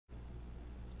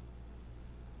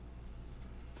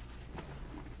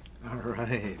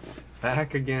Alright,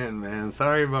 back again, man.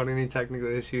 Sorry about any technical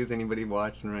issues. Anybody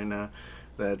watching right now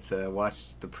that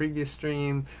watched the previous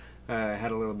stream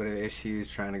had a little bit of issues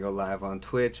trying to go live on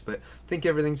Twitch, but I think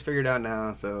everything's figured out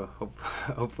now, so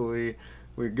hopefully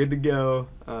we're good to go.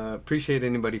 Appreciate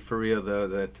anybody for real, though,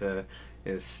 that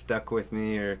is stuck with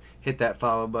me or hit that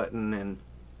follow button and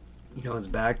is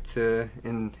back to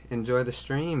enjoy the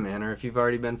stream, man. Or if you've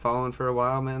already been following for a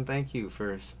while, man, thank you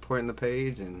for supporting the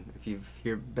page. And if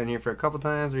you've been here for a couple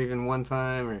times or even one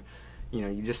time, or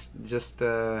you just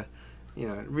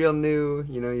real new,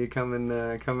 you coming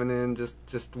in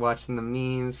just watching the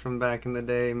memes from back in the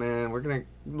day, man. We're gonna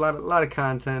a lot of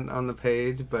content on the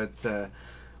page, but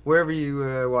wherever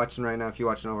you watching right now, if you're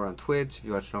watching over on Twitch, if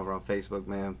you're watching over on Facebook,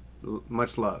 man,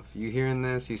 much love. You hearing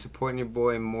this, you supporting your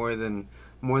boy more than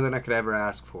I could ever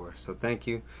ask for. So thank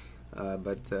you.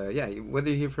 Yeah, whether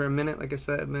you're here for a minute, like I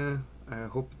said, man, I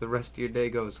hope the rest of your day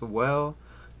goes well,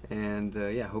 and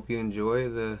yeah, hope you enjoy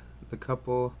the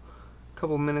couple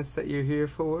minutes that you're here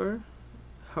for,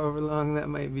 however long that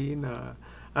might be. Nah,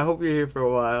 I hope you're here for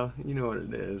a while. You know what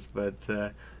it is. But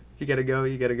if you gotta go,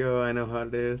 you gotta go. I know how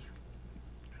it is.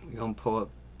 We're gonna pull up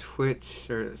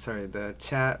the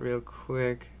chat real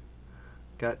quick.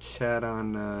 Got chat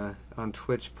on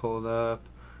Twitch pulled up.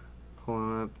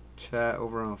 Pulling up chat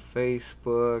over on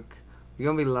Facebook. We're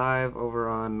gonna be live over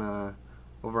on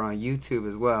YouTube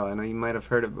as well. I know you might have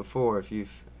heard it before if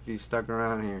you've stuck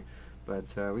around here,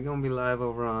 but we're gonna be live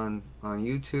over on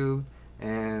YouTube,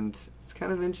 and it's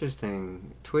kind of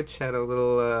interesting. Twitch had a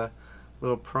little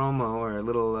promo, or a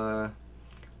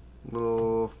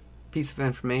little piece of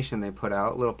information they put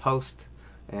out, a little post,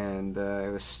 and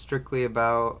it was strictly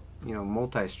about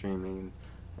multi-streaming,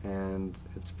 and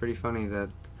it's pretty funny that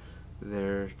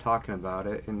they're talking about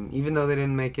it. And even though they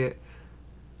didn't make it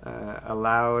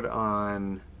allowed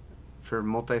for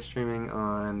multi-streaming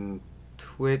on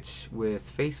Twitch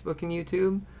with Facebook and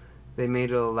YouTube, they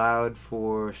made it allowed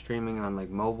for streaming on like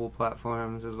mobile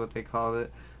platforms, is what they called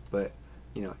it. But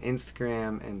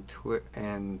Instagram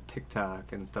and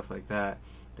TikTok and stuff like that,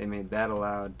 they made that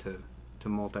allowed to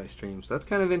multi-stream. So that's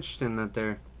kind of interesting that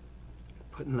they're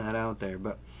putting that out there.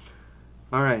 But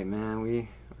all right, man, we're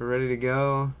ready to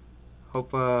go.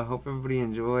 Hope everybody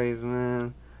enjoys,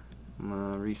 man. I'm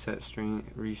gonna reset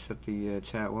the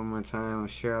chat one more time. I'll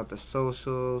share out the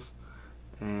socials,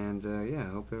 and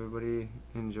yeah, hope everybody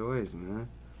enjoys, man.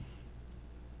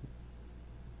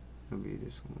 It'll be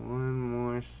just one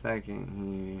more second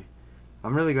here.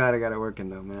 I'm really glad I got it working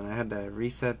though, man. I had to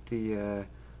reset the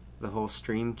whole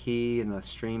stream key and the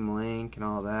stream link and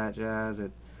all that jazz.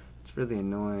 It's really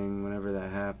annoying whenever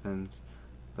that happens,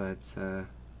 but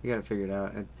we got it figured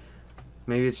out.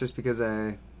 Maybe it's just because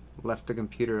I left the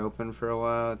computer open for a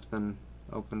while. It's been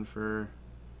open for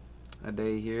a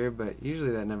day here, but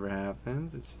usually that never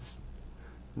happens. It's just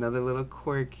another little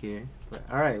quirk here. But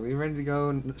alright, we ready to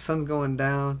go. The sun's going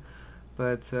down,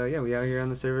 but yeah, we out here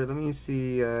on the server. Let me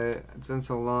see. It's been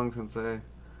so long since I've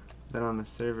been on the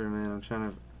server, man. I'm trying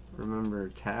to remember.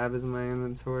 Tab is my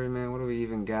inventory, man. What do we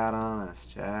even got on us,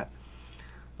 chat?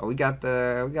 Oh, we got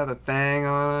the thing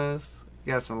on us.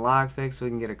 We got some lockpicks so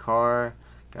we can get a car.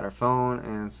 Got our phone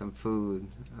and some food.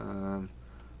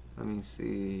 Let me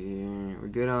see here. We're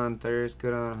good on thirst,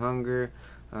 good on hunger.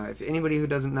 If anybody who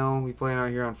doesn't know, we play out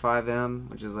here on FiveM,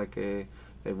 which is like they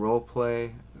role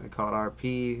play. They call it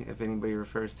RP. If anybody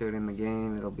refers to it in the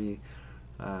game, it'll be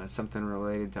something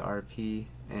related to RP.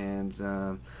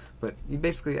 And but you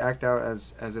basically act out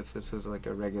as if this was like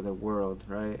a regular world,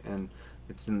 right? And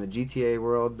it's in the GTA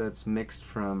world that's mixed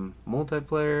from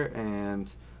multiplayer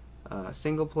and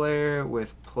single player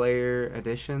with player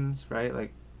additions, right?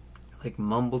 Like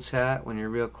mumble chat. When you're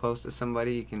real close to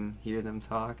somebody, you can hear them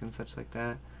talk and such like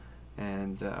that,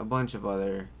 and a bunch of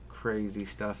other crazy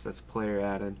stuff that's player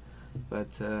added.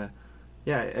 But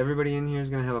yeah, everybody in here is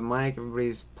gonna have a mic.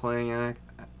 Everybody's playing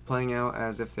out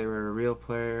as if they were a real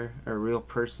player or a real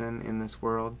person in this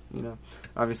world.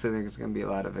 Obviously there's gonna be a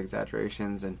lot of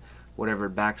exaggerations and whatever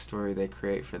backstory they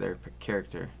create for their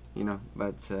character,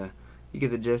 but you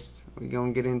get the gist. We're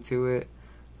gonna get into it.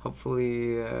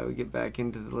 Hopefully we get back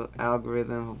into the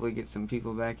algorithm. Hopefully get some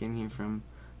people back in here from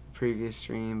the previous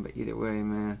stream. But either way,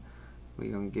 man,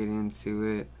 we're gonna get into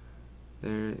it.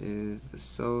 There is the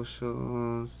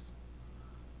socials,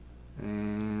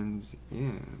 and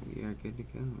yeah, we are good to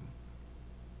go.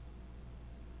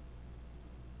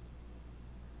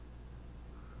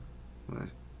 I'm gonna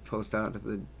post out to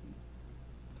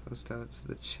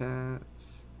the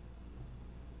chats.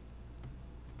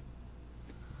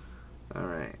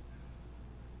 Alright.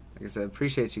 Like I said,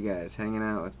 appreciate you guys hanging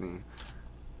out with me.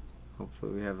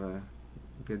 Hopefully we have a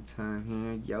good time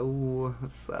here. Yo,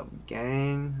 what's up,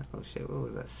 gang? Oh shit, what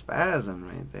was that? Spasm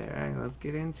right there. Alright, let's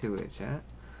get into it, chat.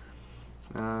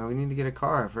 We need to get a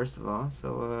car, first of all.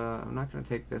 So, I'm not gonna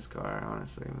take this car,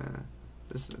 honestly, man.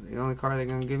 This is the only car they're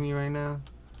gonna give me right now.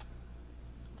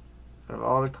 Out of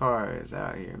all the cars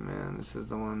out here, man, this is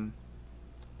the one.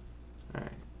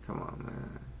 Alright, come on,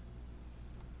 man.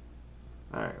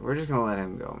 Alright, we're just gonna let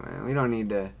him go, man. We don't need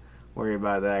to worry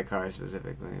about that car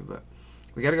specifically, but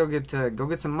we gotta go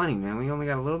get some money, man. We only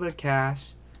got a little bit of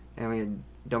cash, and we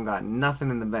don't got nothing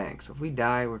in the bank. So if we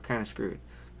die, we're kind of screwed,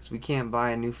 because we can't buy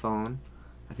a new phone.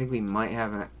 I think we might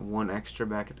have one extra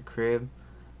back at the crib,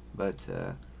 but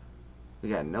we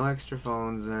got no extra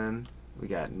phones in. We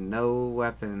got no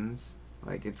weapons.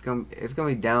 Like, it's gonna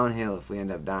be downhill if we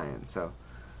end up dying. So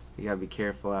you gotta be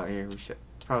careful out here. We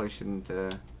probably shouldn't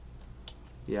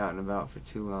be out and about for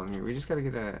too long here. We just gotta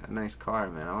get a nice car,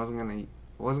 man. I wasn't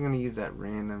gonna use that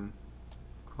random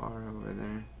car over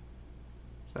there.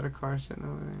 Is that a car sitting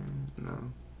over there?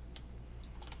 No.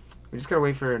 We just gotta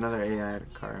wait for another AI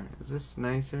car. Is this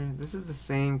nicer? This is the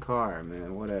same car,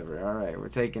 man. Whatever. Alright, we're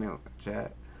taking it,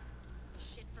 chat.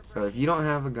 So if you don't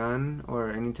have a gun or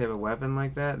any type of weapon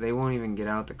like that, they won't even get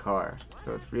out the car.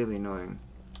 So it's really annoying.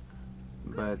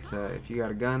 But if you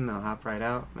got a gun, they'll hop right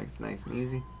out. Makes it nice and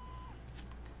easy.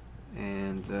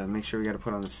 And make sure we got to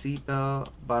put on the seatbelt.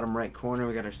 Bottom right corner,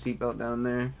 we got our seatbelt down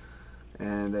there,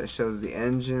 and that shows the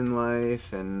engine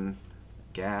life and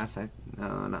gas.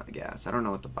 No, not gas. I don't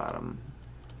know what the bottom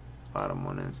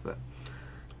one is, but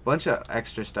a bunch of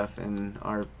extra stuff in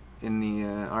the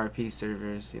RP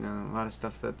servers. You know, a lot of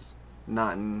stuff that's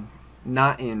not in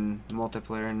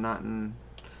multiplayer and not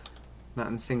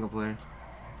in single player.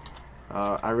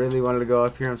 I really wanted to go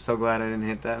up here. I'm so glad I didn't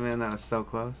hit that, man. That was so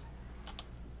close.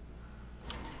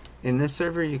 In this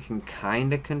server, you can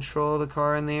kind of control the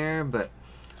car in the air, but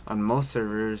on most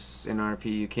servers in RP,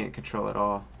 you can't control at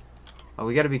all.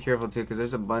 We got to be careful too, because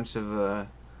there's a bunch of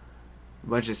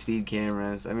speed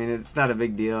cameras. I mean, it's not a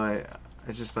big deal.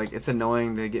 It's just like, it's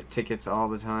annoying to get tickets all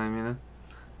the time, you know.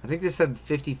 I think they said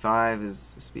 55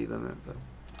 is the speed limit, but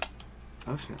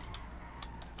oh shit.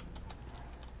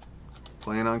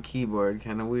 Playing on keyboard,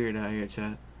 kind of weird out here,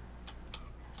 chat.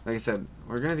 Like I said,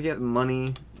 we're gonna get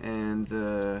money and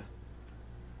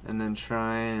then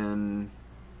try and,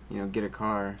 you know, get a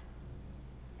car.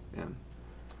 Damn.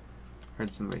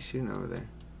 Heard somebody shooting over there.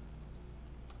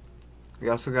 We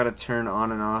also gotta turn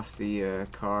on and off the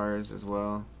cars as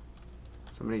well.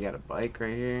 Somebody got a bike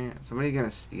right here. Somebody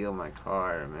gonna steal my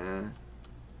car, man.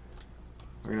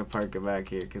 We're gonna park it back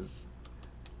here, because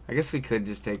I guess we could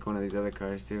just take one of these other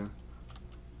cars too.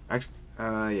 Actually,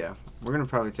 yeah, we're gonna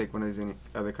probably take one of these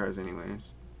other cars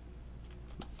anyways.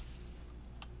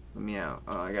 Let me out.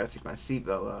 Oh, I gotta take my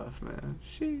seatbelt off, man.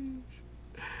 Sheesh.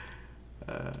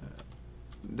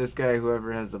 This guy,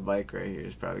 whoever has the bike right here,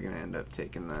 is probably gonna end up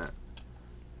taking that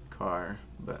car,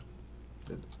 but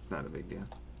it's not a big deal.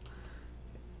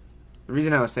 The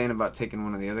reason I was saying about taking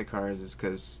one of the other cars is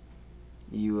because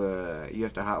you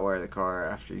have to hotwire the car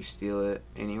after you steal it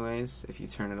anyways, if you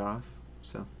turn it off.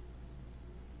 So.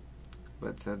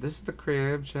 But this is the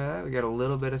crib, chat. We got a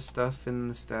little bit of stuff in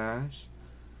the stash.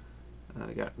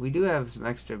 We do have some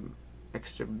extra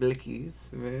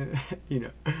blickies, man. You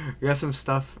know, we got some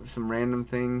stuff, some random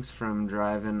things from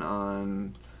driving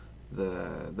on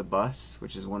the bus,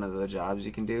 which is one of the jobs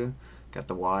you can do. Got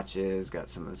the watches. Got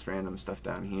some of this random stuff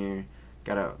down here.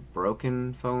 Got a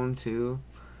broken phone too,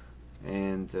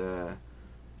 and so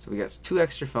we got 2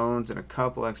 extra phones and a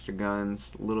couple extra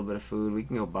guns. A little bit of food. We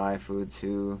can go buy food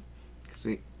too.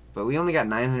 But we only got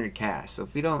 900 cash, so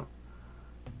if we don't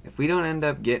end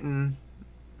up getting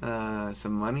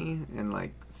some money and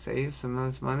like save some of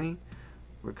this money,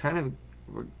 we're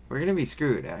gonna be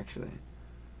screwed actually.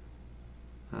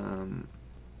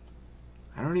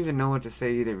 I don't even know what to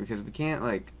say either, because we can't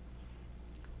like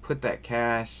put that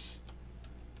cash.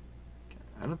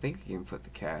 I don't think we can put the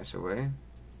cash away.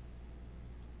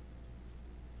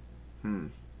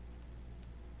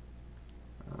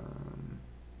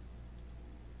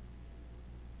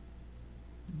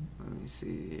 Let me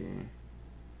see here.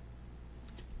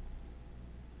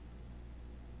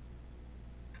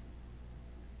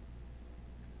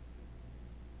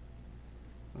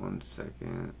 One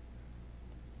second.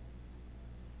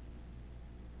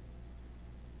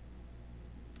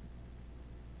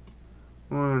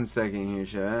 One second here,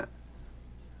 chat.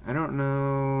 I don't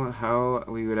know how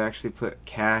we would actually put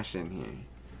cash in here.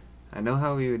 I know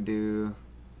how we would do,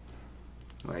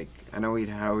 like, I know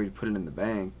how we'd put it in the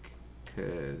bank,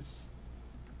 because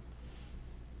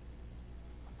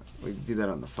we do that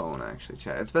on the phone, actually,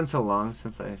 chat. It's been so long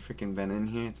since I freaking been in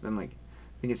here. It's been like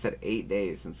think it said 8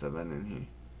 days since I've been in here.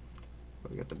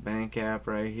 We got the bank app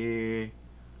right here.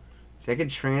 See, I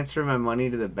could transfer my money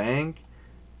to the bank,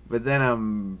 but then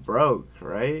I'm broke,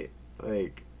 right?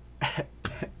 Like, I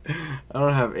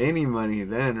don't have any money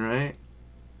then, right?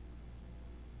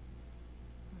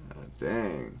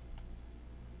 Dang.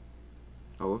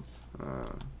 Oh, whoops. The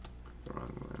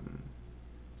wrong one.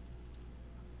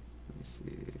 Let me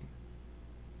see.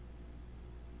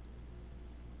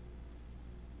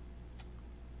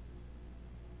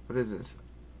 What is this?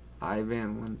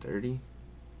 IBAN 130?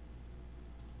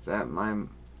 Is that my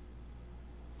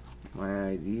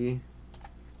ID?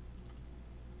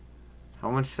 How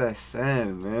much should I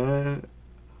send, man?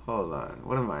 Hold on.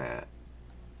 What am I at?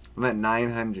 I'm at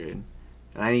 900.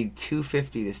 And I need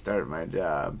 250 to start my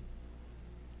job.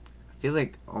 I feel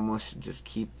like almost should just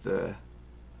keep the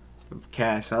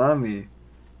cash on me.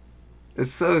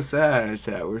 It's so sad,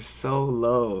 chat. We're so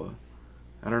low.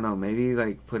 I don't know. Maybe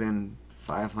like put in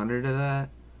 500 of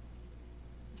that.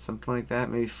 Something like that.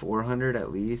 Maybe 400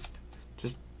 at least.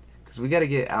 Just because we got to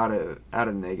get out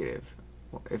of negative.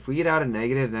 If we get out of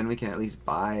negative, then we can at least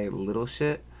buy little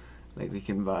shit. Like we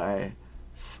can buy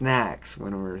snacks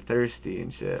when we're thirsty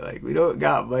and shit. Like we don't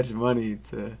got much money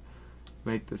to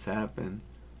make this happen.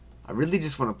 I really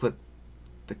just want to put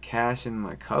the cash in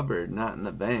my cupboard, not in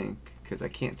the bank, because I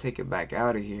can't take it back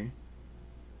out of here.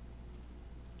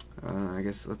 I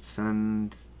guess let's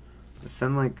send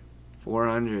like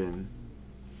 400.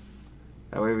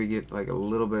 That way we get like a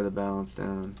little bit of the balance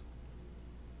down.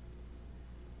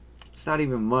 It's not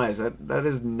even much. That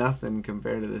is nothing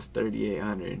compared to this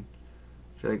 3,800.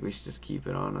 I feel like we should just keep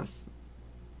it on us.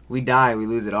 We die, we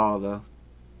lose it all though.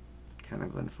 Kind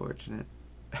of unfortunate.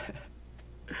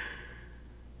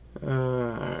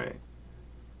 Alright.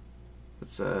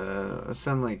 Let's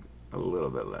send like a little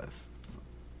bit less.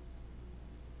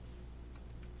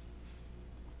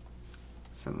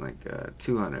 Send like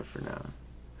 200 for now.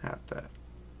 Half that.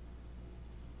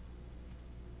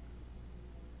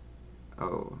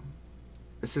 Oh.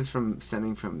 This is from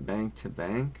sending from bank to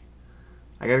bank.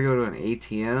 I gotta go to an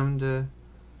ATM to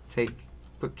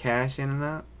put cash in and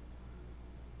out.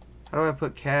 How do I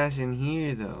put cash in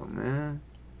here though, man?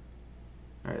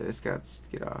 Alright, this got to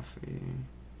get off here.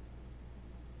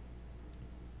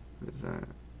 What is that?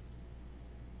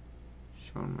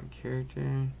 Showing my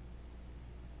character.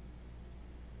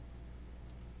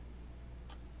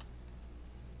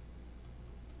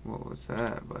 What was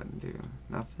that button do?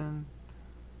 Nothing?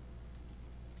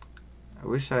 I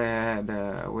wish I had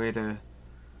a way to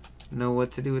know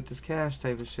what to do with this cash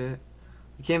type of shit.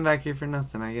 We came back here for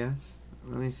nothing, I guess.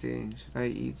 Let me see. Should I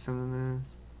eat some of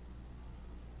this?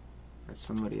 There's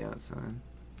somebody outside.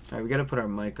 Alright, we gotta put our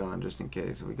mic on just in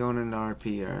case. We going into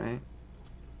RP, alright?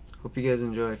 Hope you guys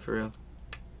enjoy, for real.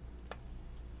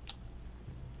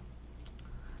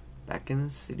 Back in the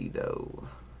city, though.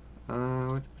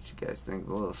 What you guys think?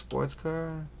 A little sports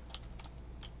car?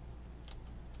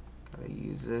 Gotta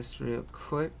use this real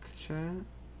quick, chat.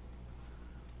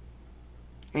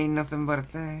 Ain't nothing but a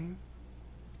thing.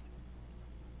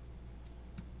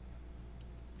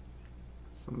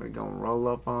 Somebody gonna roll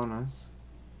up on us.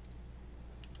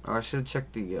 Oh, I should have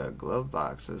checked the glove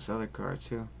box of this other car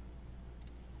too.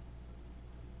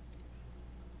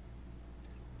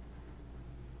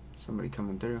 Somebody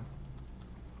coming through.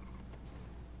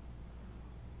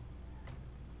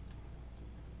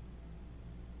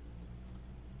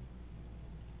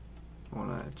 I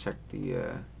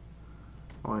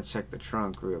wanna check the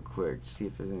trunk real quick to see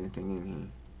if there's anything in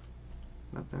here.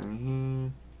 Nothing in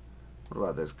here. What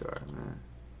about this car, man?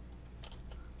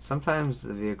 Sometimes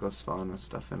the vehicles spawn with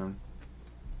stuff in them.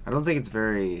 I don't think it's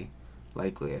very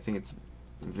likely. I think it's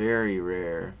very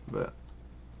rare, but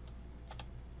I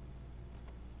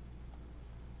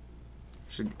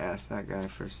should ask that guy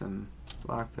for some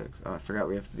lockpicks. Oh, I forgot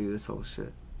we have to do this whole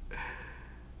shit.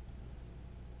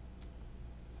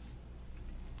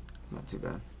 Not too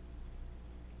bad.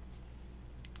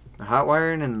 The hot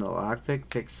wiring and the lockpick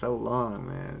takes so long,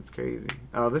 man. It's crazy.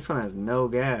 Oh, this one has no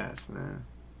gas, man.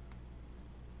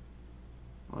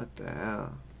 What the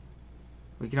hell?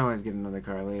 We can always get another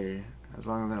car later, as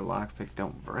long as our lockpick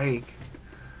don't break.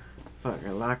 Fuck,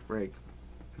 our lock break.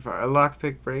 If our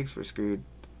lockpick breaks, we're screwed.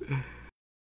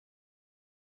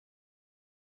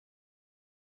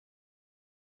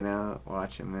 Now,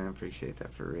 watching, man. Appreciate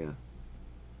that for real.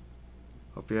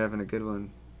 Hope you're having a good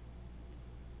one.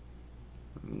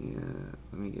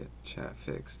 Let me get chat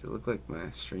fixed. It looked like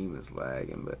my stream is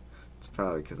lagging, but it's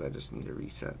probably because I just need to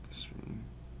reset the stream.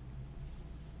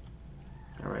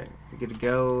 Alright, we're good to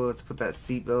go. Let's put that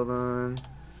seatbelt on.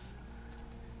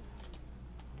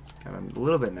 Got a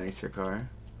little bit nicer car.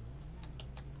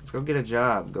 Let's go get a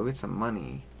job. Go get some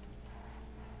money.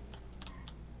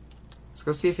 Let's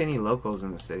go see if any locals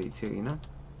in the city too, you know?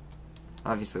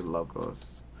 Obviously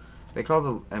locals. They call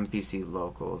the NPC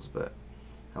locals, but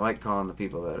I like calling the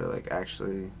people that are like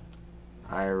actually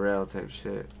IRL type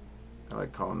shit. I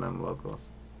like calling them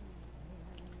locals.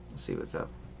 We'll see what's up.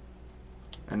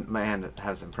 And might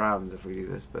have some problems if we do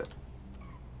this, but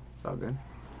it's all good.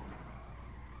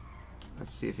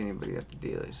 Let's see if anybody at the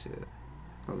dealership.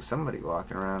 Oh, somebody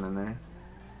walking around in there.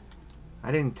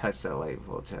 I didn't touch that light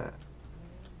full chat.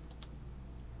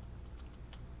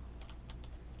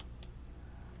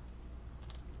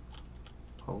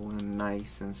 Pulling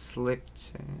nice and slick,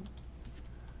 chat.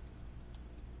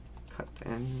 Cut the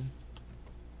engine.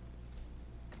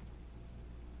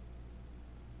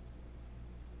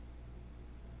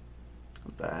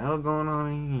 What the hell going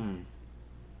on in here?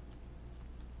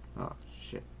 Oh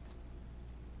shit.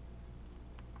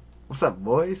 What's up,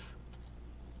 boys?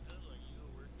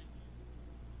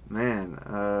 Man,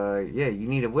 yeah, you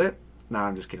need a whip? Nah,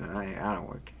 I'm just kidding. I don't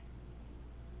work.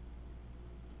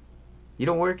 You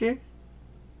don't work here?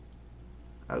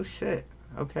 Oh shit.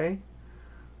 Okay.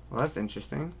 Well, that's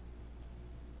interesting.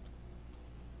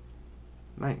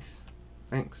 Nice.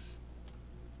 Thanks.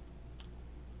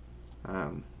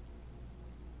 That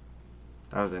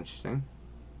was interesting.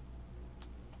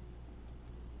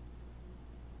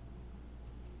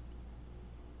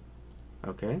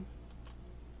 Okay.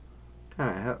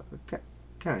 Kind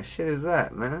of shit is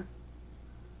that, man?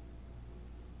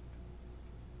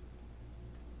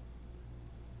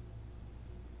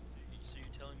 So you're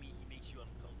telling me he makes you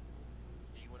uncomfortable?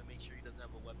 And you want to make sure he doesn't have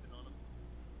a weapon on him?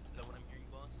 Is that what I'm hearing,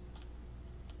 boss?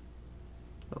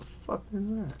 The fuck is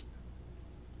that?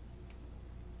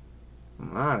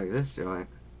 I'm out of this joint.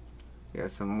 Got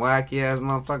some wacky ass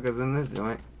motherfuckers in this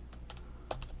joint.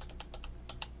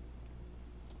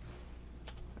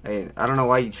 Hey, I don't know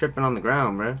why you tripping on the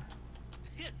ground, bro.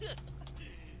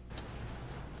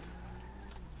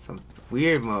 Some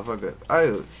weird motherfucker.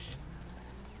 Oh,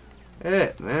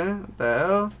 shit, man. What the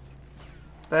hell?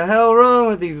 What the hell wrong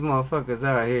with these motherfuckers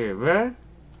out here, bruh?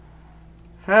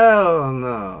 Hell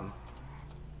no.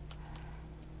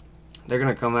 They're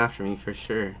gonna come after me for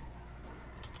sure.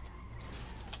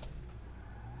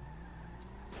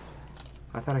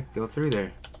 I thought I could go through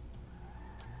there.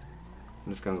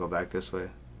 I'm just gonna go back this way.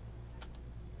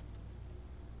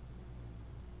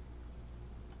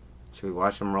 Should we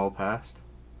watch them roll past?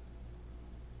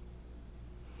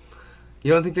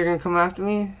 You don't think they're gonna come after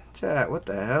me? Chat, what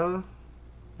the hell?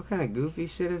 What kind of goofy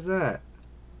shit is that?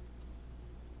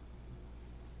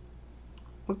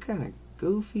 What kind of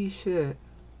goofy shit?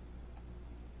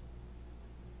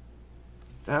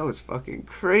 That was fucking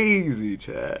crazy,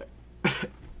 chat.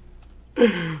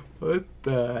 What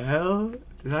the hell?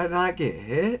 Did I not get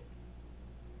hit?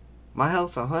 My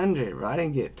health's 100, bro. I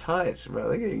didn't get touched, bro.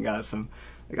 They got some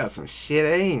shit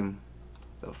aim.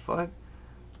 The fuck?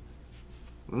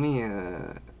 Let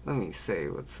me say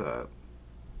what's up.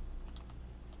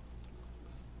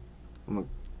 I'm gonna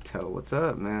tell what's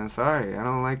up, man. Sorry, I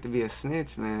don't like to be a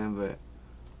snitch, man, but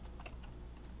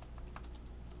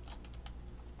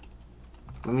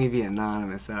let me be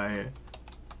anonymous out here.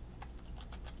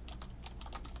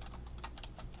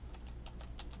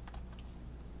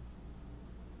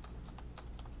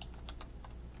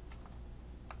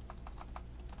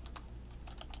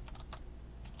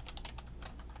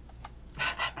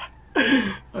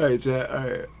 Alright, chat,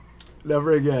 alright.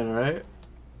 Never again, alright?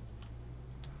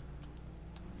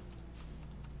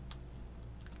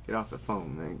 Get off the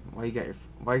phone, man. Why you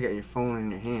got your phone in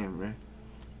your hand, bro?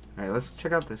 Alright, let's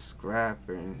check out the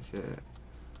scrapper and shit.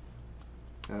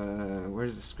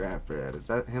 Where's the scrapper at? Is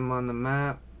that him on the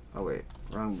map? Oh wait,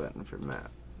 wrong button for map.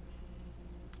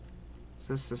 Is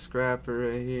this the scrapper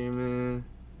right here, man?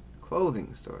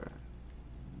 Clothing store.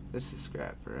 This is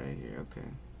scrapper right here, okay.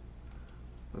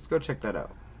 Let's go check that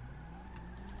out.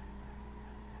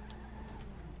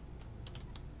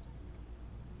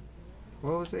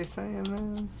 What was they saying,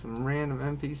 man? Some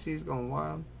random NPCs going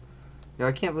wild. Yo,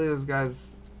 I can't believe those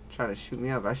guys try to shoot me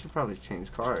up. I should probably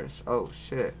change cars. Oh,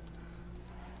 shit.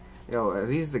 Yo, are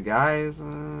these the guys?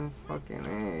 Fucking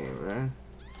A, bro.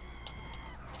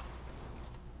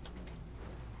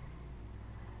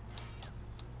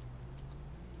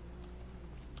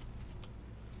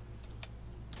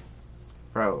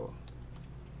 Bro.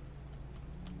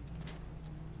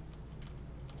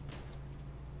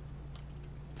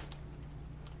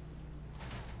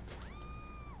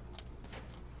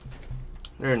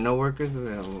 There are no workers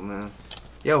available, man.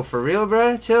 Yo, for real,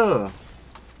 bro? Chill.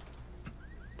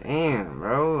 Damn,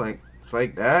 bro. Like, it's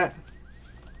like that?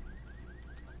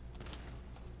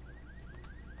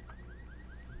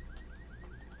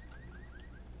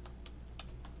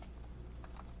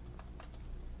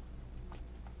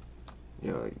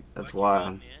 That's Watch your mouth,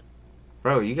 wild. man.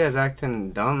 Bro, you guys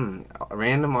acting dumb.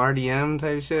 Random RDM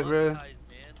type shit, bro. Monetize,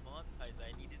 man. Monetize.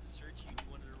 I needed to search you and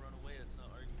you wanted to run away. That's not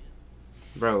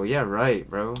argument. Bro, yeah, right,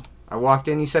 bro. I walked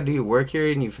in, you said, do you work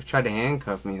here? And you tried to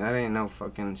handcuff me. That ain't no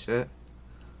fucking shit.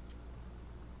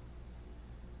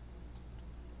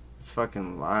 It's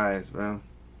fucking lies, bro.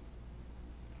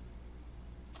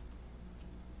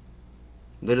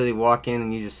 Literally walk in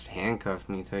and you just handcuff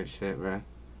me type shit, bro.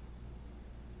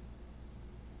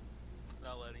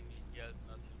 Not letting me. Yeah, it's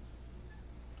nothing.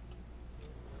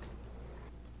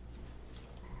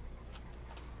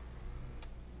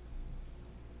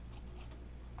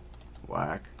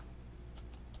 Whack.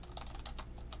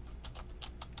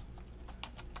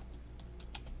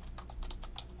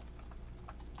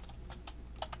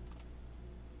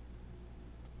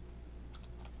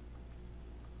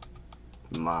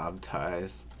 Mob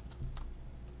ties.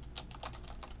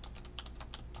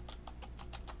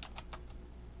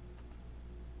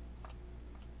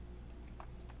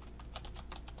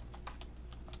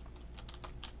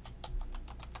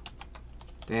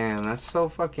 Damn, that's so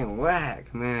fucking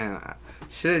whack, man. I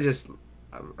should have just,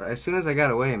 as soon as I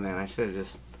got away, man, I should have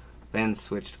just been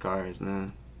switched cars,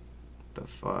 man. The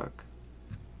fuck?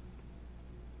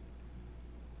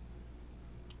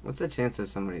 What's the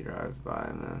chances somebody drives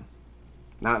by, man?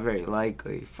 Not very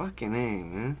likely. Fucking A,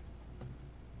 man.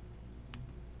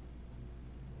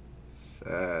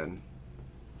 Sad.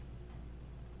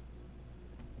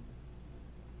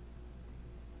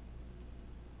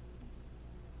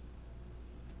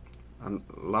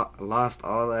 Lost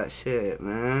all that shit,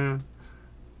 man.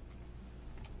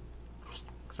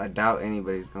 Cause I doubt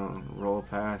anybody's gonna roll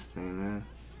past me, man.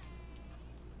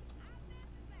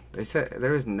 They said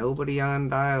there was nobody on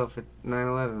dial for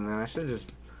 9/11, man. I should have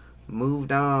just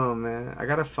moved on, man. I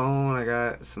got a phone. I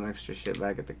got some extra shit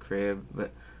back at the crib,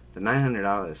 but the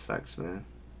 $900 sucks, man.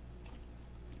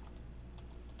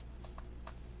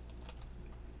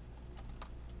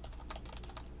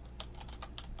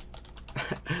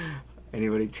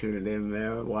 Anybody tuning in,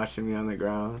 man, watching me on the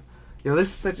ground. Yo, this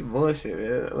is such bullshit,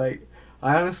 man. Like,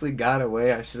 I honestly got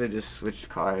away. I should have just switched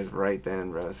cars right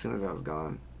then, bro, as soon as I was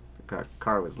gone. The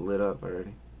car was lit up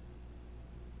already.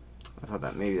 I thought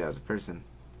that maybe that was a person.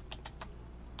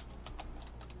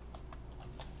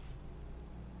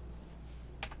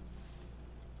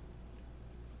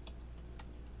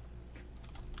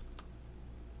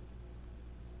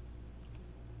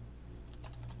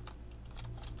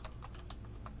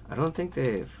 I don't think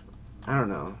they've, I don't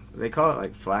know. They call it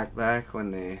like flak back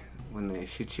when they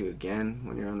shoot you again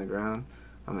when you're on the ground.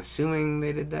 I'm assuming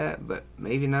they did that, but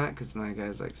maybe not because my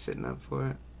guy's like sitting up for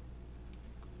it.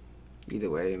 Either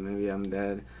way, maybe I'm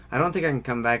dead. I don't think I can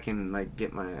come back and like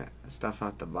get my stuff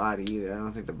out the body either. I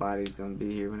don't think the body's gonna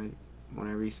be here when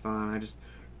I respawn. I just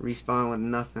respawn with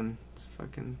nothing. It's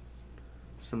fucking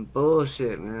some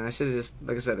bullshit, man. I should have just,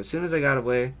 like I said, as soon as I got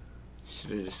away,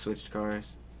 should have just switched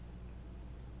cars.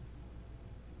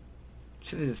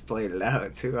 Should have just played it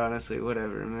out too, honestly.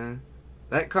 Whatever, man.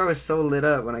 That car was so lit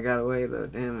up when I got away, though.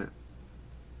 Damn it.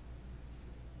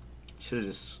 Should have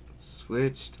just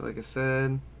switched, like I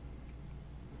said.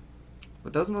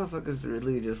 But those motherfuckers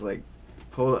really just like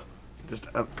pull up,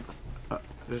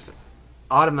 just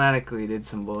automatically did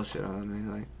some bullshit on me.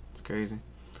 Like, it's crazy.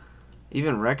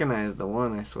 Even recognized the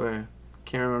one, I swear.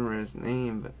 Can't remember his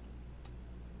name, but.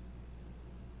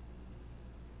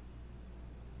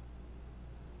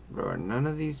 Bro, are none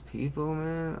of these people,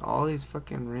 man? All these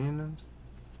fucking randoms?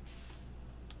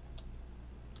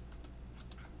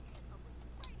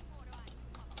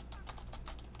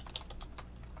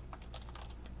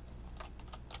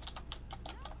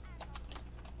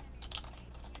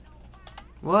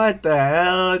 What the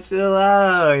hell? Chill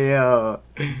out, yo.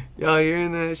 Yo, you're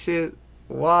in that shit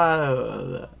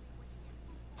wild.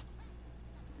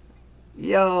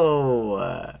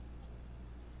 Yo.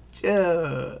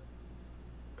 Chill.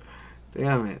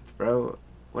 Damn it, bro.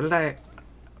 What did I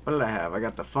have? I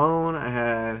got the phone, I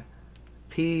had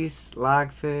peace,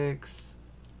 lockpicks,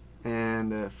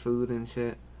 and food and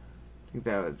shit. I think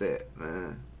that was it,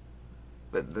 man.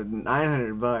 But the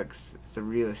 $900 is the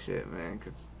real shit, man,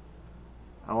 because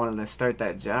I wanted to start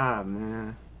that job,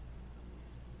 man.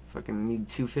 Fucking need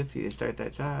 $250 to start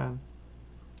that job.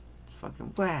 It's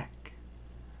fucking whack.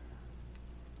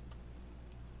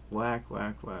 Whack,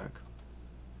 whack, whack.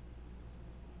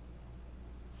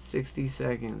 60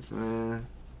 seconds, man.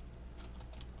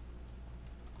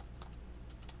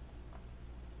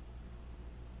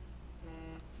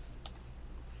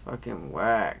 Fucking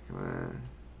whack, man.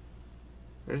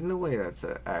 There's no way that's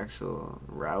an actual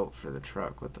route for the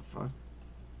truck. What the fuck?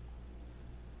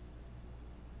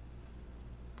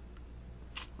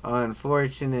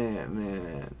 Unfortunate,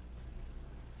 man.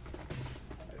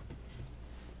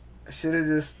 I should have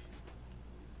just.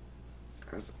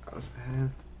 I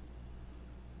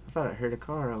thought I heard a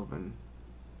car open.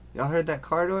 Y'all heard that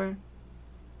car door?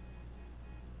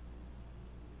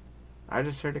 I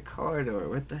just heard a car door.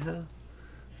 What the hell?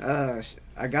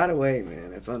 I got away,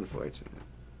 man. It's unfortunate.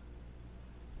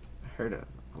 I heard a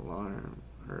alarm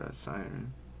or a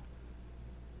siren.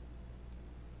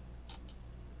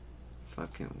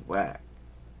 Fucking whack.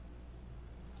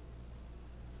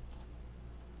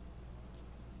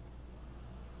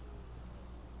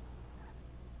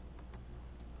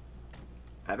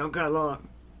 I don't got long.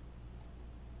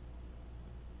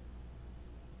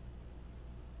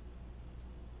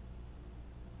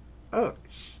 Oh,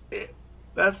 shit.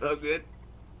 That's no good.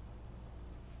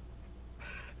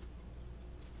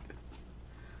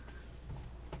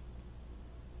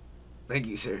 Thank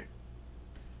you, sir.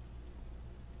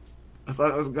 I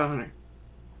thought I was a goner.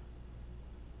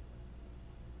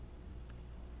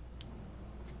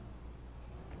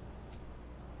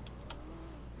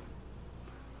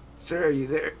 Sir, are you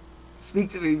there? Speak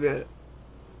to me, man.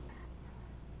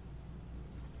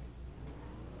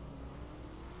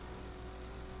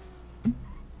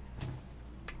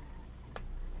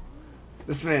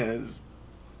 This man is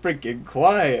freaking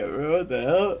quiet, bro. What the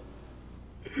hell?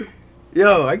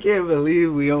 Yo, I can't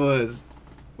believe we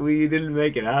didn't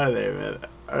make it out of there,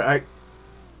 man.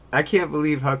 I can't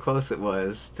believe how close it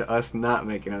was to us not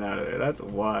making it out of there. That's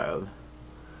wild.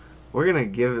 We're gonna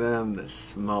give them the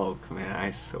smoke, man.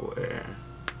 I swear.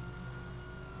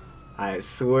 I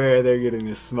swear they're getting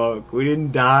the smoke. We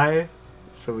didn't die,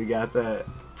 so we got that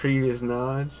previous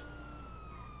knowledge.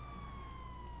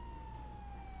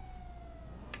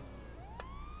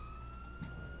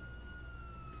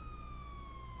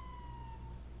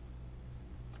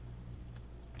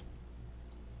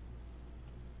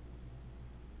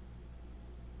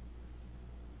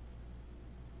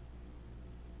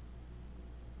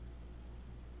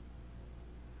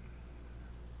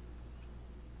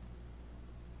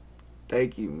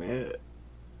 Thank you, man.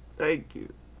 Thank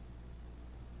you.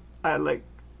 I like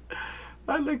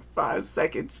 5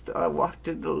 seconds till I walked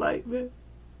in the light, man.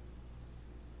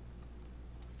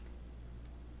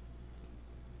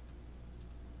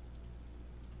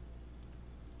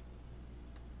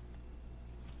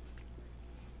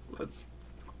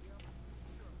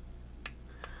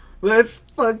 Let's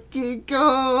fucking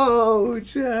go,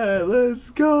 Chad.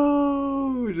 Let's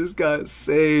go. We just got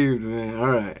saved, man. All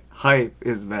right, hype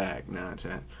is back now,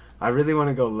 Chad. I really want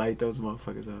to go light those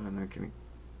motherfuckers up. I'm not kidding.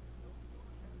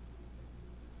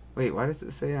 Wait, why does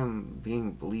it say I'm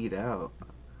being bleed out?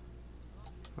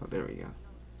 Oh, there we go.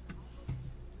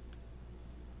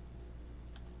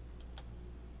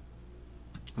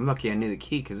 I'm lucky I knew the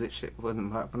key because it shit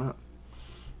wasn't popping up.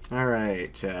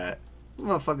 Alright, chat. Those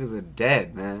motherfuckers are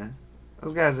dead, man.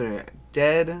 Those guys are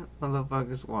dead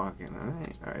motherfuckers walking,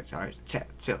 alright? Alright, sorry. Chat,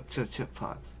 chill,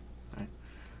 pause. Alright.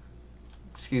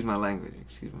 Excuse my language,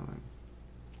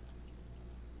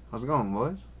 How's it going,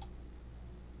 boys?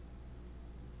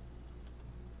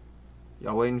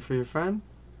 Y'all waiting for your friend?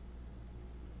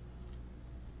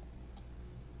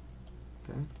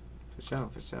 Okay. For sure.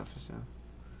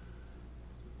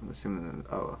 I'm assuming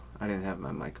that, oh, I didn't have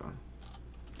my mic on.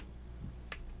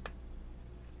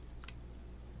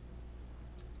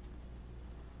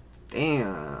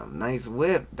 Damn, nice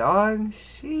whip, dog.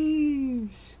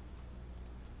 Sheesh.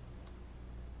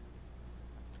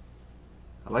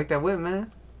 I like that whip,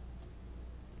 man.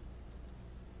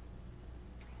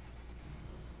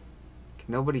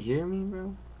 Can nobody hear me,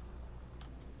 bro?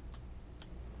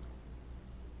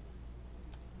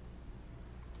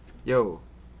 Yo.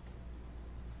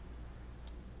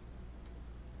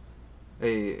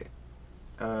 Hey,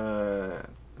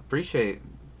 appreciate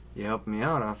you helping me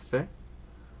out, officer.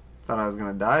 Thought I was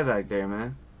gonna die back there,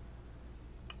 man.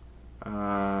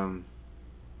 I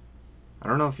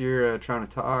don't know if you're trying to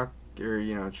talk or,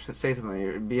 you know, say something.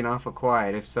 You're being awful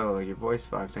quiet. If so, like, your voice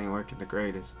box ain't working the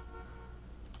greatest.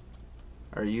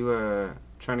 Are you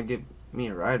trying to get me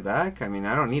a ride back? I mean,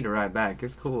 I don't need a ride back.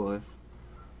 It's cool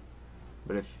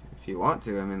but if you want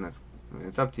to, I mean,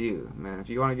 it's up to you, man. If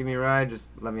you want to give me a ride,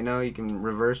 just let me know. You can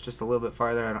reverse just a little bit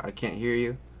farther. I can't hear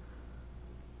you.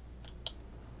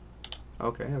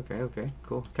 Okay,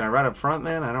 cool. Can I ride up front,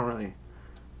 man? I don't really...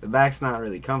 The back's not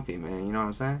really comfy, man. You know what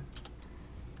I'm saying?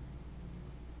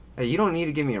 Hey, you don't need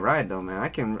to give me a ride, though, man. I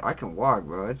can walk,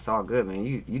 bro. It's all good, man.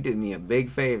 You did me a big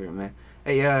favor, man.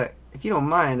 Hey, if you don't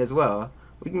mind as well,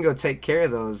 we can go take care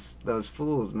of those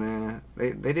fools, man.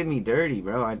 They did me dirty,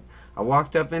 bro. I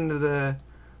walked up into the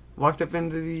Walked up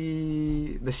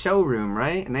into the showroom,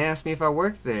 right? And they asked me if I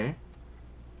worked there.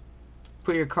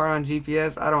 Put your car on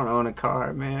GPS. I don't own a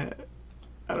car, man.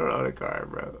 I don't own a car,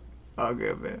 bro. It's all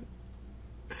good, man.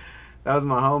 That was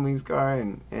my homie's car,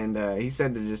 and he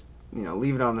said to just, you know,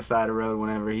 leave it on the side of the road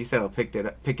whenever. He said he'll pick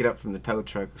it up from the tow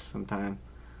truck sometime.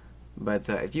 But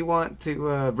if you want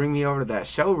to bring me over to that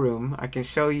showroom, I can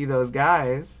show you those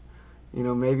guys. You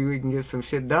know, maybe we can get some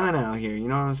shit done out here. You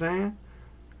know what I'm saying?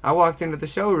 I walked into the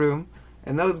showroom,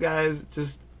 and those guys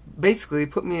just basically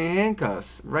put me in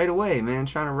handcuffs right away, man,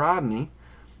 trying to rob me.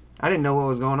 I didn't know what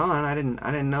was going on. I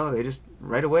didn't know. They just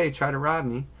right away tried to rob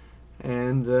me,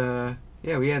 and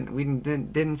yeah, we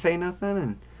didn't say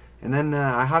nothing, and then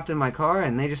I hopped in my car,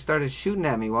 and they just started shooting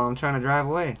at me while I'm trying to drive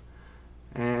away,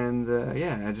 and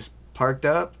yeah, I just parked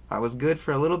up. I was good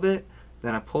for a little bit,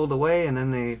 then I pulled away, and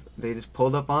then they just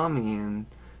pulled up on me and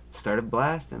started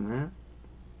blasting, man.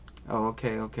 Oh,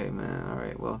 okay, man. All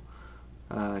right, well,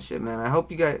 shit, man. I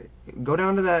hope you guys go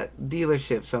down to that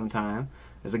dealership sometime.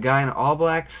 There's a guy in an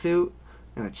all-black suit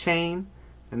and a chain,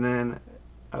 and then,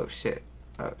 oh shit.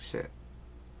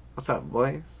 What's up,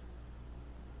 boys?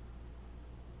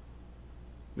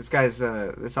 This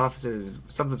officer is,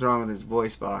 something's wrong with his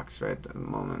voice box right at the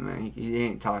moment, man. He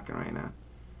ain't talking right now.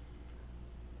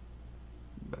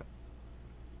 But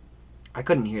I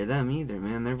couldn't hear them either,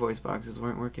 man. Their voice boxes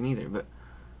weren't working either, but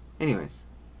anyways,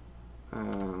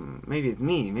 maybe it's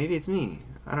me.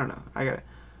 I don't know.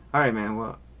 Alright, man.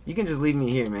 Well, you can just leave me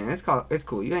here, man. It's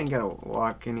cool. You ain't gotta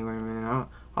walk anywhere, man.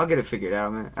 I'll get it figured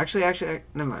out, man. Actually,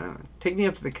 never mind. Take me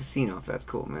up to the casino if that's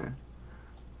cool, man.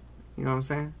 You know what I'm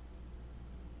saying?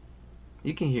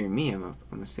 You can hear me, I'm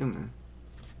assuming.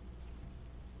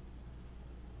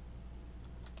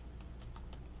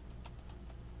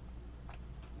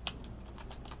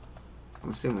 I'm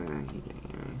assuming he can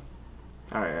hear me.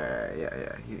 Alright,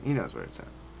 yeah. He knows where it's at.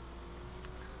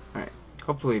 Alright.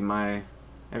 Hopefully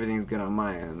everything's good on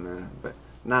my end, man. But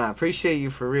nah, I appreciate you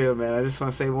for real, man. I just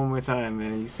want to say one more time,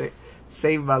 man. You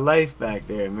saved my life back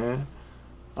there, man.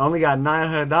 I only got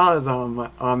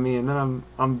 $900 on me, and then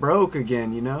I'm broke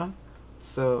again, you know.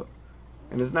 So,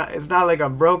 and it's not like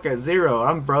I'm broke at zero.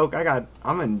 I'm broke.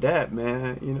 I'm in debt,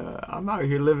 man. You know, I'm out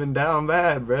here living down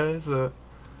bad, bruh. So,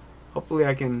 hopefully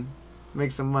I can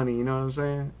make some money. You know what I'm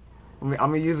saying? I'm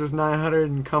gonna use this 900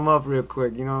 and come up real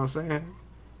quick. You know what I'm saying?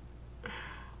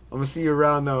 I'm gonna see you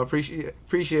around though. Appreciate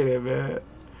it, man.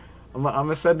 I'm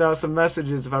gonna send out some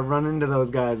messages if I run into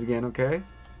those guys again. Okay?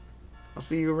 I'll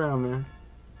see you around, man.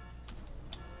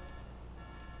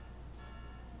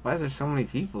 Why is there so many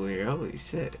people here? Holy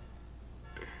shit.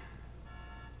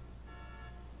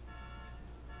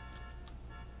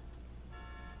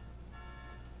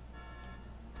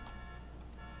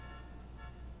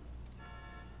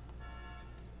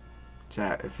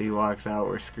 Chat, if he walks out,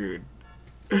 we're screwed.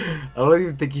 I don't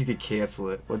even think you could cancel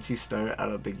it. Once you start, I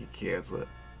don't think you can cancel it.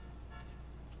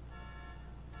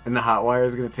 And the hot wire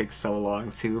is going to take so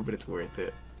long too, but it's worth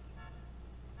it.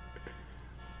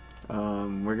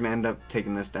 We're going to end up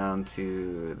taking this down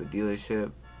to the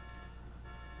dealership.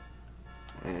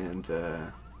 And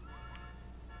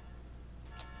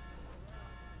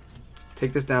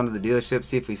take this down to the dealership,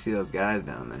 see if we see those guys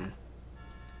down there.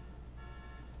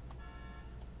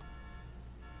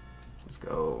 Let's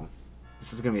go.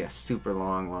 This is gonna be a super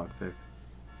long lockpick.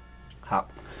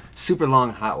 Super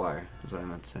long hot wire is what I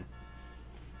meant to say.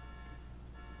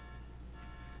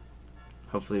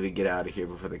 Hopefully we get out of here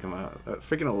before they come out. That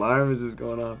freaking alarm is just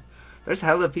going off. There's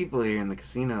hella people here in the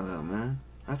casino though, man.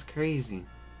 That's crazy.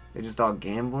 They just all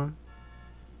gambling.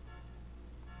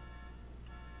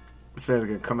 This man's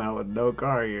gonna come out with no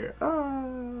car here.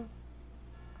 Oh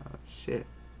shit.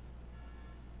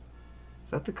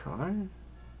 Is that the car?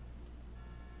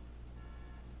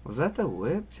 Was that the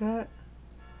whip, chat?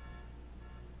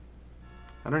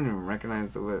 I don't even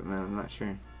recognize the whip, man. I'm not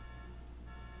sure.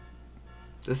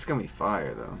 This is gonna be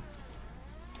fire, though.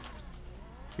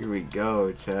 Here we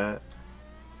go, chat.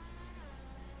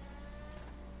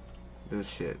 This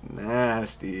shit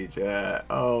nasty, chat.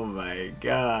 Oh my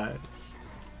gosh.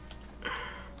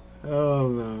 Oh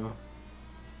no.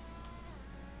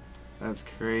 That's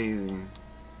crazy.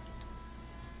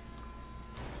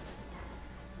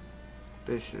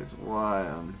 This shit's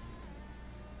wild.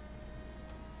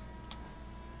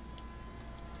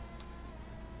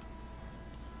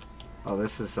 Oh,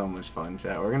 this is so much fun,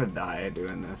 chat. We're gonna die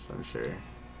doing this, I'm sure.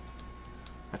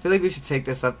 I feel like we should take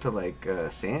this up to, like,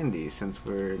 Sandy, since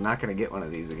we're not gonna get one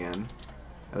of these again.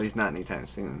 At least not anytime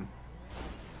soon.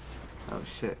 Oh,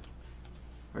 shit.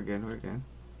 We're good, we're good.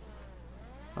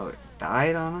 Oh, it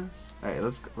died on us? Alright,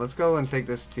 let's go and take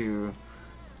this to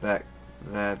that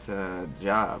that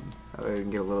job. That way we can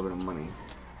get a little bit of money.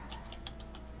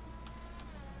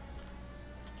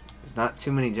 There's not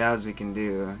too many jobs we can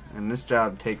do, and this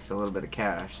job takes a little bit of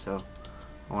cash, so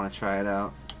I want to try it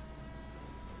out.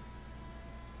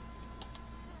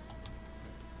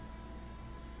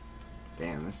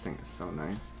 Damn, this thing is so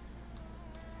nice.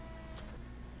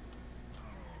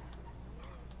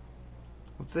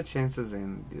 What's the chances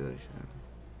in the dealership?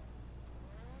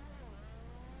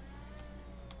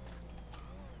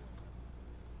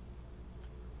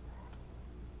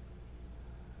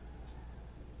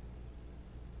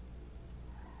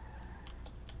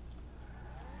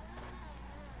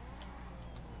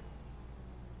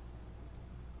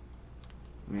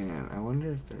 Man, I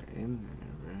wonder if they're in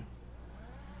there, bro.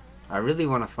 I really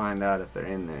want to find out if they're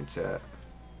in there, chat.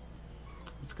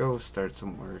 Let's go start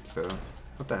some work, though.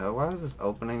 What the hell? Why was this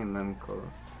opening and then close?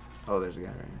 Oh, there's a guy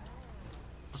right here.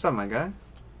 What's up, my guy?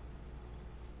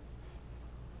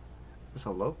 This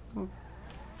a local? What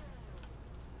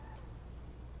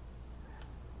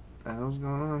the hell's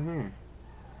going on here?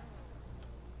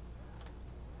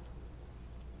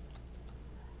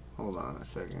 Hold on a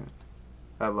second.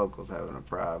 That local's having a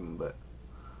problem, but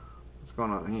what's going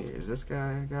on here? Is this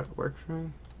guy got work for me?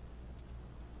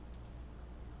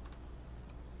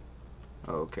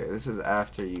 Okay, this is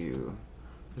after you.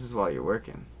 This is while you're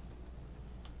working.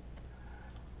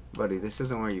 Buddy, this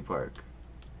isn't where you park.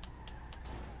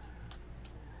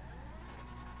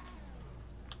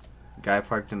 Guy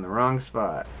parked in the wrong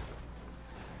spot.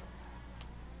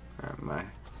 Alright,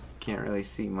 can't really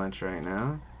see much right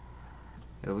now.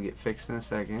 It'll get fixed in a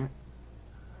second.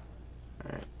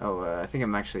 Alright. Oh, I think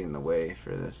I'm actually in the way for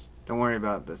this. Don't worry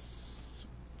about this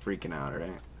freaking out,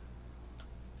 alright?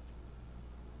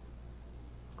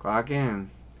 Clock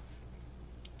in.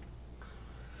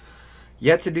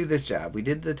 Yet to do this job. We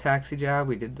did the taxi job,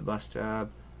 we did the bus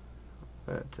job,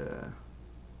 but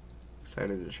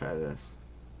excited to try this.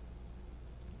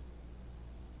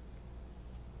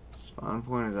 Spawn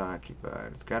point is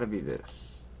occupied. It's gotta be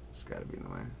this. It's gotta be in the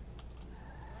way.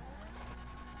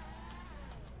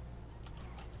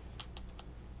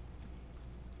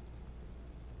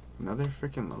 Another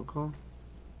freaking local?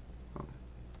 Oh.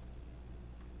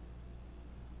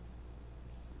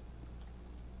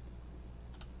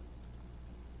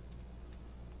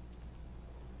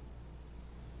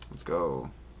 Let's go.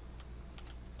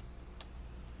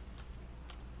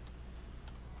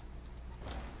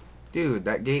 Dude,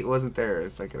 that gate wasn't there a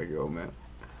second ago, man.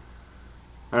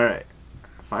 Alright.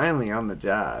 Finally on the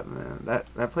job, man.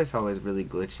 That place always really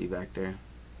glitchy back there.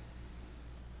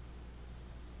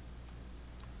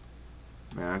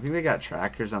 Man, I think they got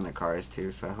trackers on the cars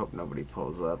too, so I hope nobody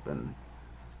pulls up and...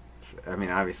 I mean,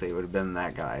 obviously it would have been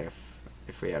that guy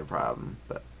if we had a problem,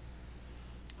 but...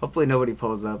 Hopefully nobody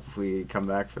pulls up if we come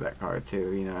back for that car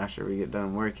too, you know, after we get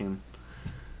done working.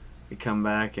 We come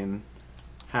back and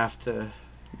have to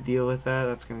deal with that.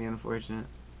 That's going to be unfortunate.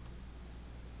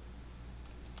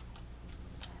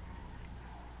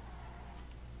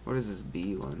 What is this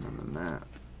B one on the map?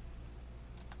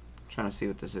 I'm trying to see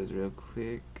what this is real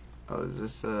quick. Oh, is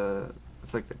this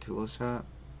it's like the tool shop.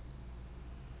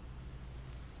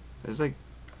 There's like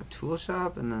a tool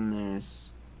shop and then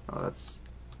there's, oh, that's,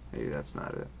 maybe that's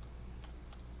not it.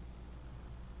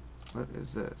 What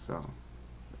is this? Oh,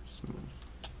 just moved.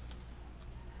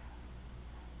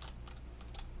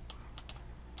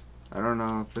 I don't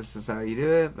know if this is how you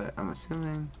do it, but I'm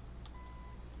assuming.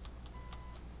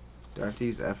 Do I have to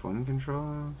use F1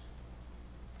 controls?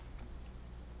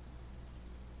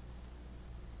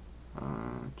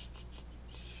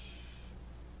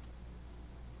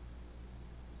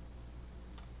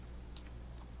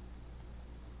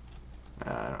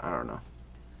 I don't know.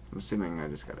 I'm assuming I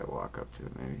just gotta walk up to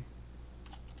it, maybe.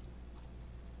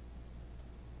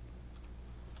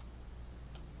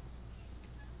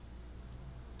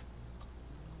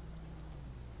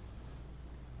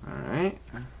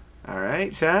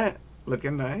 Alright, chat.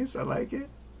 Looking nice. I like it.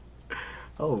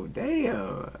 Oh,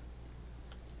 damn.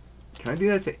 Can I do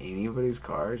that to anybody's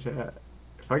car, chat?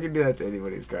 If I can do that to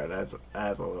anybody's car, that's a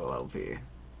little OP.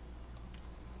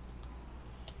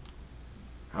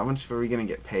 How much are we gonna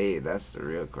get paid? That's the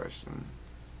real question.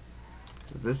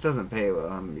 If this doesn't pay well,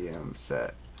 I'm gonna be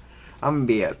upset. I'm gonna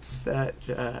be upset,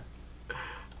 chat.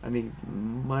 I need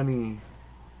money.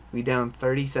 We down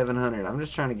 3,700. I'm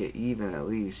just trying to get even at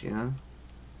least, you know?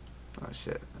 Oh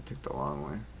shit, I took the long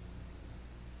way.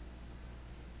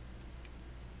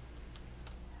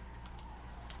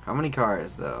 How many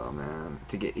cars though, man,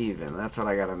 to get even? That's what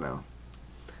I gotta know.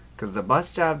 Cause the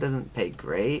bus job doesn't pay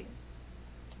great.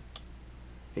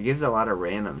 It gives a lot of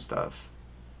random stuff,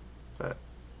 but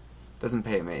doesn't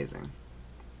pay amazing.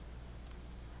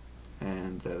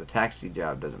 And the taxi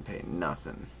job doesn't pay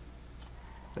nothing.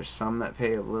 There's some that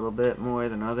pay a little bit more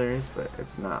than others, but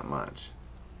it's not much.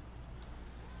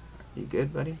 You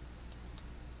good, buddy?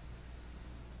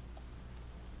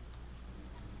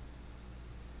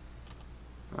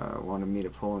 Wanted me to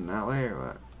pull in that way or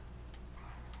what?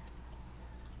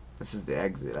 This is the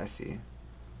exit, I see.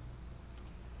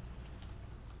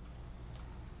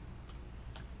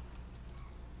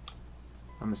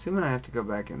 I'm assuming I have to go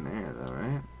back in there though,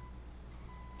 right?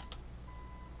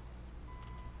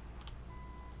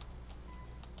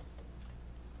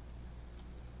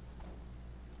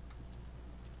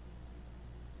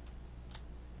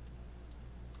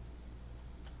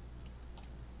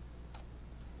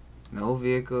 No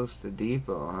vehicles to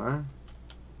depot, huh?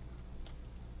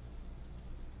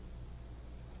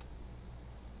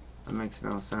 That makes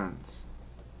no sense.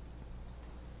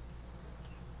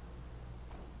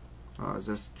 Oh, is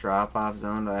this drop-off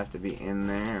zone? Do I have to be in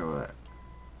there or what?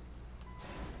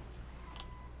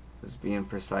 Is this being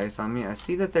precise on me? I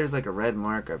see that there's like a red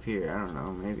mark up here. I don't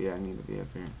know. Maybe I need to be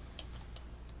up here.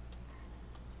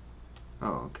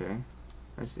 Oh, okay.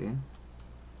 I see.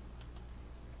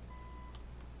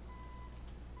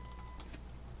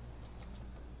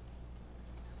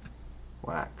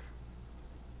 Whack.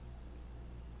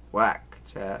 Whack,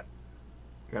 chat.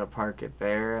 You gotta park it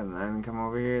there and then come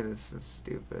over here? This is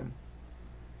stupid.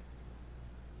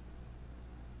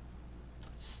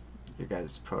 Your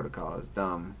guys' protocol is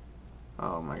dumb.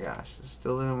 Oh my gosh, this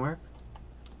still didn't work?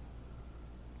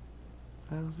 What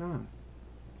the hell's wrong?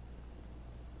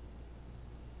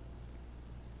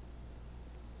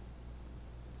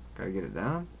 Gotta get it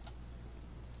down?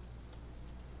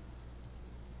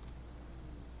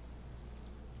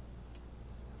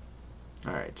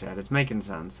 Alright, Chad, it's making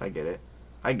sense. I get it.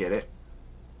 I get it.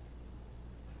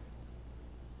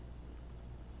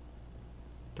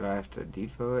 Do I have to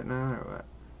depot it now, or what?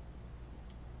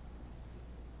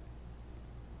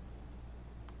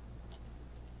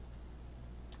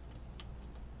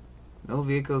 No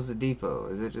vehicles to depot.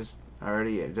 Is it just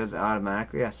already, it does it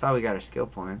automatically? I saw we got our skill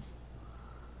points.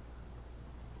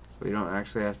 So we don't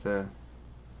actually have to...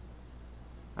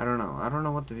 I don't know. I don't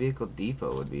know what the vehicle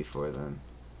depot would be for then.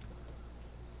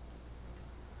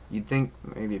 You'd think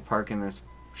maybe parking this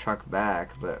truck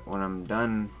back, but when I'm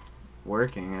done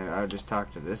working, I would just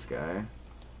talk to this guy.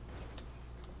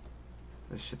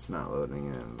 This shit's not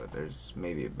loading in, but there's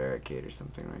maybe a barricade or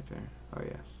something right there. Oh,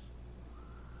 yes.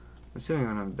 Assuming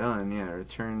when I'm done, yeah,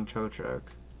 return tow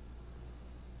truck.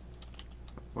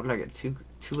 What did I get? 2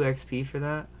 XP for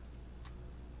that?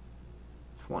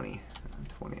 20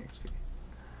 XP.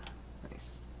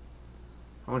 Nice.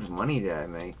 How much money did I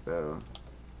make, though?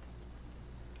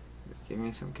 Give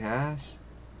me some cash.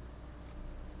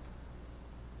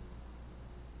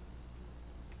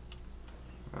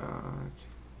 I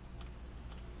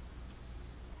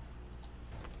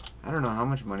don't know how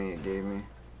much money it gave me. It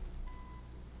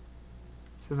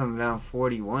says I'm down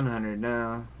 4,100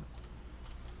 now.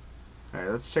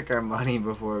 Alright, let's check our money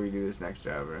before we do this next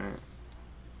job, right?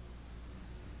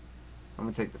 I'm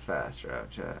gonna take the fast route,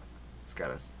 chat. It's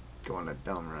got us going a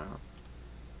dumb route.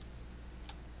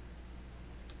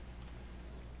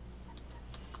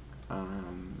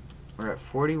 We're at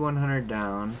 4,100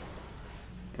 down,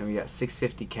 and we got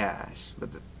 650 cash.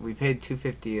 But we paid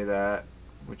 250 of that,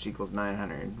 which equals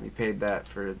 900. We paid that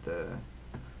for the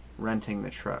renting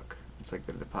the truck. It's like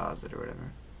the deposit or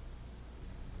whatever.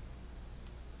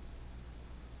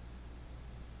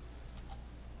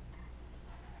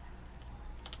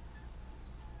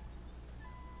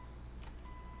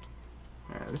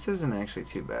 Alright, this isn't actually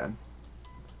too bad.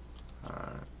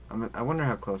 I wonder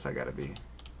how close I gotta be.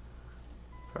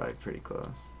 Probably pretty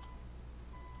close.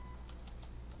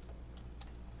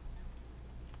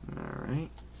 Alright.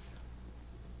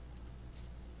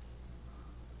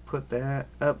 Put that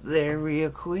up there real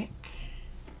quick.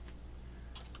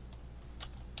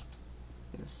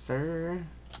 Yes, sir.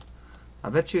 I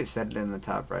bet you it said it in the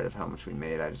top right of how much we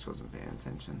made. I just wasn't paying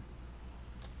attention.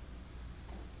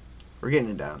 We're getting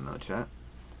it down though, chat.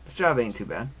 This job ain't too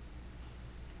bad.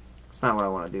 It's not what I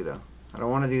want to do though. I don't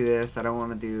want to do this. I don't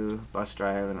want to do bus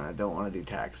drive, and I don't want to do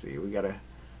taxi. We gotta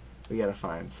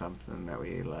find something that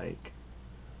we like.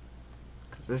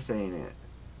 'Cause this ain't it.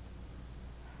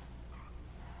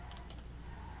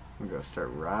 I'm gonna go start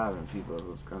robbing people is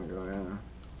what's gonna go down.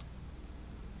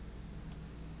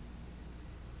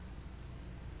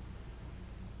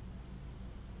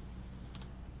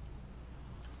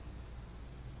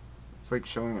 It's like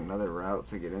showing another route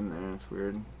to get in there. It's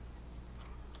weird.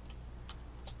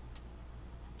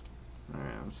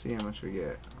 Alright, let's see how much we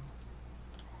get.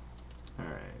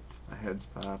 Alright, my head's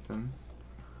popping.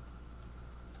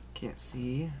 Can't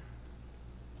see.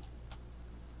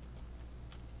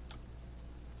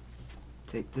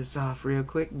 Take this off real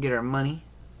quick, get our money,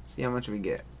 see how much we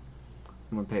get.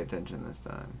 I'm gonna pay attention this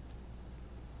time.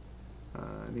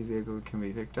 New vehicle can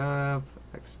be picked up.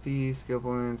 XP, skill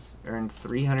points, earned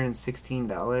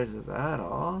 $316. Is that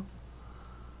all?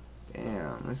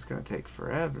 Damn, this is gonna take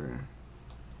forever.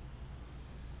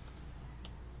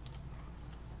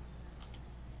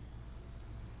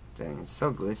 Dang, it's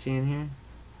so glitchy in here.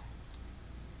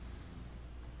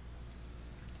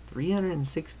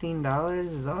 $316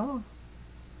 is all?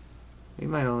 We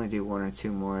might only do 1 or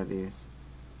 2 more of these.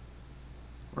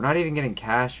 We're not even getting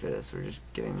cash for this. We're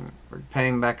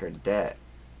paying back our debt.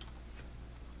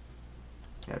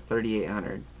 Yeah,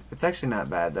 3,800. It's actually not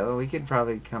bad though. We could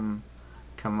probably come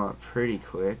up pretty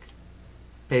quick.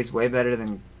 Pays way better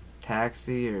than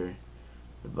taxi or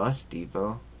the bus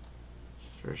depot,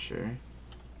 for sure.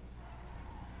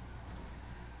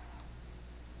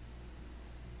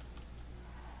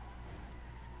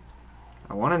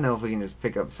 I want to know if we can just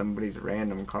pick up somebody's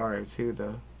random car too,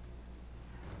 though.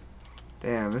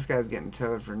 Damn, this guy's getting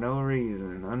towed for no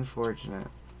reason. Unfortunate.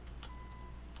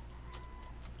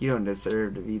 You don't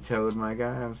deserve to be towed, my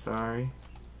guy. I'm sorry.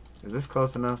 Is this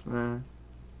close enough, man?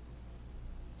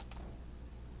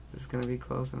 Is this gonna be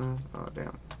close enough? Oh,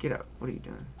 damn. Get up. What are you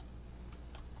doing?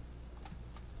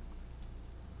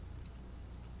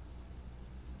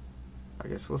 I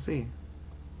guess we'll see.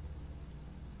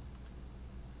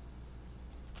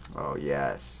 Oh,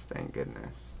 yes. Thank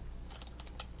goodness.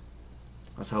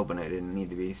 I was hoping I didn't need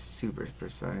to be super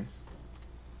precise.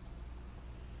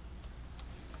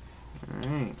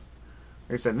 Alright. Like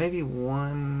I said, maybe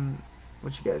one...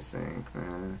 What you guys think,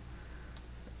 man?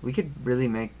 We could really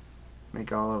make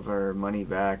all of our money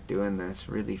back doing this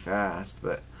really fast,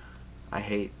 but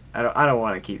I don't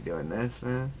want to keep doing this,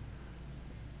 man.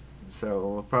 So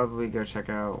we'll probably go check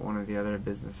out one of the other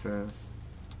businesses.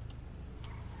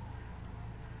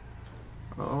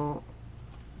 Oh,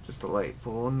 just a light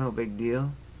pole, no big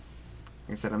deal.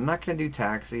 Like I said, I'm not going to do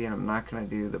taxi and I'm not going to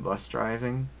do the bus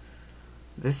driving.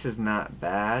 This is not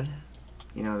bad.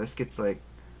 You know, this gets like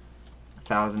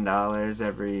 $1,000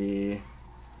 every,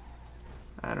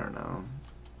 I don't know,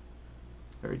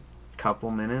 every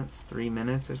couple minutes, 3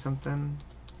 minutes or something.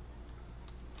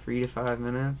 3 to 5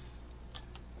 minutes.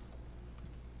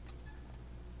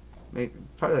 Maybe,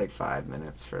 probably like 5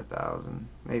 minutes for 1,000.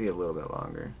 Maybe a little bit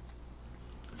longer.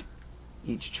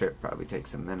 Each trip probably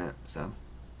takes a minute, so.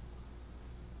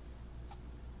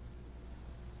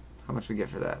 How much we get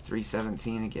for that?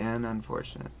 317 again?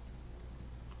 Unfortunate.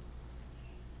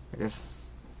 I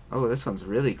guess. Oh, this one's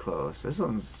really close. This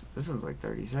one's like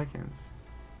 30 seconds.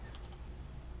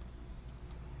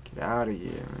 Get out of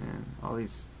here, man. All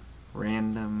these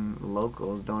random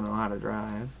locals don't know how to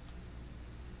drive.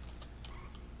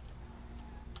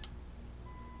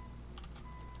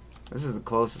 This is the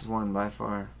closest one by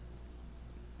far.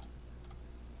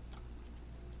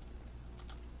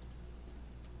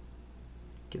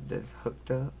 Get this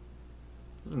hooked up.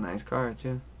 This is a nice car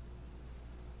too.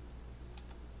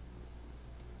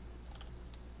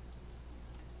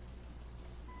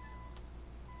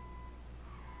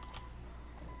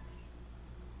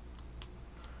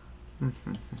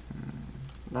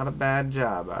 Not a bad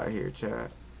job out here,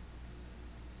 chat.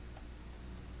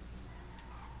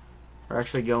 We're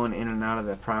actually going in and out of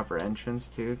the proper entrance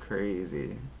too.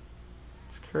 Crazy.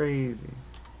 It's crazy.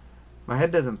 My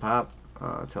head doesn't pop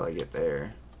until I get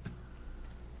there.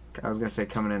 I was gonna say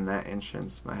coming in that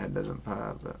entrance, my head doesn't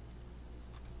pop, but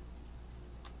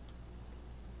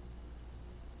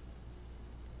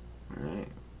alright.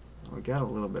 We got a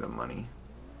little bit of money.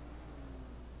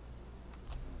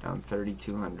 Down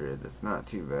 3,200. That's not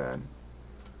too bad.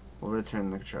 We'll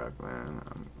return the truck, man.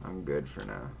 I'm good for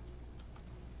now.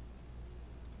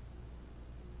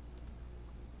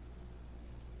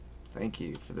 Thank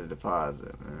you for the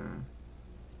deposit, man.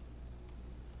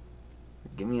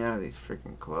 Get me out of these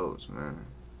freaking clothes, man.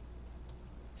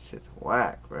 Shit's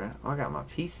whack, bruh. Oh, I got my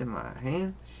piece in my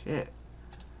hand. Shit.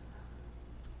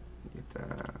 Get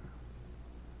that.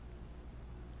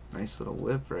 Nice little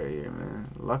whip right here, man.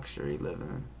 Luxury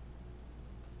living.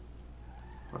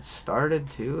 Well, it started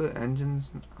too.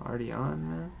 Engine's already on,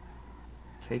 man.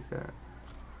 Take that.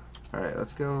 Alright,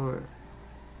 let's go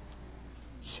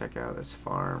check out this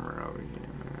farmer over here,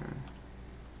 man.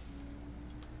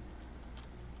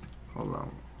 Hold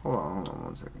on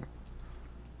 1 second.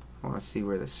 I want to see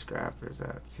where the scrapper's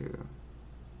at too.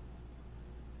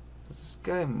 Does this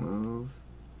guy move?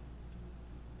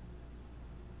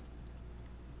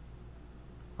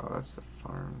 Oh, that's the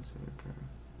pharmacy, okay.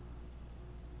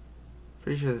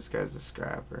 Pretty sure this guy's a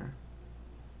scrapper.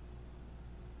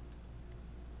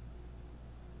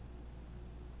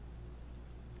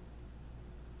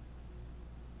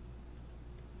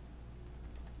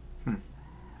 Hmm.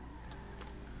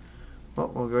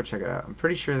 Well, we'll go check it out. I'm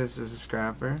pretty sure this is a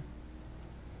scrapper.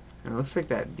 And it looks like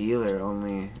that dealer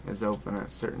only is open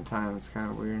at certain times. It's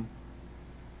kind of weird.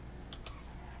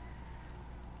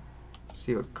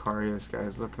 See what car this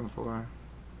guy's looking for.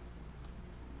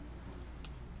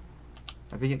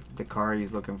 I think the car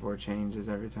he's looking for changes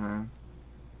every time.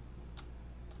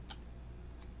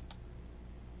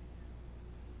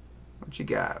 What you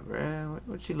got, bruh?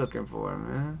 What you looking for,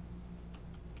 man?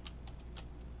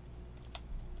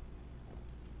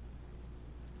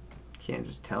 Can't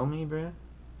just tell me, bruh?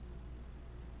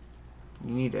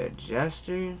 You need a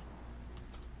gesture?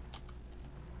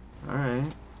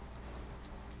 Alright.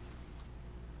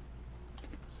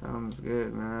 Sounds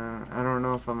good, man. I don't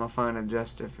know if I'm gonna find a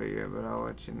gesture for you, but I'll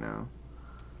let you know.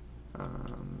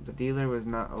 The dealer was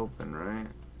not open, right?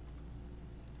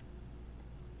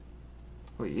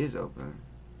 Well, he is open.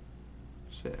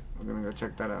 Shit, we're gonna go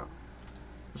check that out.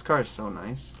 This car is so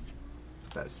nice.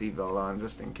 Put that seatbelt on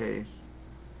just in case.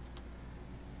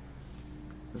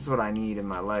 This is what I need in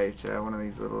my life, Chad. One of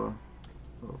these little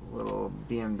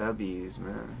BMWs,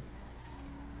 man.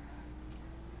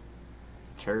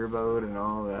 Turboed and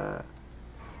all that.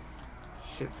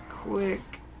 Shit's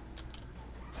quick.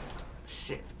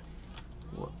 Shit.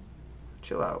 What?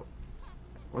 Chill out.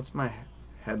 What's my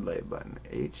headlight button?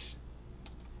 H?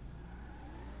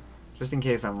 Just in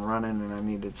case I'm running and I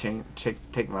need to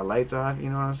take my lights off, you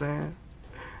know what I'm saying?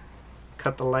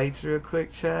 Cut the lights real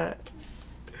quick, chat.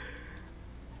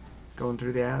 Going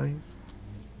through the alleys.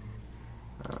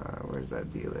 Where's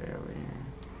that dealer over here?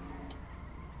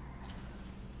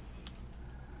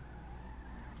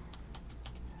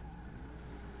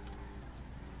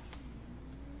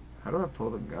 How do I pull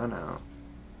the gun out?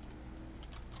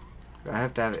 Do I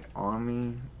have to have it on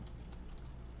me?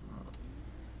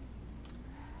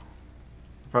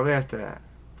 Probably have to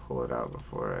pull it out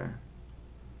before I...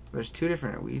 There's 2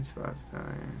 different weed spots down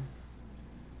here.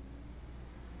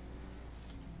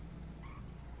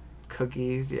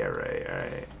 Cookies? Yeah, right,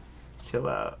 alright. Chill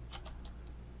out.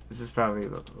 This is probably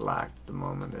locked at the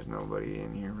moment. There's nobody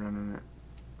in here running it.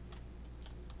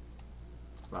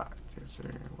 Locked, yes sir.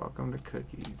 Welcome to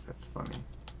Cookies. That's funny.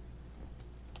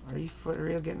 Are you for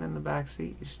real getting in the back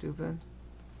seat, you stupid?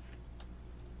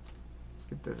 Let's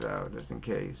get this out just in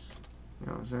case. You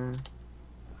know what I'm saying?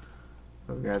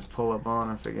 Those guys pull up on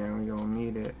us again, we gonna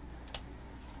need it.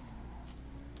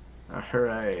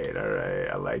 Alright, alright.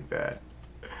 I like that.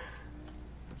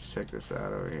 Let's check this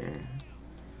out over here.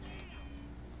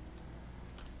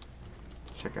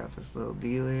 Check out this little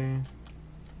dealer.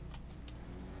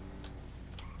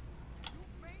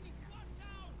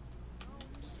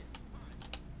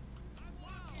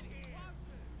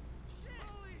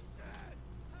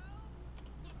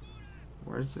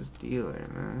 Where's this dealer,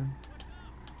 man?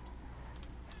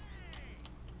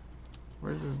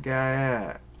 Where's this guy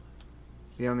at?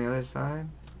 Is he on the other side?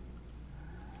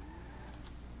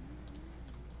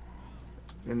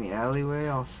 In the alleyway,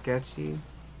 all sketchy?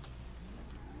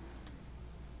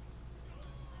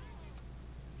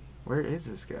 Where is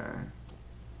this guy?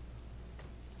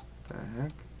 What the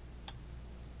heck?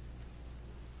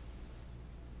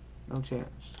 No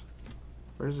chance.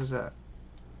 Where's this at?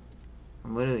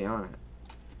 I'm literally on it.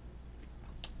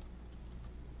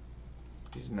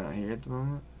 He's not here at the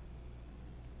moment.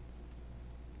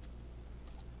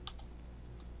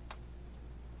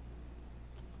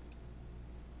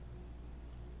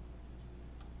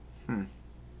 I'm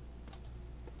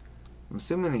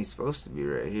assuming he's supposed to be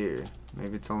right here.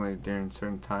 Maybe it's only during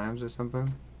certain times or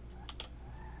something.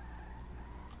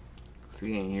 So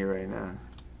he ain't here right now.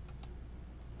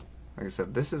 Like I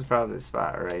said, this is probably the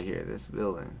spot right here, this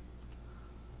building.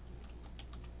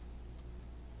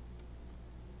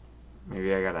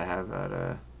 Maybe I gotta have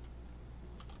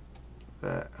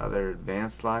that other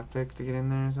advanced lockpick to get in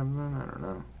there or something? I don't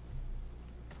know.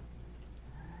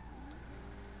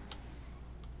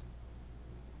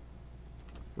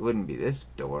 It wouldn't be this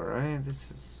door, right? This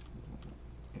is,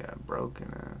 yeah,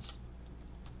 broken ass.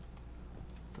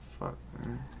 What the fuck,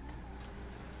 man?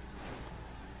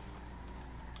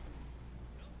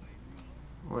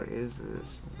 What is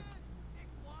this?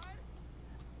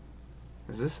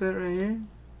 Is this it right here?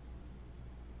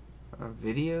 A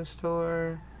video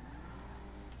store?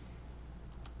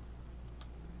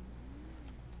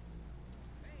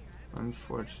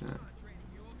 Unfortunate.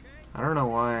 I don't know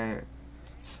why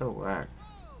it's so whack.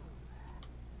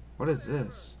 What is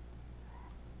this?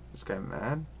 This guy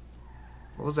mad?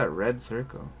 What was that red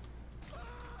circle?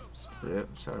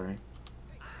 Rip, sorry.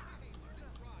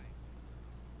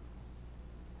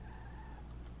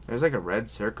 There's like a red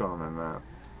circle on my map.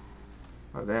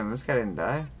 Oh damn, this guy didn't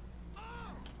die?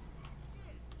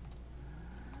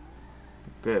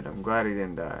 Good. I'm glad he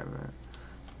didn't die, man.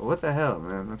 But what the hell,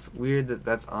 man? That's weird that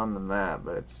that's on the map,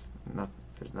 but it's nothing.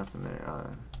 There's nothing there.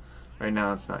 Right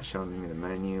now, it's not showing me the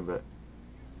menu, but.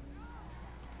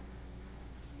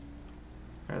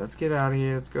 Alright, let's get out of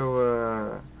here. Let's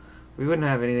go, we wouldn't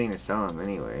have anything to sell him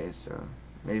anyway, so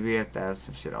maybe we have to have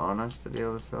some shit on us to be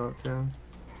able to sell it to him.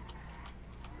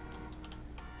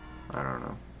 I don't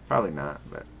know. Probably not,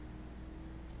 but.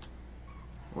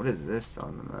 What is this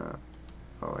on the map?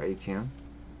 Oh, ATM.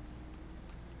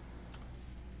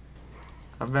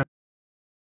 I've been.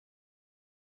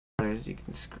 You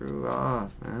can screw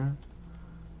off, man.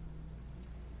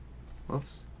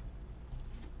 Whoops.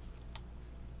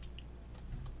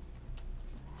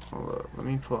 Hold up, let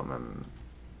me pull up my.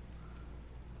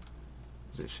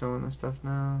 Is it showing the stuff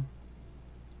now?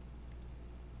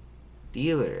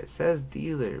 Dealer. It says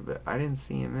dealer, but I didn't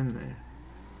see him in there.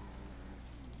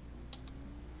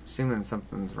 Assuming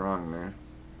something's wrong there.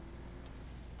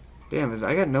 Damn,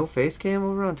 I got no face cam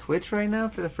over on Twitch right now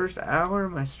for the first hour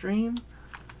of my stream?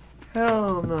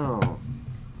 Hell no.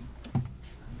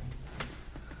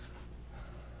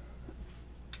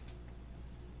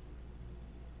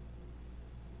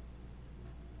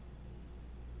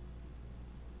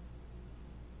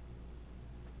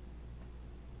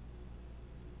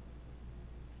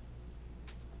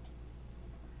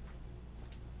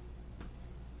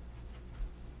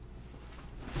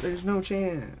 There's no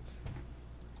chance.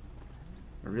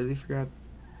 I really forgot.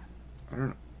 I don't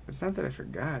know. It's not that I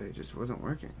forgot, it just wasn't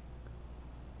working.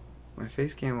 My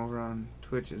face cam over on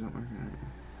Twitch isn't working right now.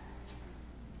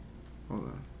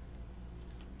 Hold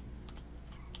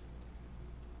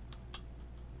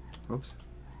on. Oops.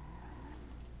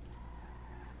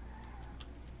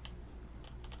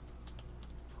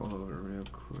 Pull over real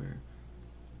quick.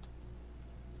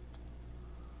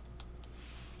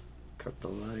 Cut the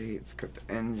lights, cut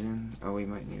the engine. Oh, we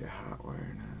might need a hot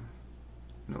wire now.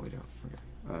 No, we don't.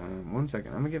 Okay. 1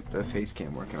 second. I'm gonna get the face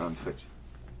cam working on Twitch.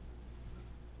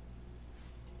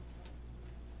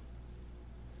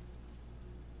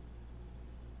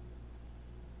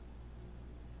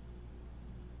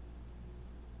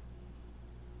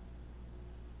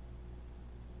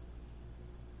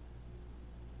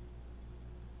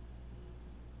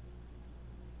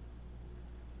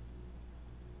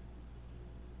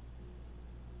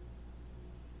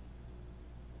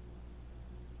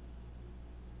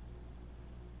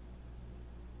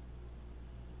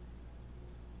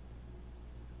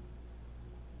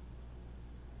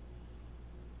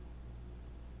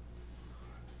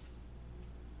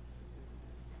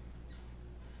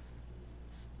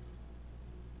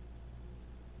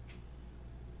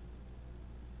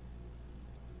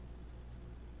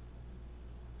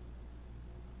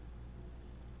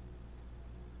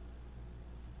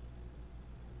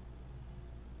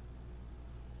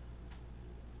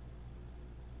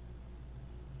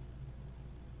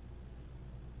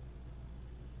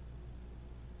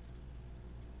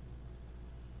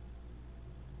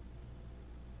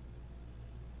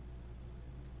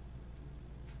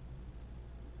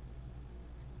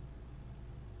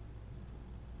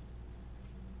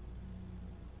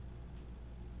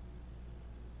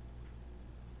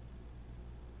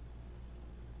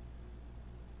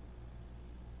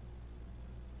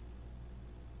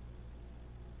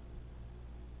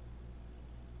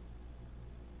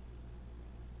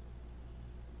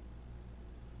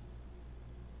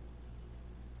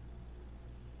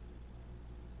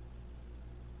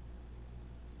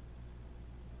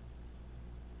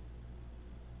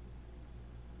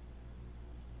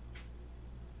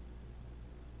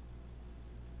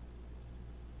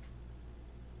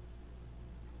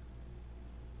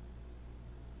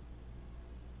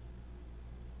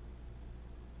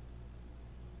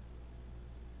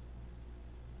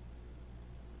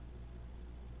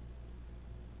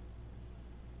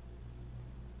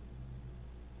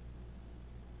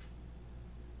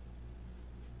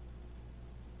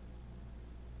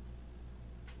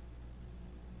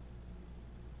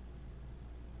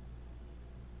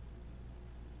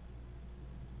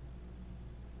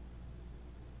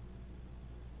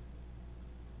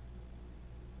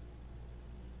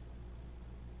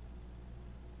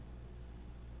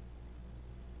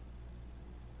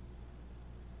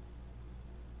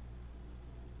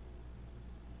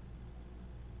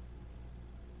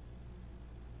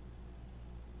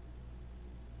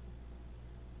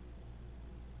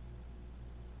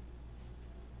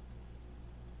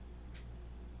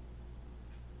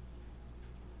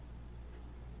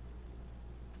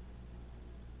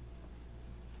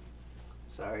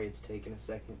 Sorry, it's taking a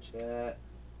second, chat.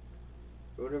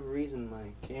 For whatever reason,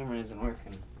 my camera isn't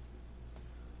working.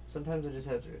 Sometimes I just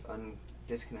have to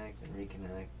disconnect and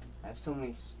reconnect. I have so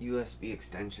many USB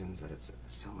extensions that it's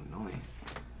so annoying.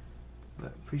 But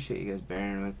appreciate you guys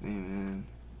bearing with me, man.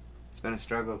 It's been a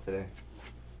struggle today.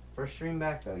 First stream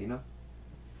back though, you know?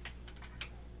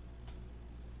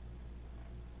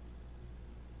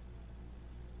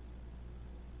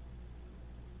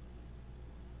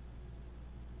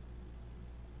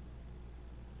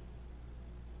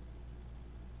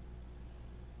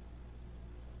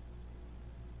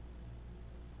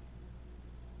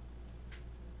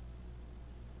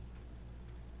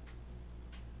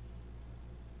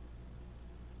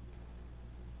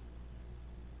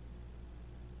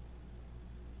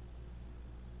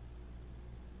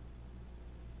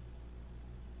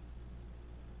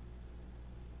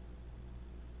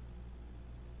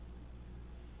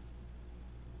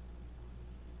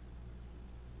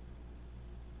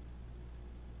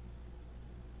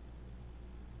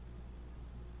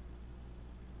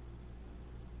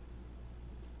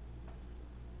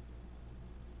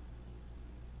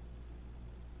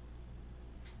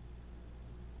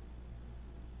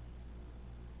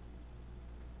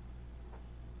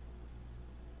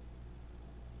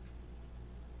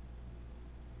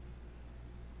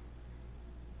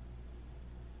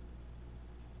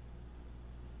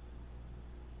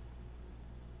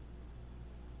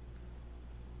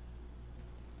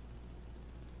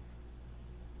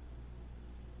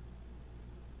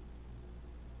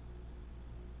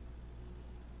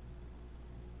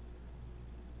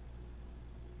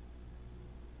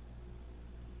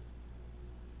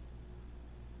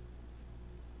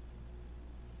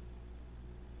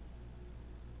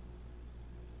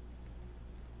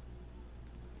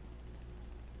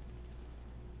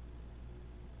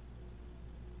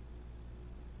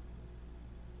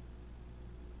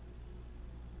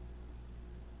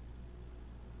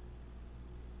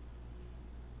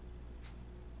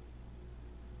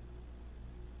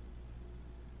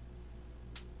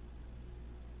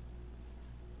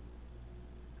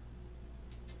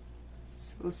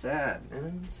 So sad,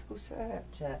 man. So sad,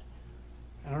 chat.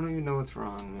 I don't even know what's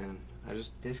wrong, man. I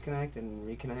just disconnect and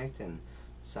reconnect, and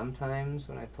sometimes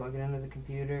when I plug it into the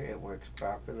computer, it works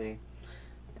properly,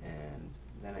 and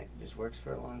then it just works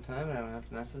for a long time, and I don't have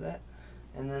to mess with that.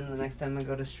 And then the next time I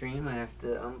go to stream, I have to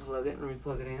unplug it and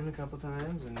replug it in a couple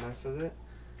times and mess with it.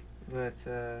 But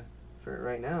for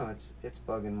right now, it's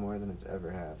bugging more than it's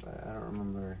ever have. I don't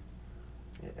remember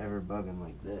it ever bugging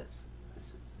like this. This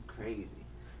is crazy.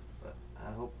 But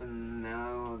I'm hoping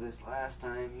now this last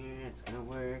time here it's gonna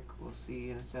work. We'll see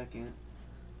in a second.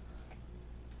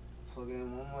 Plug it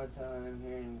in one more time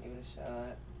here and give it a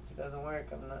shot. If it doesn't work,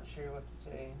 I'm not sure what to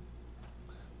say.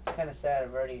 It's kind of sad.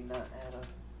 I've already not had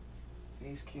a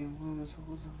face cam on this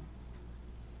whole time.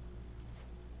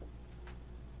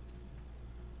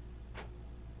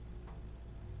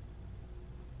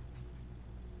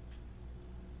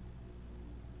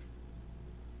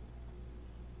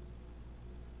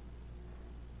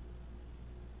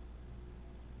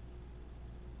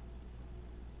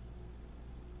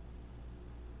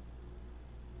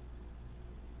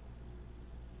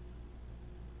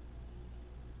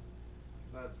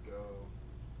 Let's go.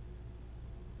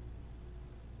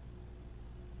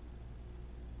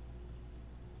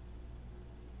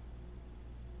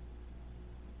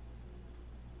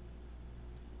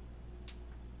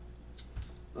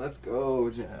 Let's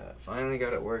go, Jeff. Finally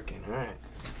got it working. Alright.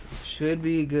 Should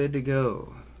be good to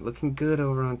go. Looking good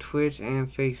over on Twitch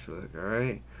and Facebook,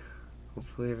 alright?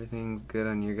 Hopefully everything's good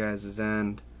on your guys'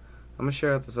 end. I'm gonna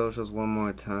share out the socials one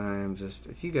more time. Just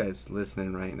if you guys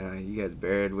listening right now, you guys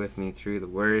bared with me through the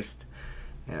worst,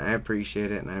 and I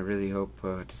appreciate it. And I really hope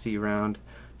to see you around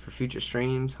for future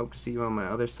streams. Hope to see you on my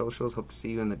other socials. Hope to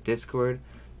see you in the Discord.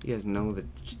 You guys know the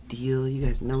deal. You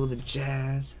guys know the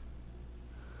jazz.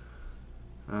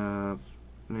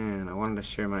 Man, I wanted to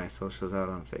share my socials out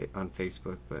on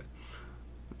Facebook, but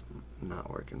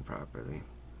not working properly.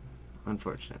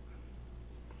 Unfortunate.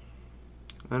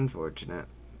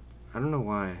 I don't know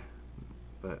why,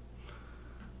 but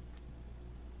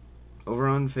over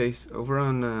on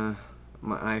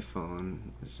my iPhone,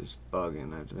 it's just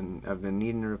bugging. I've been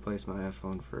needing to replace my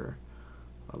iPhone for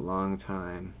a long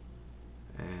time,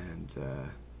 and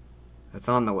that's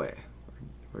on the way.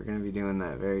 We're gonna be doing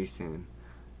that very soon.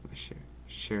 Let me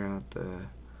share out the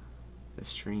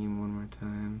stream one more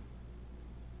time.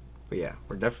 But yeah,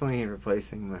 we're definitely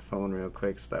replacing my phone real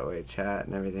quick, so that way chat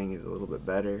and everything is a little bit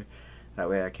better. That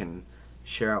way I can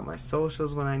share out my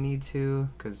socials when I need to,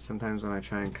 because sometimes when I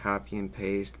try and copy and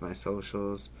paste my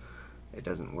socials, it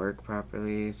doesn't work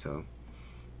properly. So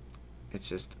it's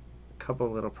just a couple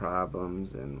little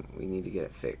problems, and we need to get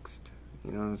it fixed.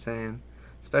 You know what I'm saying?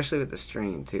 especially with the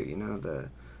stream too. You know, the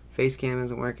face cam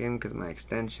isn't working because my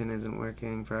extension isn't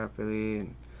working properly,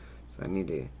 and so I need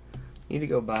to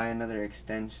go buy another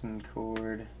extension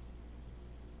cord.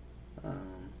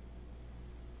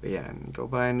 But yeah, go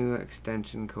buy a new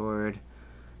extension cord.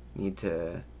 Need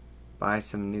to buy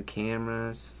some new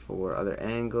cameras for other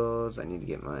angles. I need to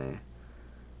get my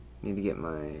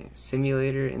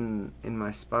simulator in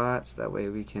my spots. That way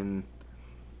we can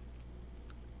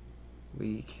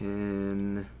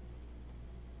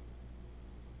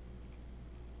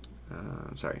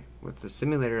sorry, with the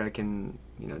simulator I can,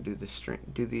 you know, do the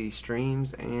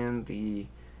streams and the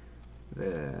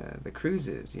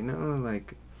cruises, you know,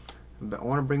 like, but I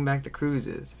want to bring back the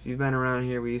cruises. If you've been around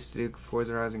here, we used to do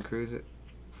Forza Horizon 5,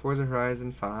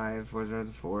 Forza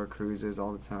Horizon 4 cruises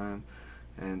all the time,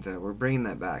 and we're bringing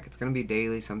that back. It's gonna be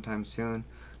daily sometime soon.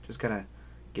 Just gotta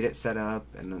get it set up,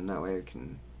 and then that way we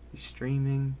can be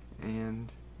streaming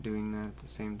and doing that at the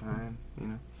same time, you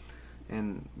know.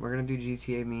 And we're gonna do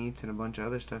GTA meets and a bunch of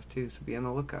other stuff too. So be on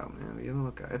the lookout, man. Be on the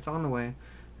lookout. It's on the way,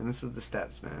 and this is the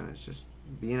steps, man. It's just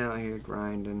being out here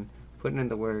grinding, putting in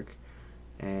the work,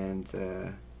 and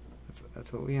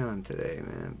that's what we on today,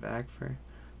 man. Back for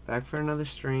another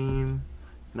stream,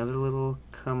 another little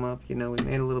come up. You know, we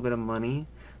made a little bit of money.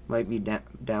 Might be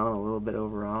down a little bit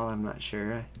overall. I'm not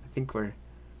sure. I think we're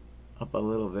up a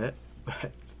little bit,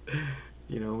 but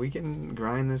you know, we can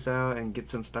grind this out and get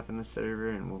some stuff in the server,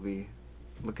 and we'll be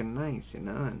looking nice, you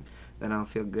know. And then I'll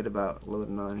feel good about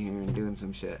loading on here and doing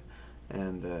some shit.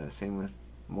 And same with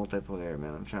multiplayer,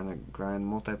 man. I'm trying to grind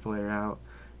multiplayer out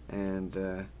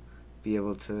and be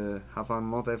able to hop on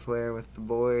multiplayer with the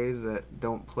boys that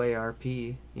don't play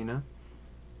RP, you know.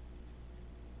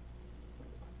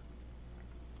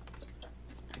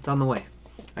 It's on the way.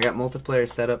 I got multiplayer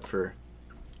set up for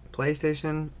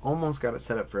PlayStation, almost got it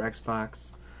set up for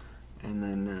Xbox, and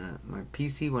then my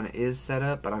PC when it is set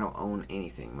up, but I don't own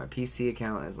anything. My PC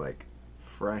account is like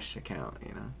fresh account,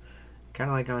 you know, kind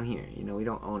of like on here, you know, we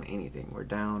don't own anything. We're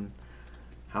down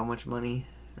how much money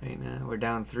right now? We're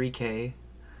down 3K.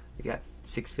 We got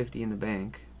 650 in the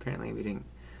bank. Apparently we didn't,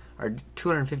 our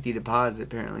 250 deposit,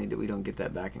 apparently we don't get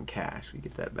that back in cash. We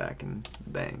get that back in the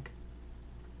bank.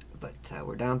 But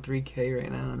we're down 3K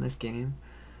right now in this game.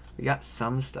 We got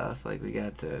some stuff, like we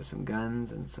got some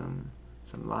guns and some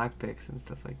lockpicks and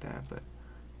stuff like that, but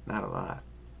not a lot.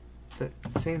 So,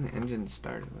 it's saying the engine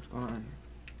started. What's going on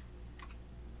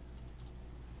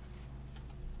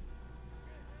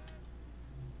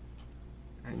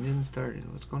here? Engine started.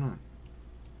 What's going on?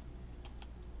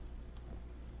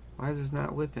 Why is this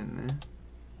not whipping, man?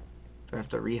 Do I have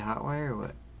to re-hotwire or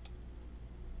what?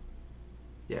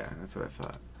 Yeah, that's what I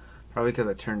thought. Probably because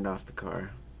I turned off the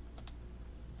car.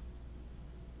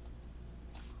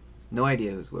 No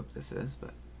idea whose whip this is,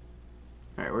 but...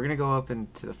 Alright, we're gonna go up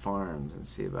into the farms and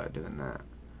see about doing that.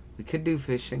 We could do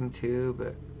fishing too,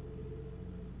 but...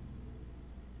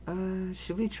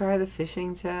 should we try the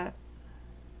fishing, chat?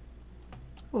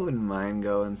 I wouldn't mind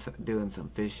doing some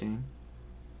fishing.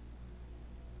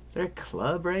 Is there a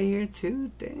club right here too?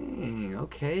 Dang,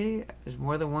 okay. There's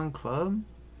more than one club?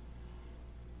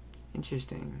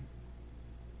 Interesting.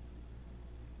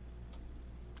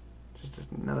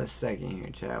 Just another second here,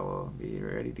 chat. We'll be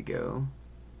ready to go.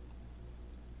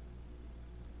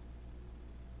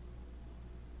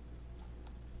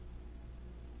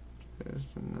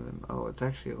 There's another. Oh, it's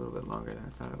actually a little bit longer than I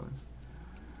thought it was.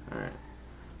 Alright.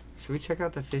 Should we check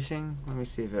out the fishing? Let me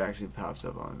see if it actually pops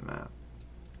up on the map.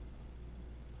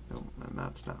 Nope, my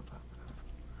map's not popping up.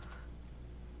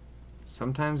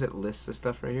 Sometimes it lists the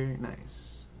stuff right here.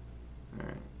 Nice.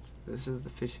 Alright. So this is the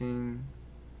fishing.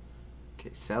 Okay,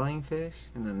 selling fish,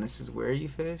 and then this is where you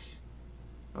fish.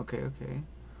 Okay, okay.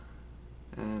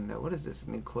 And what is this? A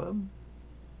new club?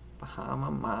 Bahama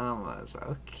Mamas.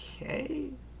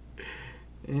 Okay.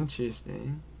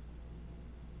 Interesting.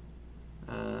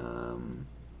 I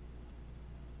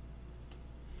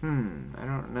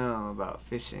don't know about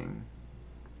fishing.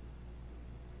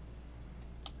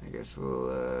 I guess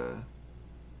we'll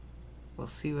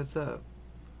see what's up.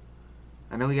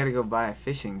 I know we gotta go buy a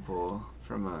fishing pole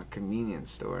from a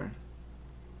convenience store.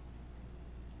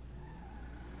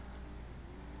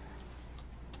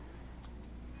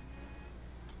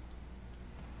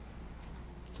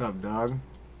 What's up, dog?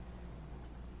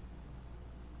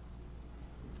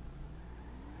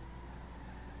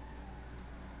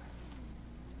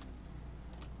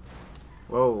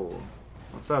 Whoa.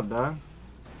 What's up, dog?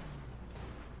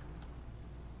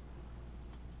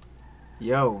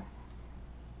 Yo.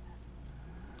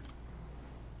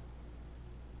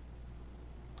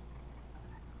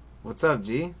 What's up,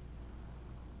 G?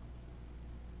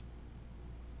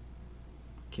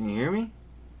 Can you hear me?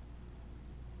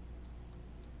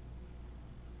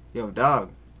 Yo,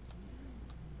 dog.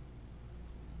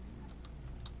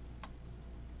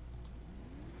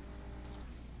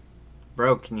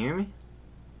 Bro, can you hear me?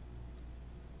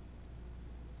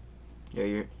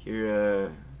 Yo,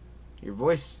 your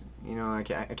voice, you know, I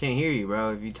can't hear you,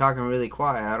 bro. If you're talking really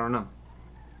quiet, I don't know.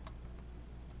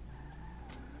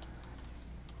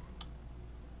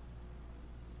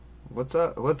 What's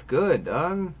up? What's good,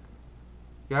 dog?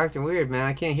 You're acting weird, man.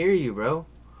 I can't hear you, bro.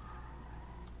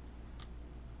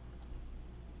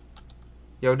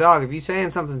 Yo, dog, if you saying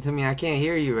something to me, I can't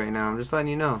hear you right now. I'm just letting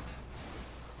you know.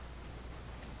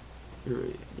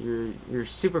 You're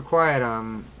super quiet.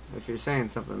 If you're saying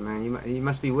something, man, you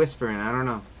must be whispering. I don't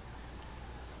know.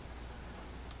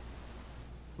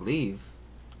 Leave.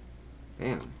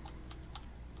 Damn.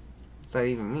 What's that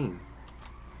even mean?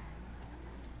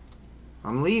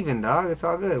 I'm leaving, dog. It's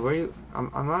all good. Where you? I'm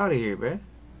out of here, bruh.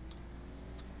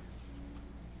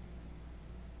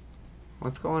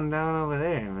 What's going down over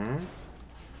there, man?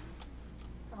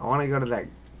 I want to go to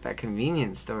that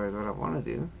convenience store is what I want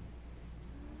to do.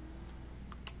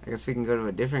 I guess we can go to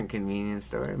a different convenience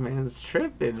store. Man's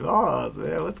tripping balls,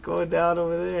 man. What's going down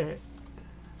over there?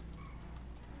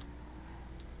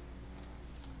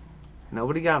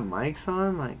 Nobody got mics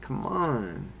on? Like, come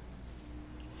on.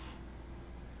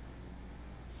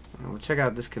 We'll check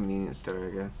out this convenience store,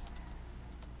 I guess.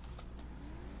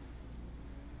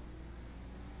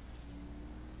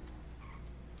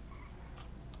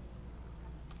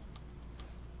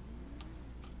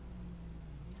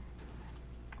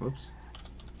 Whoops.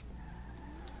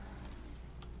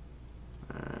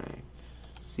 Alright.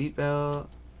 Seatbelt.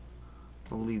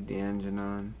 We'll leave the engine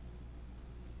on.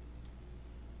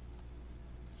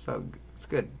 So, it's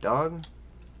good, dog.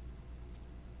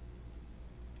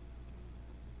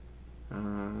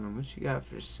 What you got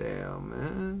for sale,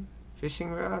 man? Fishing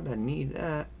rod? I need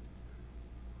that.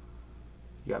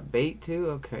 You got bait too?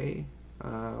 Okay.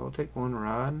 We'll take one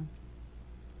rod.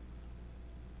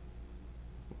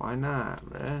 Why not,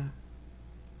 bruh?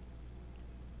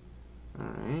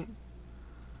 Alright.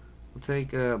 We'll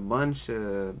take a bunch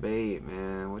of bait,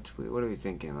 man. What are we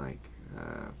thinking? Like,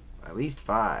 at least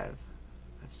 5.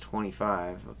 That's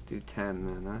 25. Let's do 10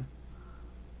 then, huh?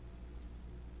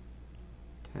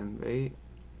 10 bait.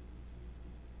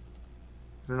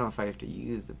 I don't know if I have to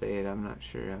use the bait. I'm not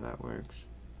sure how that works.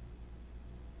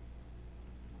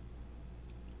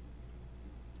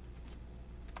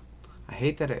 I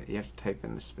hate that you have to type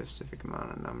in a specific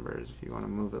amount of numbers if you want to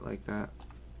move it like that.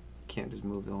 You can't just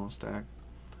move the whole stack.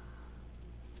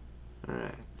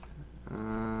 Alright.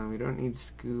 We don't need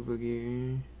scuba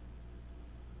gear.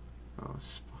 Oh,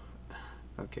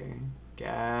 okay.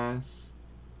 Gas.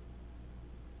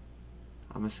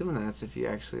 I'm assuming that's if you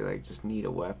actually like just need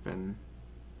a weapon.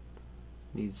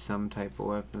 Need some type of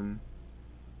weapon.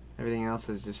 Everything else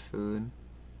is just food.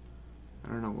 I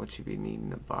don't know what you'd be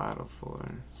needing a bottle for.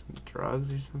 Some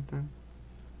drugs or something?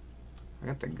 I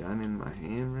got the gun in my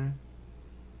hand, bruh.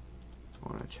 I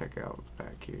wanna check out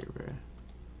back here, bruh.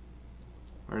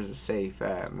 Where's the safe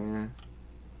at, man?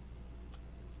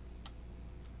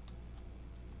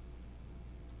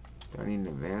 Do I need an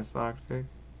advanced lockpick?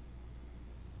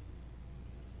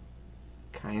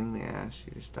 Kindly ask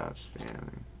you to stop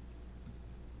spamming.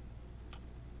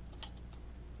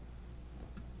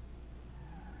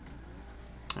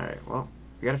 Alright, well,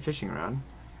 we got a fishing rod.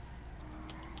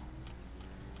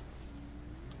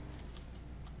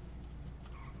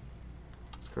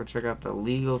 Let's go check out the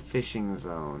legal fishing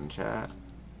zone, chat.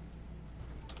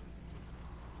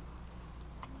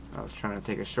 I was trying to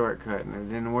take a shortcut and it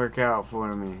didn't work out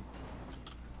for me.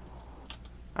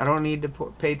 I don't need to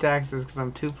pay taxes because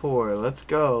I'm too poor. Let's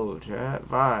go, chat.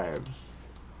 Vibes.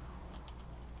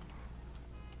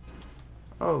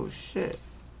 Oh, shit.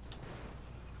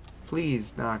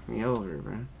 Please knock me over,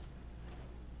 bro.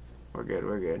 We're good,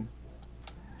 we're good.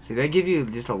 See, they give you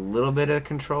just a little bit of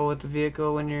control with the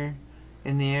vehicle when you're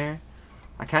in the air.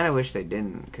 I kind of wish they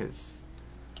didn't, because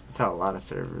that's how a lot of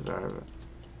servers are. But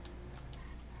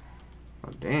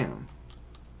oh, damn.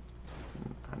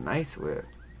 A nice whip.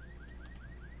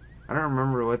 I don't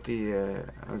remember what the,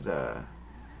 I was gonna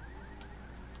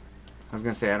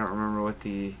say, I don't remember what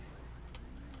the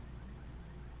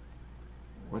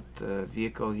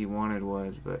vehicle he wanted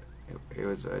was, but it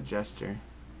was a Jester.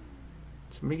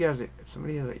 Somebody has a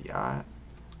yacht.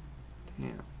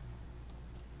 Damn.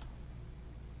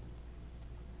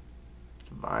 It's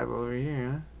a vibe over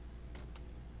here, huh?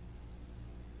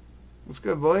 What's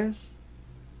good, boys?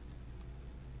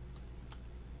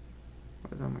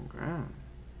 What's on the ground?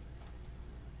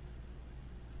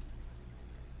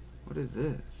 What is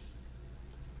this?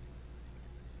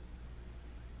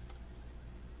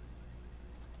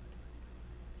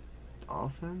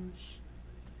 dolphins?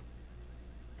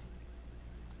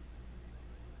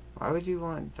 Why would you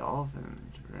want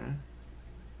dolphins, bruh?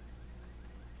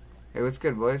 Hey, what's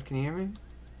good, boys? Can you hear me?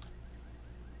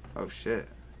 Oh, shit.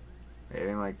 Hey, I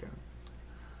didn't like that.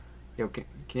 Yo, can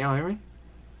y'all hear me?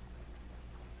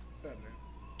 What's up, man?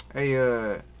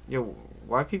 Hey, yo,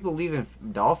 why people leaving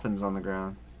dolphins on the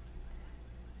ground?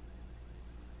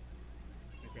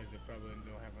 Because they probably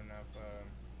don't have enough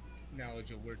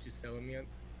knowledge of where to sell them yet.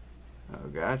 Oh,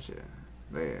 gotcha.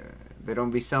 They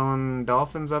don't be selling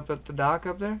dolphins up at the dock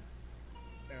up there?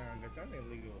 They're kind of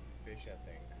illegal fish, I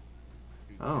think.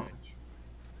 To Oh. catch.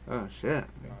 Oh, shit.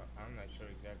 So I'm not sure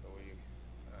exactly where you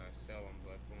sell them,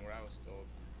 but from where I was told,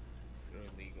 they're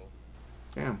illegal.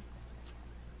 Damn.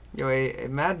 Yo, hey,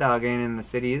 Mad Dog ain't in the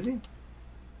city, is he? Not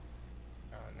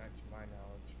to my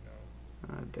knowledge, no.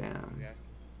 Oh, damn. Was asking?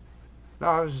 No,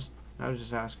 I was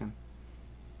just asking.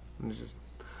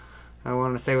 I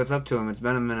wanted to say what's up to him. It's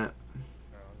been a minute.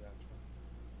 No, gotcha.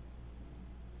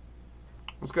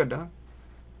 What's good, dog?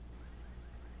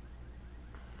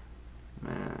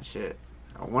 Man, shit.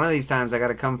 One of these times I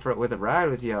gotta come with a ride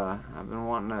with y'all. I've been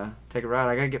wanting to take a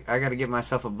ride. I gotta get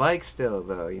myself a bike still,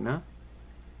 though. You know.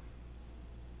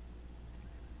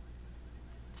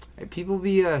 Hey, people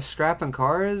be scrapping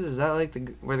cars. Is that like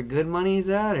where the good money's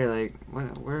at, or like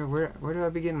where do I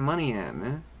be getting money at,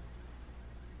 man?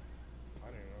 I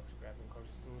don't know if scrapping cars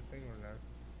is still a thing or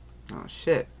not. Oh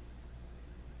shit.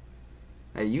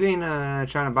 Hey, you ain't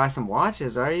trying to buy some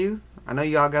watches, are you? I know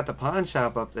y'all got the pawn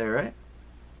shop up there, right?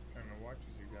 What kind of watches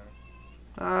you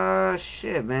got?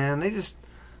 Shit, man.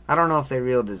 I don't know if they're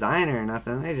real designer or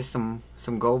nothing. They just some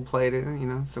gold plated, you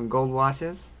know, some gold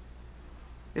watches.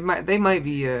 They might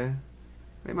be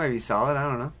solid. I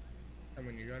don't know. How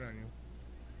many you got on you?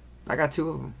 I got two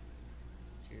of them.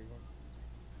 Two of them.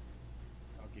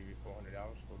 I'll give you $400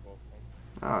 for both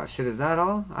of them. Oh shit, is that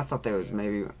all? I thought they was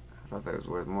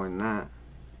worth more than that.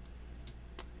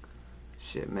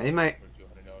 Shit, man. They might. For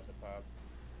 $200 a pop.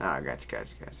 Ah, gotcha.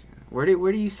 Where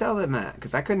do you sell them at?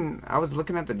 Cause I was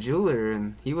looking at the jeweler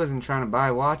and he wasn't trying to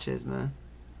buy watches, man.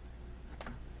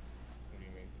 What do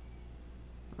you mean?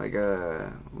 Like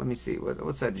let me see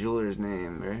what's that jeweler's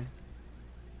name, right?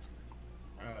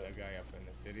 Oh, that guy up in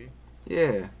the city?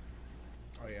 Yeah.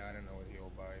 Oh yeah, I don't know what he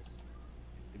all buys.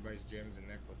 He buys gems and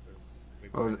necklaces. We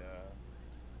Oh, is buy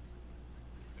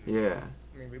Yeah.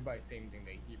 I mean, we buy the same thing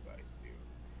that he buys too.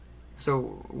 So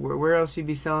where else you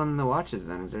be selling the watches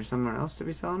then? Is there somewhere else to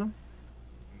be selling them?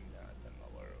 Nah, I'm not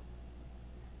aware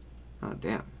of. Oh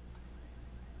damn.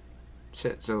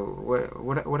 Shit. So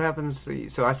what happens?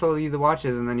 So I sold you the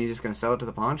watches and then you just gonna sell it to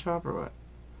the pawn shop or what?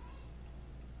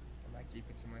 I might keep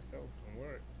it to myself and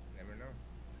wear it. Never know.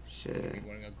 So Shit. you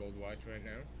wanting a gold watch right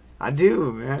now? I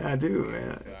do, man. I do,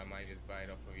 man. So I might just buy it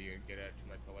off of you and get it to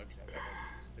my collection. I got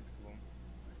like 6 of them,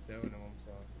 7 of them.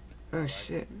 So Oh like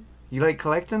shit. You like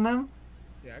collecting them?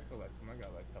 yeah, I collect them. I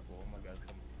got like a couple of them. I got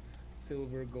some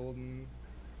silver, golden,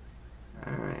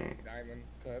 All right. diamond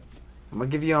cut. I'm gonna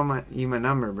give you my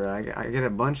number, bro. I get a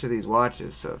bunch of these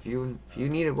watches, so if you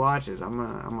needed watches, I'm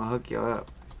gonna hook you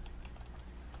up.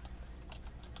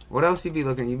 What else you be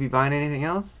looking? You be buying anything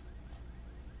else?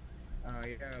 Yeah,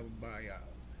 I would buy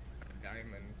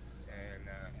diamonds and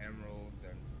emeralds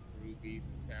and rubies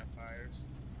and sapphires.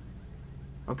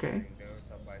 Okay. And those,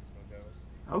 I'll buy some of those.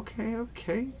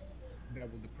 Okay.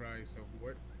 Double the price of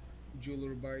what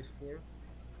jeweler buys for.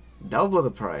 Double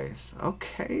the price.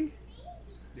 Okay.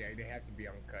 Yeah, they have to be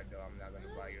uncut though. I'm not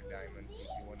gonna buy your diamonds.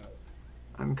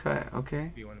 Uncut. Okay.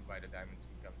 If you wanna buy the diamonds,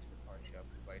 you come to the pawn shop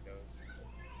to buy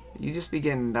those. You just be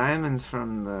getting diamonds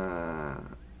from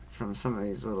some of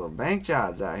these little bank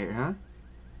jobs out here, huh?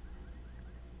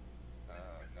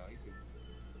 No, you could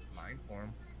mine for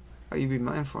them. Oh, you be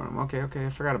mine for them. Okay. I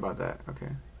forgot about that. Okay.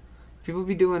 People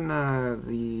be doing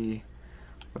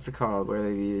what's it called? Where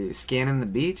they be scanning the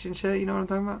beach and shit. You know what I'm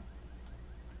talking about?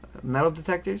 Metal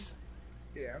detectors.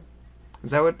 Yeah.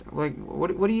 Is that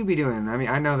what do you be doing? I mean,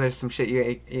 I know there's some shit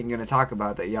you ain't gonna talk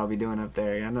about that y'all be doing up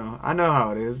there. I know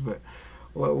how it is, but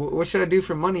what should I do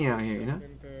for money out here? You know?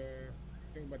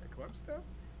 Think about the club stuff.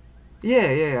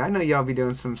 Yeah. I know y'all be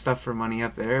doing some stuff for money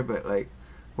up there, but like,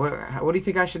 what do you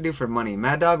think I should do for money?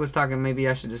 Mad Dog was talking maybe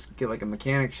I should just get like a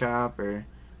mechanic shop or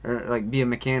like be a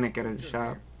mechanic at a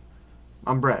shop.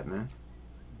 I'm Brett, man.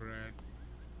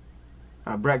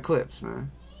 Brett Clips,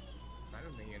 man. I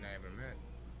don't think you and I ever met.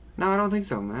 No, I don't think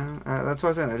so, man. That's what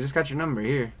I said. I just got your number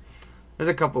here. There's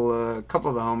a couple of the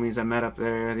homies I met up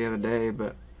there the other day,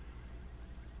 but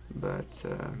I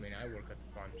mean, I work at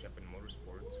the pawn shop in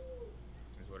Motorsports.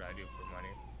 Is what I do for money.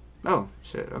 oh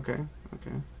shit. Okay.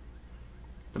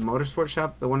 The motorsport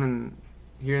shop, the one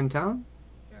here in town.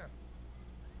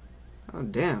 Oh,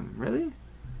 damn. Really?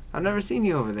 I've never seen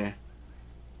you over there.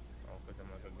 Oh, because I'm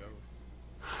like a ghost.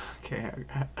 Okay.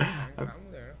 I'm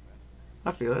there.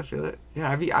 I feel it. I feel it.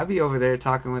 Yeah, I be over there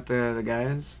talking with the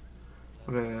guys.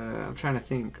 What I'm trying to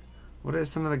think. What are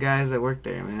some of the guys that work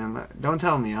there, man? Don't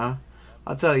tell me, huh?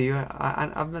 I'll tell you.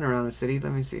 I've been around the city.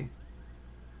 Let me see.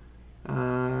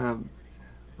 Let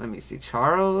me see.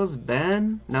 Charles,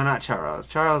 Ben? No, not Charles.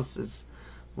 Charles is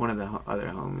one of the other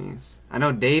homies. I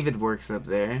know David works up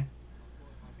there.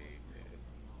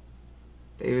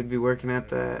 David be working at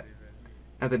the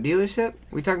dealership.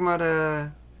 We talking about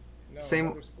No,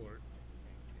 same. motorsport.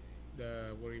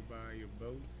 Where you buy your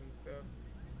boats and stuff.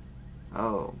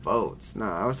 Oh, boats. No,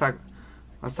 I was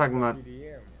talking about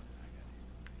PDM.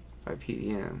 by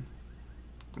PDM.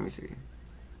 Let me see.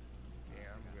 Yeah,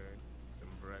 I'm good. Some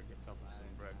bread. Get top of some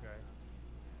bread,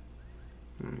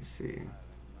 guy. Let me see.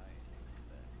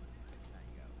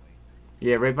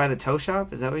 Yeah, right by the tow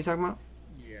shop. Is that what you're talking about?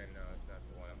 Yeah, no, it's not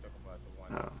the one. I'm talking about the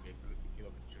one. Oh. If you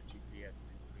look at your GPS, it's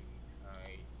a green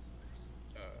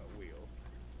wheel.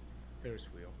 Ferris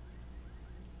wheel.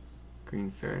 Green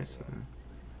Ferris wheel.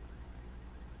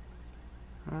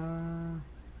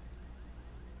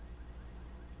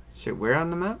 Shit, where on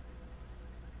the map?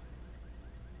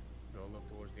 Go look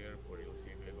towards the airport. You'll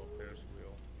see a big old Ferris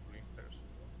wheel. Green Ferris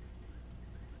wheel.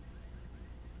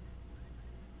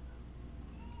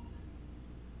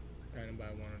 Trying to buy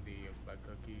one of the black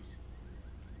cookies.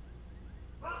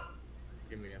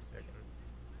 Give me a second.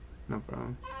 No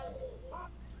problem.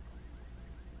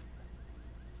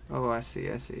 Oh, I see.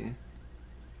 I see.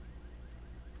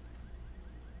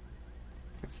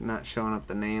 It's not showing up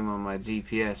the name on my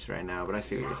GPS right now, but I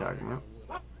see what you're talking about.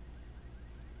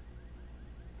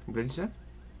 What did you say?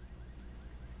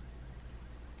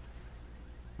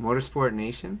 Motorsport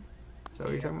Nation? Is that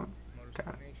what you're talking about?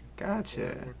 Motorsport Nation. Gotcha.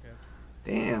 Where I work at.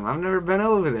 Damn, I've never been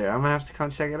over there. I'm gonna have to come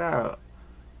check it out.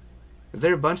 Is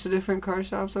there a bunch of different car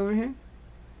shops over here?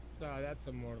 That's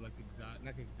a more like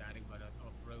not exotic, but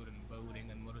off-road and boating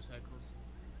and motorcycles.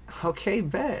 Okay,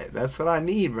 bet. That's what I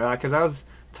need, bro. Because I was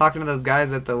talking to those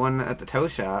guys at the tow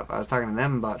shop. I was talking to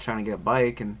them about trying to get a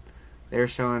bike, and they were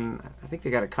showing. I think they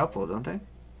got a couple, don't they?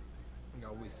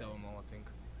 No, we sell them all, I think.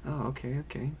 Oh, okay,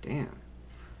 okay. Damn.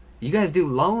 You guys do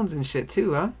loans and shit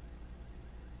too, huh?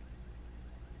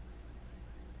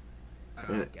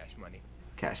 Really? Cash money.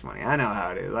 Cash money. I know how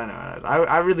it is. I know how it is.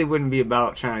 I really wouldn't be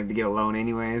about trying to get a loan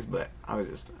anyways, but I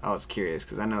was curious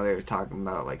because I know they were talking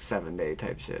about like 7-day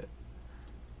type shit.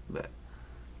 But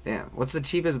damn, what's the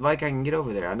cheapest bike I can get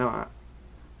over there? I know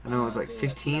it was like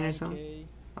 15 or something.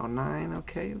 Oh, 9.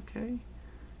 Okay, okay.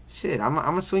 Shit, I'm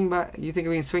gonna swing by. You think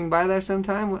we can swing by there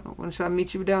sometime? When should I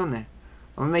meet you down there?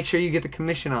 I'm gonna make sure you get the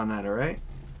commission on that. All right.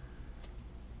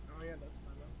 Oh yeah,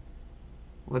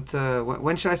 that's fine.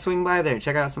 When should I swing by there?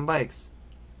 Check out some bikes.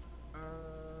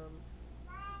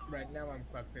 Right now I'm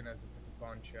clocked in as a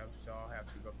pawn shop, so I'll have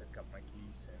to go pick up my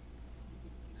keys and be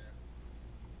good from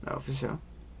there. Oh, for sure.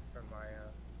 From my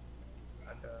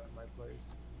my place.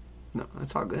 No,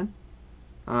 it's all good.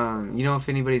 You know if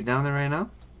anybody's down there right now?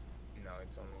 No,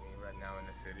 it's only me right now in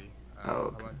the city. Oh, how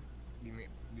okay. about-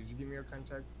 Did you give me your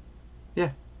contact?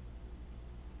 Yeah.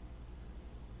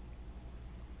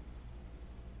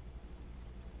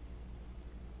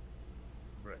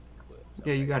 Brett Clips.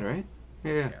 Yeah, you Okay. got it right.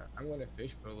 Yeah, yeah. Yeah, I'm gonna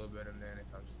fish for a little bit, and then if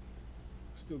I'm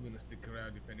still gonna stick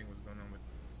around, depending what's going on with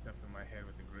stuff in my head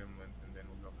with the gremlins, and then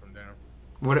we'll go from there.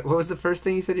 What was the first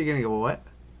thing you said? You're gonna go what?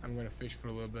 I'm gonna fish for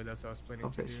a little bit. That's what I was planning Oh,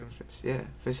 to fish, do. fish, fish. Yeah,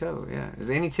 for sure. Yeah. Is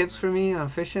there any tips for me on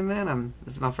fishing, man?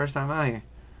 This is my first time out here.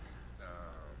 Um,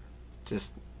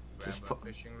 Just grab put- a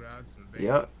fishing rod, some bait,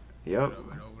 Yep. Yep.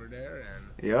 throw it over there,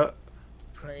 and Yep.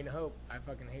 pray and hope. I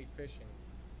fucking hate fishing.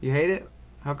 You hate it?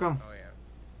 How come? Oh yeah.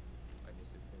 I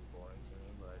just it seems boring to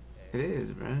me, but It hey,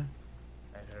 is, bro.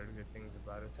 I heard good things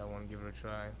about it, so I want to give it a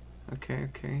try. Okay,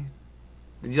 okay.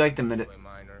 Did you like the Way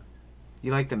minor.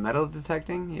 You like the metal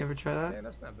detecting? You ever try that? Yeah,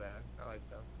 that's not bad. I like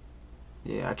that.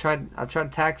 Yeah, I've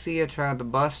tried taxi. I tried the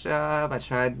bus job. I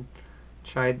tried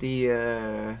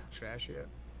the Trash it.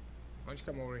 Why don't you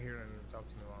come over here and talk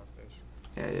to me while I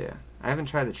fish? yeah. I haven't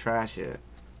tried the trash yet.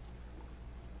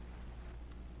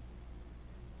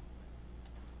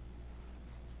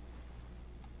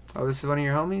 Oh, this is one of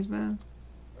your homies, man?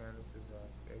 Yeah, this is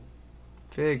Fig.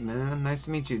 Fig, man. Nice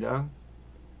to meet you, dog.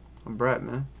 I'm Brett,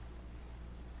 man.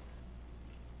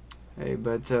 Hey,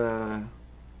 but now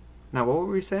what were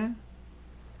we saying?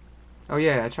 Oh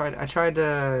yeah, I tried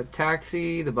the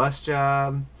taxi, the bus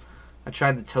job. I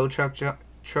tried the tow truck job.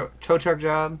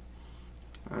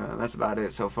 That's about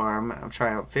it so far. I'm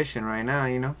trying out fishing right now,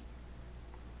 you know.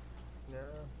 Yeah,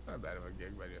 it's not bad of a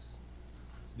gig, but it's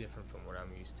different from what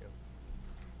I'm used to.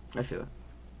 I feel it.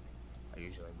 I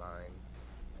usually mine.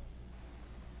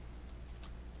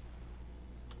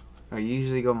 Oh, you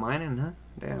usually go mining, huh?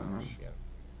 Damn. Oh, Man. shit.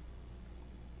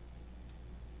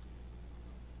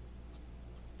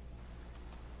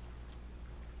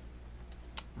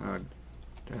 Oh,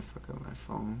 did I fuck up my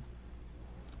phone?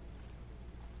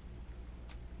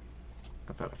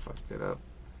 I thought I fucked it up.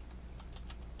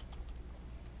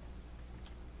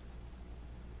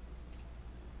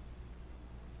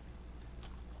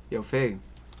 Yo, Fig.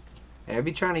 Hey, I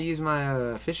be trying to use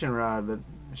my fishing rod, but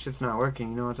shit's not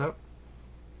working. You know what's up?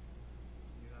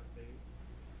 You have bait.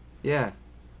 Yeah.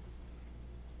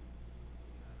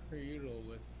 Who you roll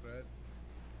with, Brett?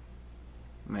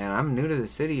 Man, I'm new to the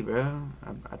city, bro.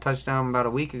 I touched down about a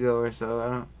week ago or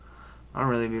so. I don't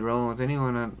really be rolling with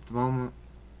anyone at the moment.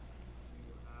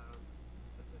 You have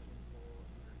the fishing pole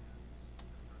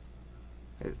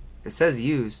in your hands. It says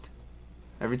used.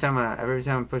 Every time I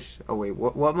push. Oh wait,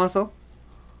 what muscle?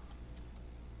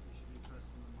 You should be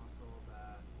pressing the muscle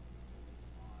that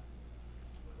it's on,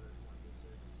 whether it's 1 through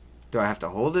 6. Do I have to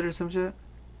hold it or some shit?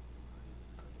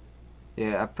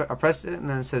 Yeah, I pressed it and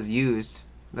then it says used.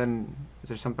 Then is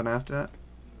there something after that?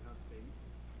 You have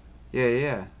bait.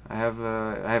 Yeah. I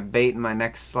have bait in my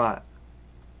next slot.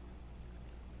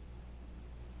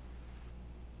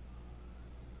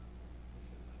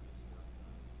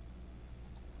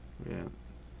 Yeah. If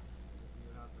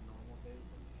you have the normal bait,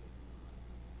 then you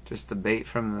should. Just the bait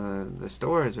from the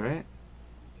stores, right?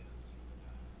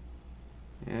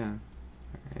 Yeah,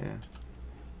 Yeah.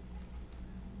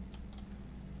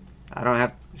 I don't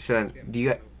have. Should I? Do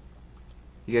you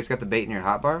guys got the bait in your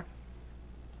hotbar?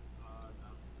 no.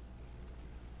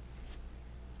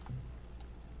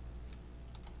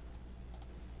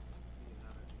 You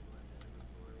have it anywhere in your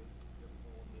inventory. Your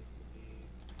pole needs to be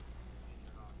in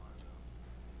your hotbar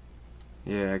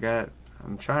though. Yeah,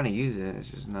 I'm trying to use it. It's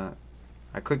just not.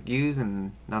 I click use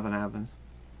and nothing happens.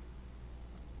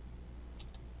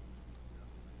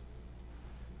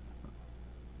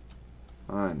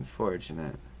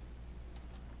 Unfortunate.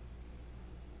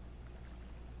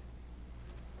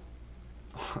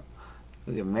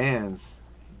 Look at man's.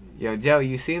 Yo, Joe,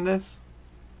 you seen this?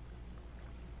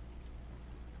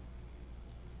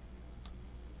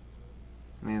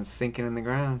 Man's sinking in the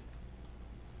ground.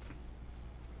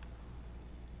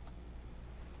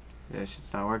 Yeah,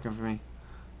 shit's not working for me.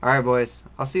 Alright, boys.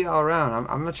 I'll see y'all around.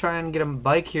 I'm gonna try and get a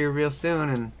bike here real soon,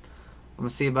 and I'm gonna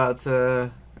see about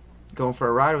going for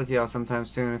a ride with y'all sometime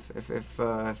soon if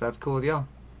that's cool with y'all.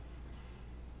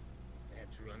 I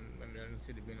had to run. I don't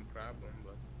see there being a problem,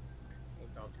 but we'll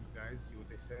talk to the guys, see what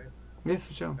they say. Yeah,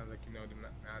 for sure. Sounds like you know the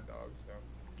Mad Dog, so.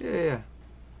 Yeah.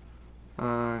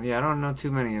 Yeah, I don't know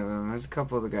too many of them. There's a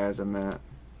couple of the guys I met.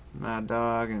 Mad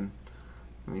Dog and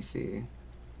let me see.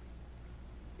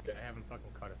 I haven't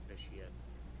fucking caught a fish yet.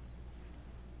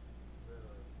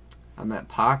 I met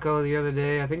Paco the other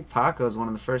day. I think Paco's one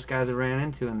of the first guys I ran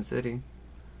into in the city.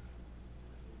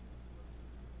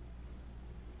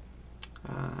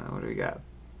 What do we got?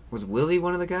 Was Willie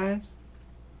one of the guys?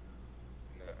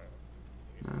 No.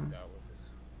 He No. comes out with us.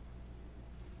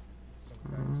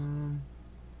 Sometimes.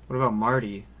 What about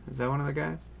Marty? Is that one of the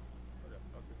guys? What the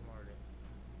fuck is Marty?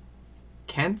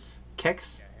 Kent's?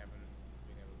 Kex? Yeah, I haven't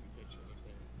been able to get you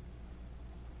anything.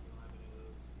 You don't have any of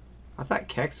those. I thought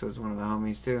Kex was one of the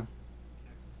homies too. Heck,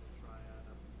 the triad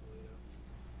up in Toledo.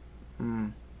 Hmm.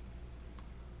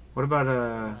 What about I'm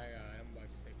about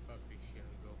to say fuck this shit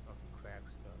and go fucking crack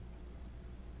stuff.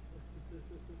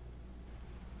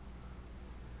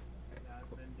 I've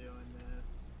been doing this.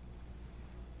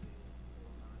 Let's see,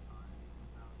 400 times,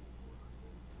 1,400.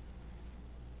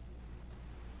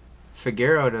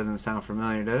 Figueroa doesn't sound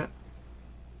familiar, does it?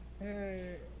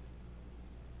 Hey.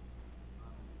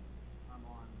 I'm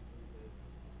on 3 days.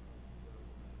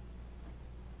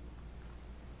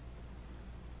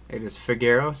 Hey, does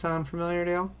Figueroa sound familiar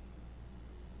to y'all?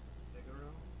 Figaro?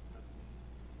 That's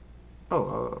me.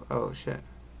 Oh, shit.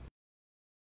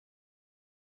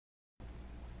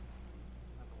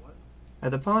 At the what?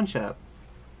 At the pawn shop.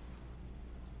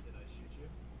 Did I shoot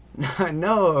you?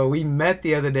 No, we met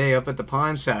the other day up at the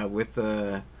pawn shop with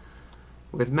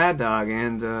Mad Dog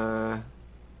and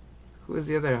who was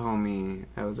the other homie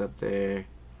that was up there?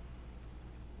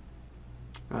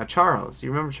 Charles. You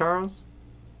remember Charles? Is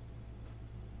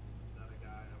that a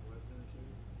guy I was gonna shoot?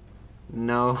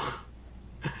 No.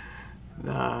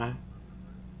 Nah.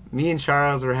 Me and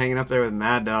Charles were hanging up there with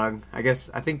Mad Dog. I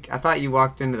thought you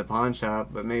walked into the pawn shop,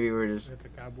 but maybe we were Is just that the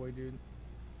cowboy dude?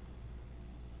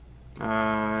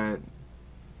 I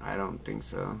don't think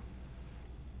so.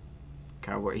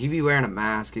 Cowboy. He be wearing a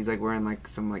mask. He's like wearing like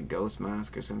some like ghost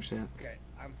mask or some shit. Okay,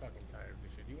 I'm fucking tired of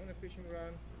this shit. Do you want fishing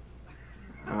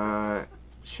rod?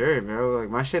 Sure, bro. Like,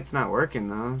 my shit's not working,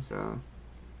 though, so.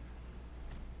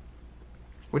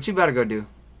 What you about to go do?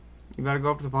 You about to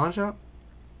go up to the pawn shop?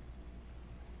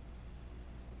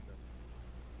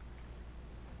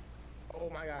 Oh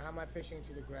my god, how am I fishing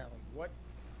to the ground? What?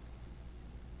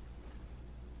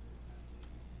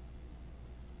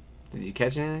 Did you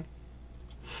catch anything?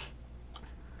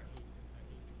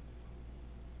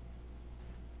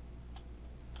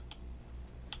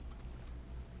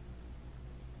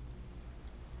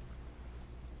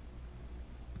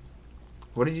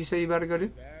 What did you say you about to go do?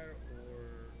 There or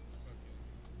okay.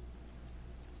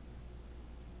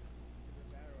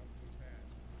 Either that or I'm too fast.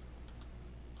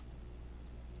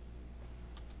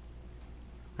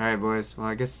 Alright, boys. Well,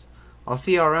 I guess I'll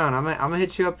see y'all around. I'm gonna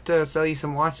hit you up to sell you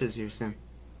some watches here soon.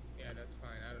 Yeah, that's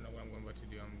fine. I don't know what I'm about to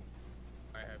do.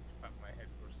 I have to pop my head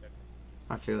for a second.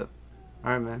 I feel it.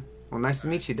 Alright, man. Well, nice to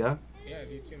meet you, Doug. Yeah,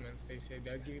 you too, man. Stay safe.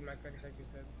 Did I give you my contact you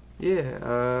said?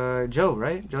 Yeah, Joe,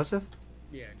 right? Joseph?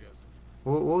 Yeah, Joseph.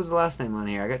 What was the last name on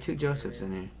here? I got two Josephs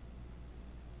in here.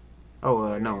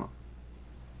 Oh, no.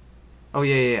 Oh,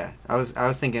 yeah. I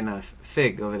was thinking of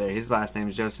Fig over there. His last name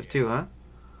is Joseph too, huh?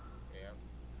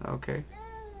 Yeah. Okay.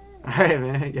 Alright,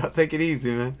 man. Y'all take it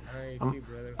easy, man. Alright, too,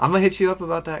 brother. I'm gonna hit you up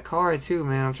about that car too,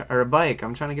 man. Or a bike.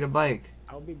 I'm trying to get a bike.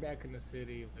 I'll be back in the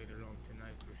city later on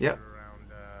tonight for Yep. sure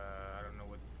around, I don't know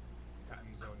what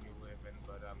time zone you live in,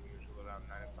 but I'm usually around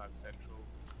 9 o'clock Central.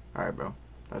 Alright, bro.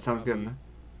 That sounds good, man.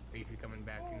 If you're coming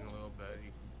back in a little bit,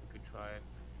 you could try it.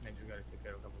 Then you gotta take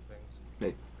care of a couple things.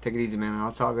 Hey, take it easy, man.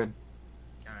 It's all good.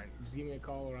 Alright, just give me a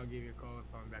call or I'll give you a call if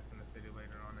I'm back in the city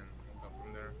later on and we'll go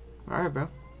from there. Alright, bro.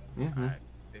 Yeah, man. Alright,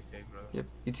 stay safe, brother. Yep.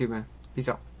 You too, man. Peace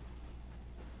out.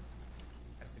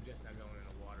 I suggest not going in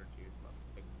the water too.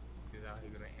 Like, is that how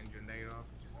you're gonna end your night off?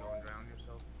 Just go and drown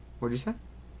yourself? What'd you say?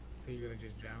 So you're gonna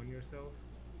just drown yourself?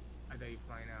 I thought you're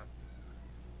flying out.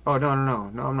 Oh, no,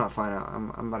 I'm not flying out. I'm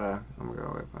gonna go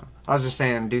away. I was just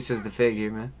saying deuces to Fig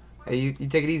here, man. Hey, you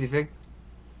take it easy, Fig.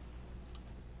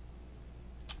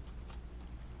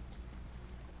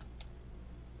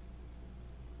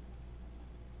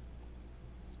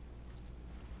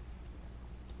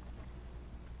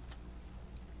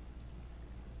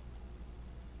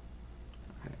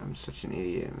 I'm such an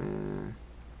idiot, man.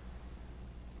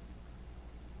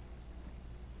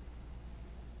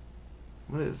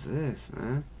 What is this,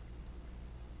 man?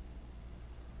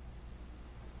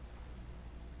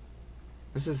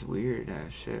 This is weird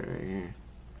ass shit right here.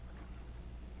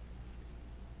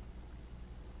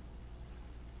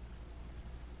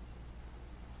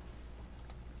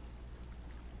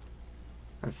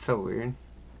 That's so weird.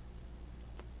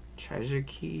 Treasure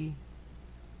key.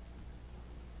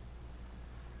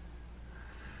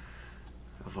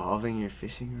 Evolving your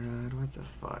fishing rod? What the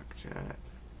fuck, chat?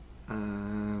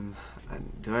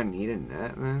 Do I need a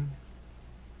net, man?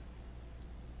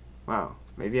 Wow,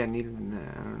 maybe I needed a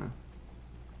net, I don't know.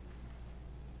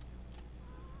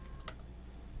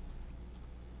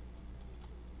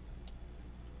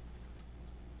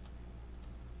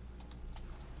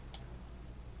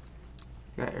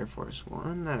 Got Air Force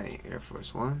One? That ain't Air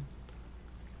Force One.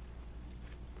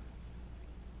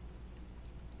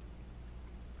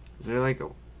 Is there like a...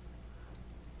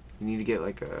 You need to get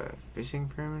like a fishing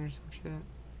permit or some shit?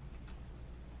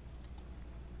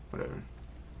 Whatever.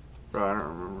 Bro, I don't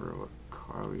remember what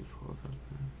car we pulled up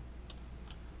in.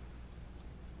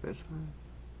 This one?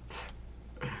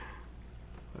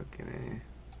 Fucking A.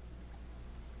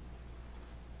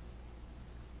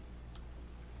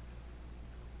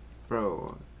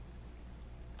 Bro.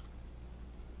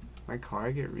 My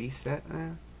car get reset,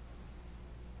 man?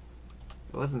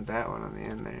 It wasn't that one on the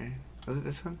end there. Was it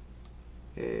this one?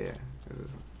 Yeah. It was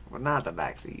this one. Well, not the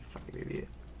back seat, you fucking idiot.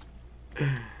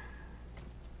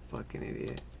 Fucking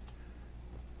idiot.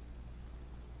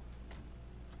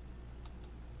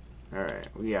 Alright,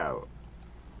 we out.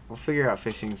 We'll figure out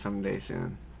fishing someday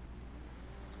soon.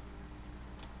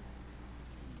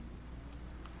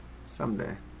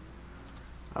 Someday.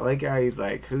 I like how he's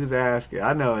like, who's asking?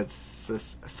 I know it's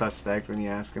suspect when you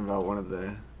ask him about one of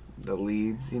the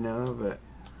leads, you know, but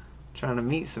trying to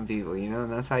meet some people, you know,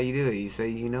 and that's how you do it. You say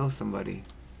you know somebody.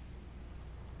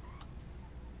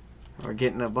 We're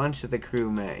getting a bunch of the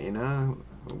crew met, you know.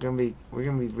 We're gonna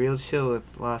be real chill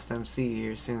with Lost MC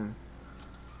here soon.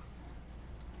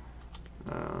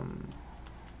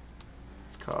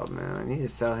 It's called, man. I need to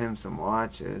sell him some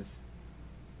watches,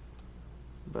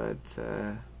 but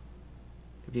it'd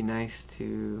be nice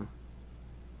to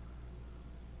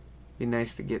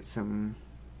get some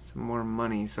more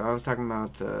money. So I was talking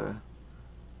about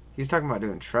he was talking about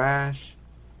doing trash.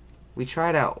 We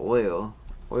tried out oil.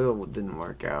 Oil didn't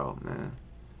work out, man.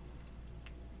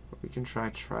 But we can try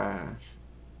trash.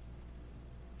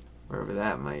 Wherever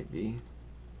that might be.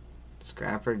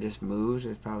 Scrapper just moved.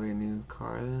 There's probably a new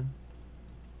car then.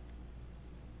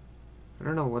 I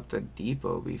don't know what the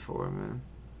depot be for, man.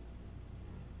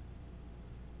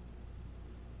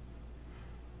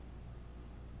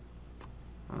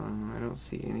 I don't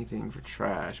see anything for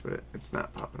trash, but it's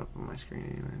not popping up on my screen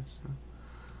anyway. So,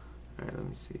 alright, let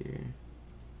me see here.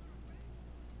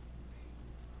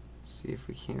 See if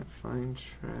we can't find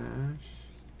trash.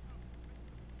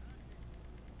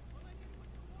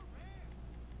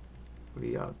 What are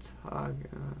y'all talking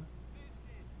about?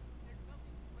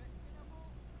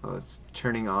 Oh, it's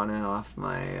turning on and off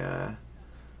my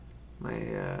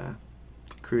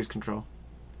cruise control.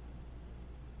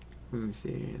 Let me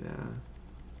see here though.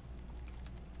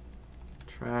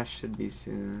 Trash should be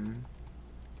soon.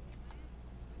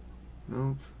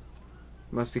 Nope.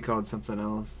 Must be called something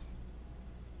else.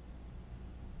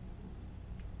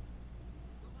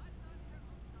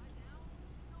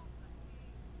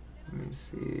 Let me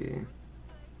see.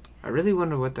 I really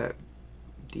wonder what that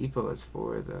depot is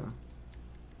for though.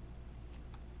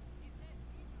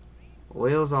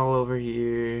 Oil's all over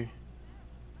here.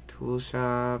 Tool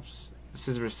shops. This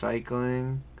is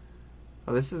recycling.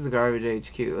 Oh, this is the garbage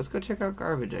HQ. Let's go check out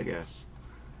garbage, I guess.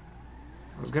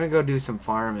 I was gonna go do some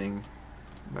farming,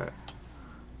 but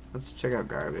let's check out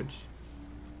garbage.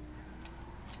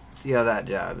 See how that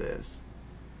job is.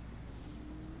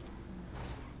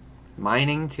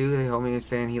 Mining too. The homie was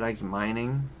saying he likes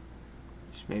mining.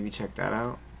 Should maybe check that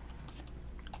out.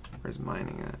 Where's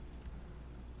mining at?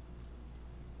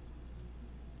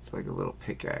 It's like a little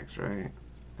pickaxe, right?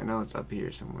 I know it's up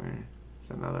here somewhere.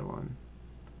 There's another one.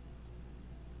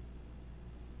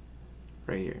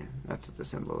 Right here. That's what the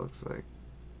symbol looks like.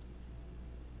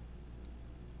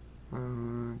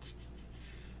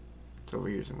 It's over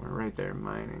here somewhere. Right there,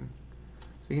 mining.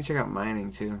 So we can check out mining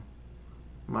too.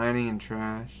 Mining and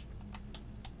trash.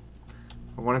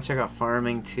 I want to check out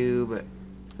farming too, but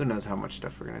who knows how much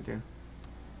stuff we're going to do.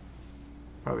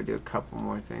 Probably do a couple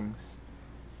more things.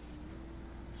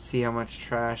 See how much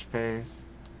trash pays.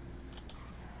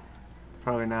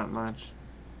 Probably not much.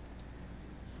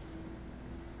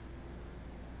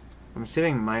 I'm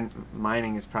assuming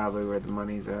mining is probably where the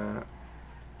money's at.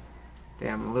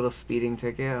 Damn, a little speeding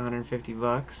ticket, 150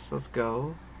 bucks. Let's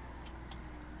go.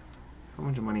 How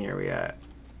much money are we at?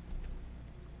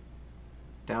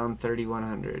 Down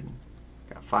 3,100.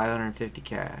 Got 550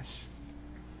 cash.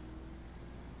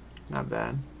 Not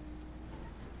bad.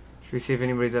 Should we see if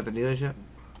anybody's at the dealership?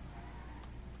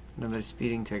 Another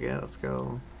speeding ticket. Let's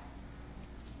go.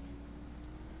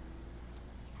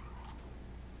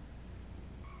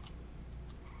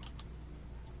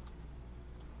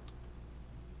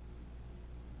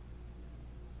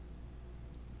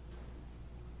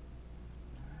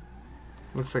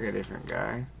 Looks like a different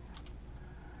guy.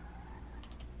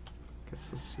 Guess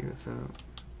we'll see what's up.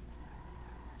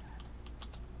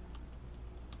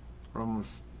 We're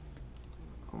almost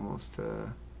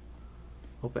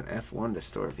open F1 to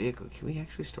store vehicle. Can we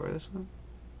actually store this one?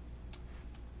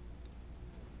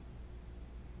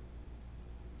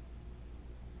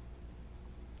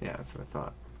 Yeah, that's what I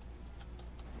thought.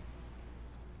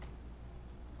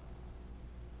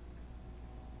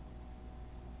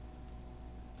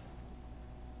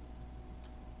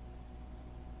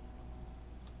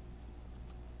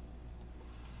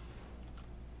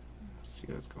 See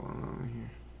what's going on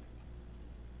here.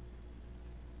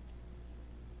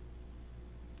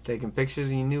 Taking pictures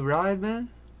of your new ride, man?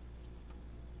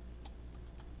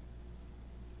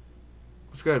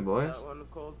 What's good, boys? That one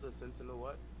called the Sentinel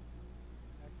what?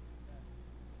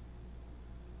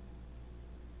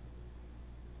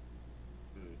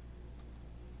 Pretty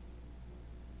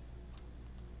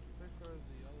sure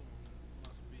the other one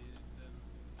must be then.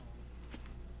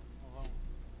 Hold on,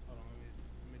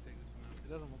 let me take this one out. It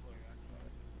doesn't look like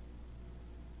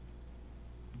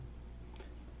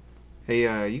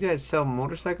Hey, you guys sell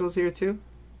motorcycles here too?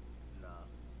 Nah.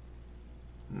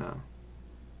 No.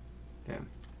 Damn.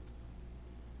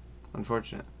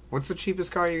 Unfortunate. What's the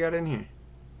cheapest car you got in here?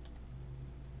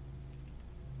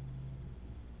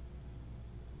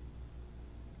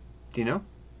 Do you know?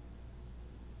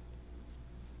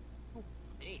 Oh,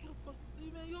 hey, fuck,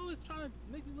 man, you always trying to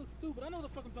make me look stupid. I know what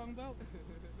the fuck I'm talking about.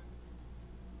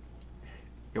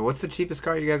 Yo, what's the cheapest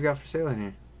car you guys got for sale in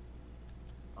here?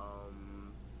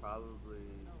 Probably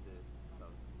this. Oh,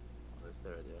 this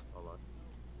there, right there. Hold on.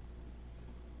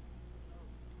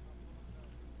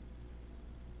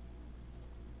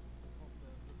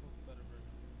 This one's the better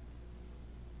version.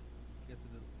 Yes,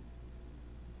 it is.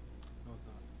 No, it's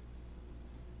not.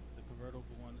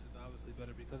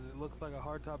 better because it looks like a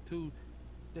hardtop too,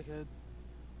 dickhead.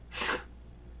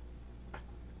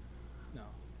 No.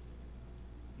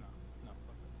 No. No.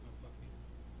 Fuck it. No. Fuck you.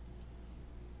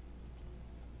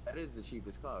 That is the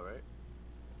cheapest car, right?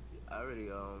 I already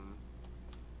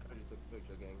took a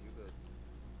picture, gang. You good?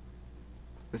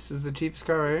 This is the cheapest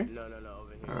car right here? No, over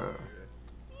here. Oh. Over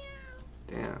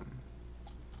here. Damn.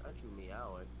 Not you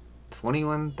meowing.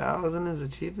 21,000 is the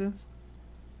cheapest?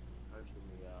 Not you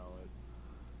meowing.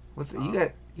 What's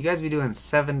you guys be doing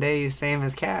 7 days same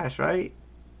as cash, right?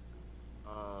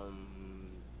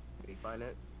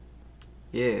 Refinance?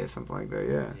 Yeah, something like that,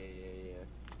 yeah. Yeah.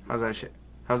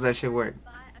 How's that shit work?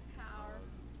 Buy a car.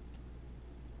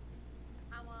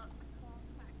 I want a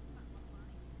compact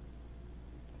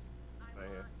Right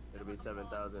here. It'll be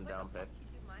 7,000 down pay.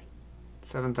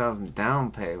 7,000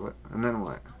 down pay. And then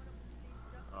what?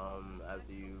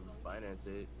 After you finance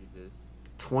it, you just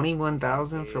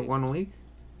 21,000 for 1 week?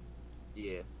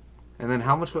 yeah. And then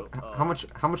how much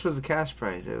was the cash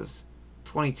price? It was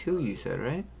 22, you said,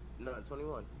 right? No,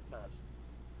 21 cash.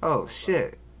 Oh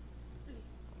shit.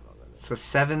 So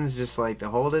 7's just like to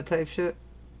hold it type shit?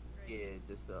 Yeah,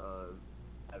 just to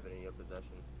have it in your possession.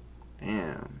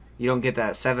 Damn. You don't get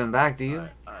that 7 back, do you?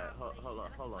 Alright, hold on,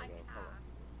 gang. Hold on.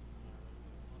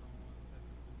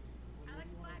 Alex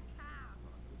Black Cow.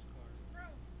 Which car? Bro,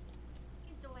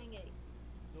 he's doing it.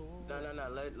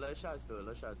 No. Let shots do it.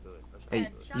 Let shots do it. Hey,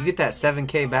 you get that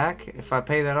 7K back if I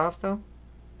pay that off though?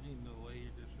 Ain't no way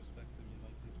you're disrespecting me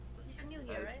like this. You're new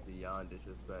here, That's right? beyond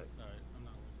disrespect. Alright, I'm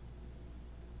not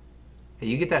worried. Hey,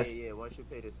 you get that. Yeah. Once you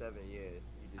pay the 7, yeah, you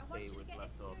I just want pay you to what's get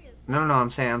left off. experience. No,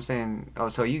 I'm saying. Oh,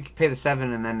 so you pay the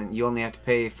 7 and then you only have to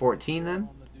pay 14 then? On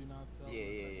the do not sell Yeah,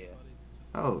 list, yeah. everybody.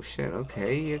 Oh shit.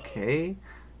 Okay.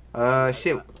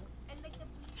 Shit. And like the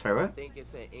Sorry, I what? think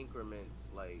it's in increments.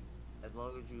 Like, as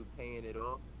long as you paying it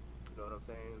off, you know what I'm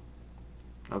saying?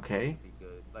 Okay. Be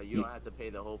good. Like, you don't have to pay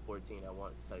the whole 14 at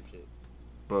once type shit.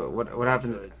 But what Make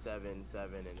happens sure it's 7, and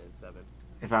then 7.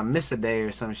 if I miss a day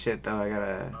or some shit though? I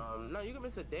gotta. No, you can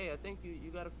miss a day. I think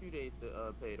you got a few days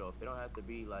to pay it off. It don't have to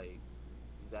be like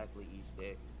exactly each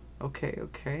day.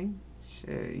 Okay.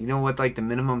 Shit. You know what like the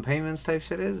minimum payments type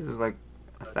shit is? Is like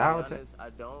To be 1,000. honest, I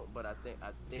don't, but I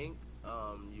think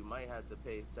you might have to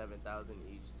pay 7,000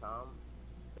 each time,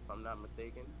 if I'm not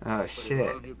mistaken. Oh But shit. as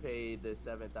long as you pay the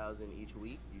 7,000 each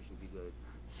week, you should be good.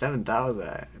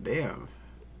 7,000. Damn.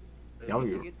 Y'all You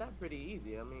be- can get that pretty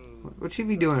easy. I mean, What you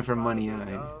be doing for money?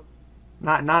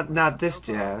 Not this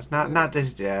jazz. Not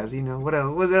this jazz. You know what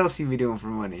else? What else you be doing for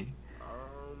money?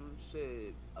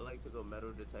 Shit. I like to go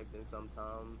metal detecting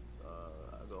sometimes.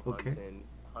 I go Okay. hunting.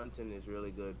 Hunting is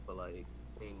really good for like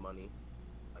clean money.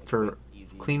 Like, For quick,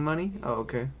 easy, Clean money? easy Oh, money.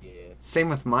 okay. Yeah. Same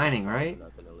with mining, right?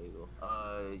 Nothing illegal.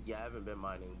 Yeah, I haven't been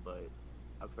mining, but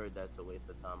I've heard that's a waste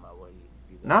of time. I wouldn't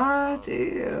do that. Nah,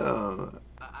 damn.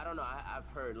 I don't know. I've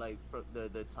heard like from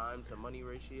the time to money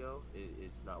ratio,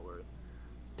 it's not worth.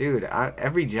 Dude,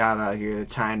 every job out here, the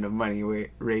time to money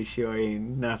ratio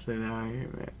ain't nothing out here,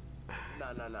 man.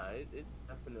 No. It's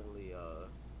definitely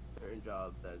certain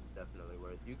jobs that's definitely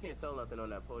worth. You can't sell nothing on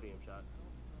that podium shot.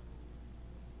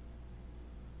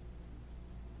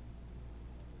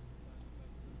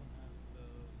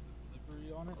 This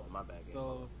livery on it. Oh, my bad.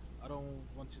 So I don't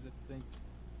want you to think.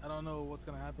 I don't know what's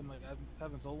gonna happen. Like I just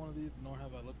haven't sold one of these, nor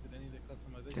have I looked at any of the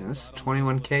customization. Damn, this so is I don't know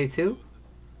what 21K to do too? with this.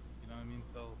 You know what I mean?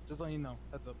 So just letting you know.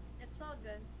 Heads up. it's all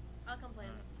good. I'll complain.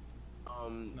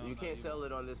 No, You not can't you. sell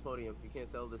it on this podium. You can't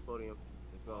sell this podium.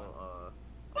 It's going oh,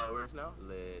 it works now.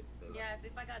 Lit. Yeah,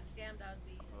 if I got scammed, I would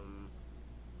be.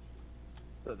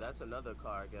 So that's another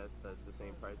car, I guess, that's the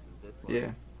same price as this one.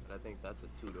 Yeah. But I think that's a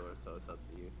 2-door, so it's up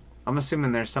to you. I'm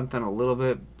assuming there's something a little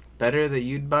bit better that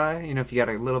you'd buy. You know, if you got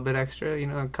a little bit extra, you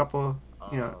know, a couple,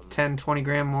 10, 20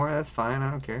 grand more, that's fine. I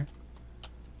don't care.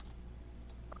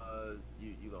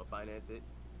 You gonna finance it?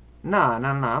 Nah.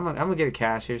 I'm gonna get a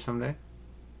cash here someday.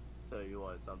 So you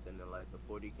want something in like the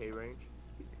 40K range?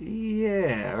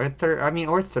 Yeah, or 30.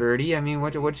 I mean,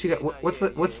 what you got? What's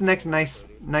the next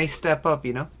nice step up?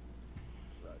 You know,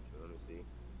 Gotcha. Let me see.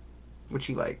 what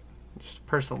you like? Just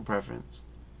personal preference.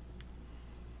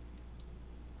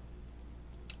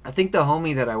 I think the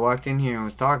homie that I walked in here and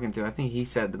was talking to, I think he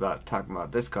said about talking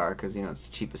about this car because you know it's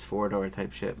the cheapest 4-door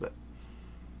type shit. But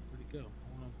Where'd it go?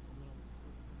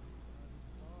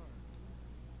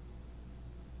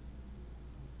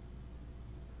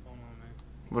 What's going on, man?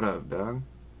 what up, dog?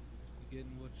 You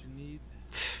getting what you need?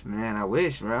 Man, I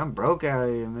wish, bro. I'm broke out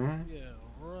here, man. Yeah,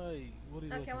 right. What are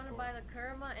you Okay, I looking want to for? buy the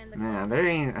Kurma and the. Man, there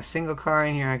ain't a single car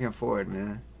in here I can afford,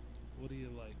 man. What do you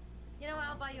like? You know what?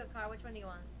 I'll buy you a car. Which one do you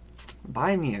want?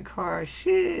 Buy me a car.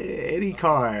 Shit. Any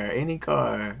car. Any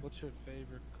car. What's your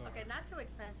favorite car? Okay, not too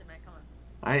expensive, man. Come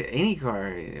on. Any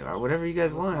car. Whatever you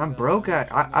guys want. I'm Listen, broke. guys,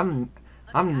 I'm. Okay,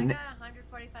 I I'm. got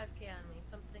 145k on me,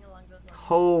 something along those lines.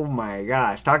 Oh my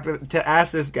gosh. Talk to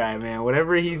ask this guy, man.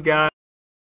 Whatever he's got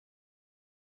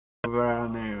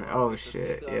around there. Oh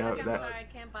shit. Okay, Yeah. I'm That. sorry, I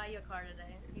can't buy you a car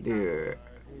today. You Dude. Alright,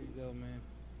 here you go, man.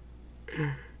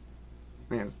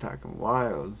 Man's talking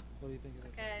wild. What do you think of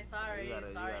this? Okay, sorry, You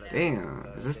gotta- sorry. you gotta- Dad.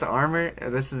 Damn. Is this the armor?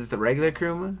 This is the regular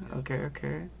Kuruma? Okay,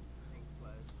 okay.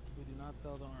 We do not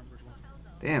sell the armored one.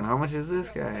 Damn, how much is this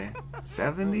guy? No,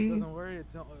 70? Don't worry,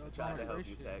 it's on Tried to a help race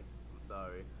you, shit. Tex. I'm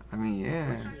sorry. I mean, What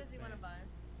yeah. car does he want to buy?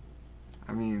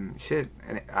 I mean, shit.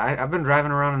 And I've been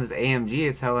driving around in this AMG.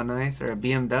 It's hella nice. Or a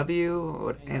BMW.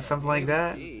 Or and something like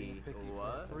that. Gee,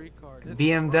 what? Free car. This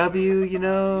BMW, you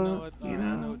know? what? You Alright, I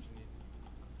know know? what you need.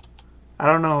 I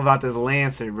don't know about this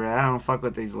Lancer, bro. I don't fuck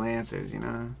with these Lancers, you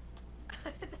know?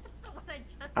 That's the one I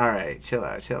just. Alright, chill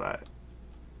out, chill out.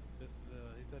 This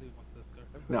he said he wants this car.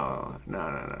 No.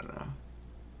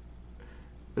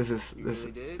 This is, You this,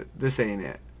 really did? this ain't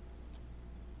it.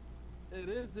 It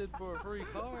is it for a free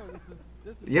car.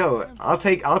 This is Yo, damn I'll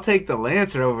take the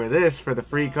Lancer over this for the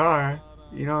free car.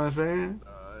 You know what I'm saying?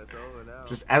 It's over now.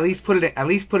 Just at least put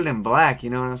it in black. You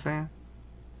know what I'm saying?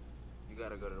 You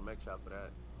gotta go to the mech shop for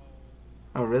that.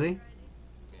 Oh really?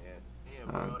 Yeah.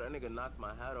 Damn, bro, that nigga knocked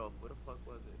my hat off. Where the fuck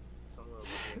was it? Somewhere over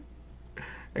here.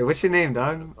 Hey, what's your name,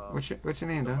 dog? What's your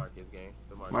name, dog? DeMarcus, gang.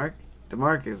 DeMarcus. Mark?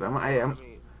 DeMarcus. I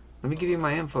mean, Let me give you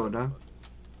my info, dog.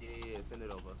 Yeah, send it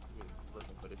over. I'm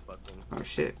looking for this fucking. Oh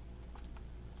shit.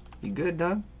 You good,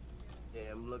 dog?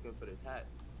 Yeah, I'm looking for this hat.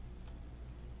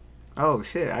 Oh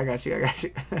shit, I got you.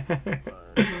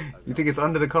 You think it's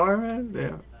under the car, man? Damn. It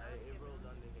rolled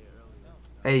under here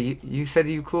earlier. Hey, you said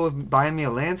you cool with buying me a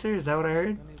Lancer? Is that what I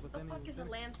heard? What the fuck is a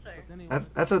Lancer?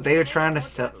 That's what they were trying to What the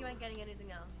sell. fuck, you ain't getting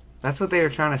anything else. That's what they were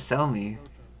trying to sell me.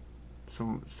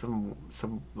 Some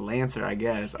Lancer, I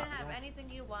guess. You can have anything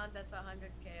you want that's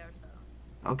 100k or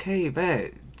so. Okay,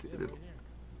 bet.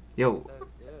 Yo,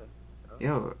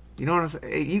 Yeah. you know what I'm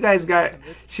saying? Hey, you guys got.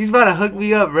 She's about to hook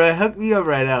me up, bruh. Hook me up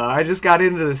right now. I just got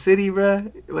into the city,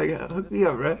 bruh. Like, hook me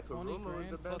up, bruh.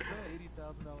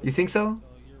 You think so?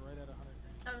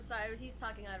 I'm sorry, he's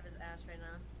talking out of his ass right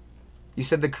now. You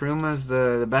said the Kuruma's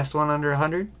the best one under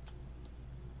 100?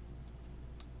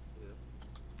 Yeah.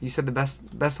 You said the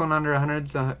best one under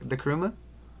 100's the Kuruma?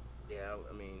 Yeah,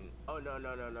 I mean, oh no.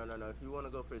 If you want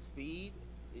to go for speed,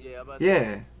 yeah,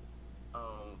 Yeah.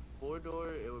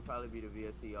 4-door, it would probably be the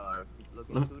VSCR. If you're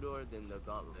looking 2-door, then the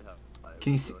Gauntlet.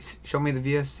 Can you show me the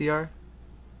VSCR?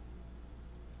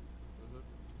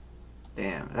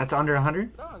 Damn, that's under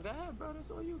 100? No, go ahead, bro. That's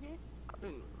all you, gang.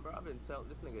 I've been selling.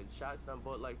 This nigga shots done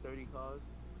bought like 30 cars.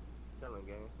 Selling,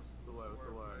 gang. What's the word?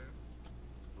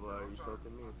 Why are you talking to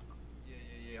me?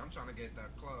 Yeah. I'm trying to get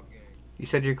that club game. You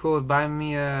said you're cool with buying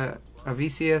me a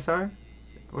VCSR?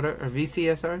 What a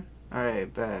VCSR?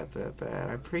 Alright, bad.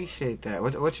 I appreciate that.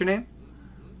 What's your name?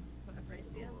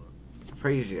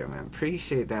 Appreciate, man.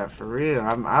 Appreciate that for real.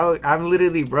 I'm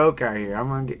literally broke out here.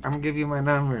 I'm gonna give you my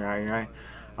number.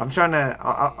 I'm trying to.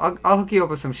 I'll hook you up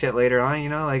with some shit later on. You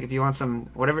know, like if you want some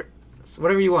whatever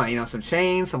you want. You know, some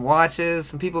chains, some watches.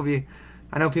 Some people be.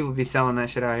 I know people be selling that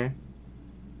shit out here.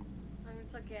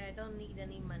 It's okay. I don't need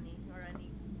any money or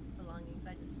any belongings.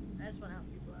 I just want to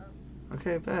help people out.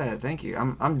 Okay, bad. Thank you.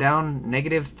 I'm down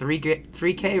negative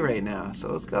 3K right now.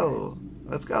 So let's go.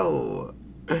 Let's go.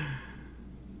 Shut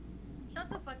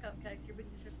the fuck up, Kex. You're being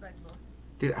disrespectful.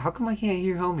 Dude, how come I can't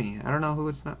hear homie? I don't know who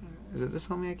it's not. Is it this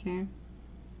homie I can't hear?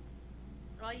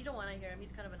 Well, you don't want to hear him.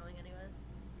 He's kind of annoying anyway.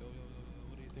 Yo,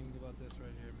 what do you think about this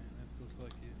right here, man? This looks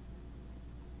like you.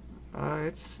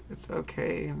 It's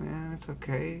okay, man. It's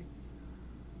okay.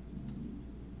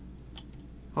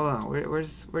 Hold on.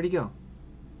 Where'd he go?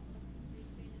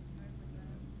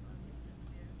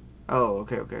 Oh,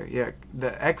 okay. Yeah,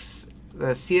 the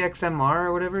CXMR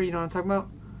or whatever. You know what I'm talking about?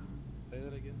 Say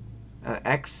that again.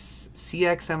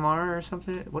 CXMR or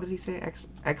something. What did he say?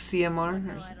 XCMR? No, Or I don't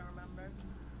remember.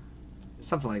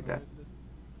 something like that.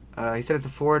 He said it's a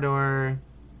 4-door.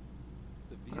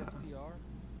 The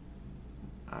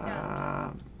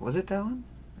VSTR? Was it that one?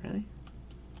 Really?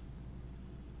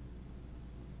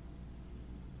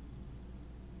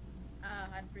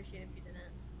 I'd appreciate if you didn't.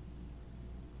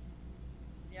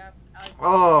 Yeah.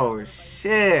 Oh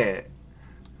shit.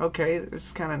 Okay, this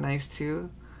is kind of nice too.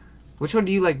 Which one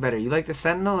do you like better? You like the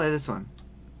Sentinel or this one?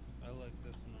 I like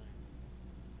this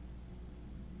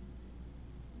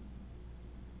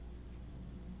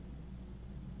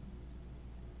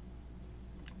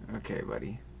one. Okay,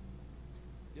 buddy.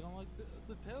 You don't like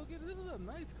the tailgate? This is a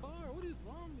nice car. What is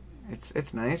wrong with you?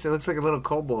 It's nice. It looks like a little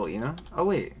Cobalt, you know? Oh,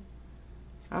 wait.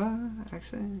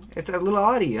 Actually, it's a little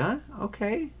Audi, huh?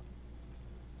 Okay.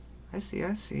 I see,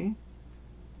 I see.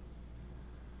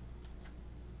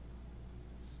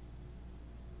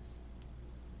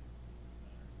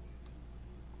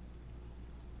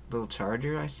 Little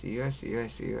Charger, I see you, I see you, I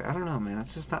see you. I don't know, man.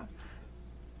 It's just not...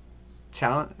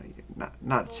 Challenge... Not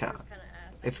Rover's challenge. kinda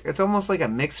ass. It's almost like a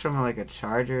mix from like a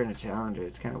Charger and a Challenger.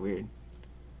 It's kind of weird.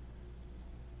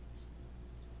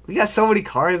 We got so many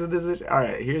cars in this bitch.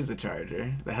 Alright, here's the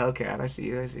Charger. The Hellcat. I see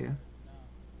you, I see you.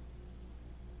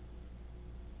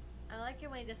 I like it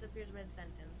when he disappears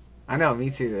mid-sentence. I know, me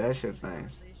too. That shit's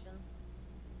nice.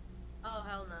 Oh,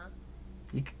 hell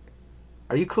no.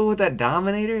 Are you cool with that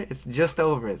Dominator? It's just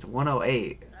over. It's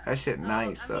 108. That shit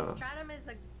nice, I mean, though. Stratum is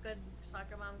a good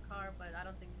soccer mom car, but I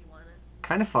don't think you want it.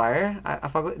 Kind of fire. I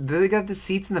fuck with. Do they got the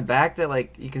seats in the back that,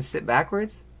 like, you can sit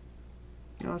backwards?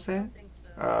 You know what I'm I saying? don't think so.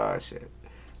 Oh, shit.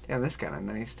 Damn, this kind of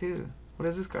nice, too. What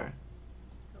is this car?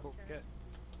 Okay.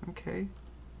 Okay.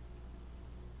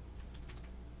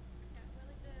 Yeah, I'm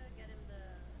willing to get him the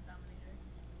Dominator.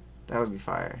 That would be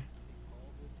fire.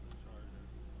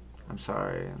 I'm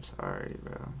sorry,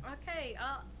 bro. Okay,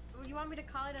 you want me to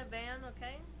call it a van,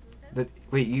 okay? But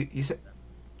wait, you said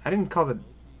I didn't call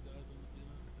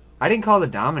the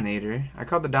Dominator. I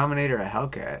called the Dominator a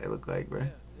Hellcat. It looked like, bro. Yeah,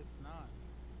 it's not.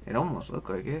 It almost looked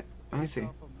like it. Let me see.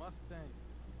 Off a Mustang.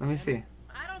 Let me see.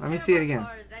 I don't Let me care see it about again.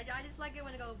 Cars. I just like it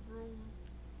when it goes vroom.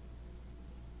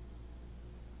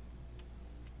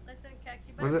 Listen, Kex,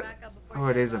 you Was better it? back up before Oh,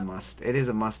 you it is a get Must. It is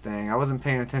a Mustang. I wasn't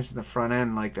paying attention to the front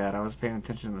end like that. I was paying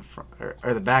attention to the front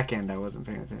or the back end. I wasn't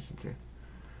paying attention to.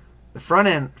 The front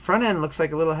end looks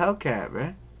like a little Hellcat,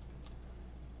 bro.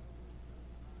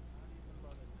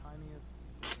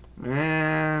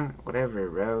 Man, whatever,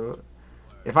 bro.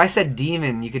 If I said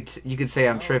demon, you could say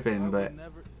I'm tripping, but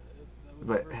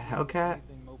Hellcat?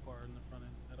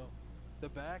 The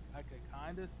back, I could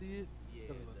kind of see it Yeah,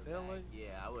 because of the the tail back, light. yeah,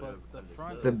 I would but have the understood.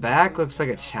 front- the back looks like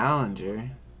a Challenger,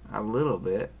 a little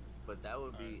bit. But that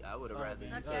would be, I would have Alright, rather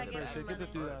you That's said why I the get back. my Get this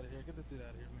money. dude out of here. Get this dude out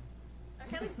of here, man.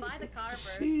 Okay, let's buy the car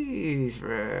first. Jeez,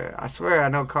 bro. I swear I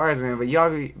know cars, man, but y'all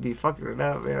be fucking it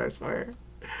up, man. I swear.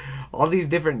 All these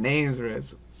different names, bro.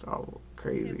 It's all Okay,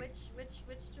 crazy. which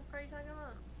car are you talking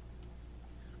about?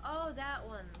 Oh, that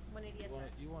one. 180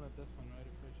 SX. You wanted this one, right?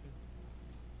 Appreciate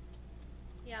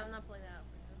Yeah, I'm not pulling that up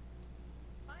for you.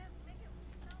 Buy it, make it,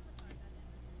 sell the car,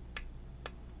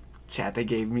 goddammit. Chat, they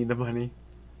gave me the money.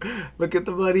 Look at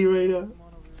the money right now. Come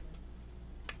on over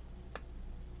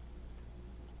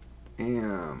here, man.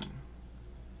 Damn. Get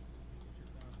your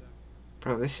contact.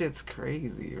 Bro, this shit's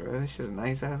crazy, bro. This shit's a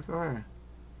nice ass car.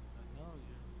 I know,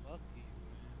 you're lucky,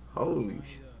 man. Holy Nice,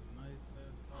 shit.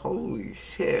 nice-ass car. Holy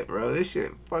shit, bro. This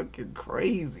shit fucking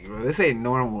crazy, bro. This ain't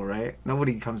normal, right?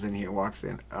 Nobody comes in here, walks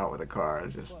in, out with a car.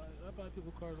 Just I buy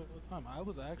people cars all the time. I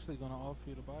was actually going to offer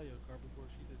you to buy you a car before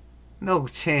she did. no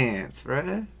chance, bro. But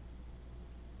then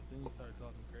you started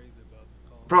talking crazy about the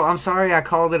car. Bro, I'm sorry I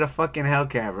called it a fucking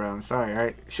Hellcat, bro. I'm sorry,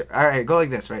 alright? Alright, go like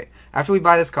this, right? After we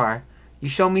buy this car, you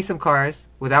show me some cars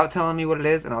without telling me what it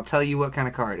is, and I'll tell you what kind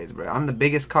of car it is, bro. I'm the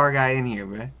biggest car guy in here,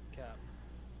 bro.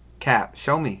 Cap,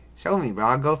 show me. Show me, bro.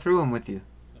 I'll go through them with you.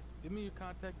 Give me your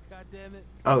contact, goddammit.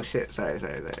 Oh, shit. Sorry.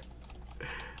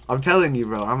 I'm telling you,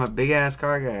 bro. I'm a big-ass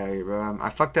car guy out here, bro. I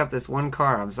fucked up this one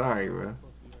car. I'm sorry, bro.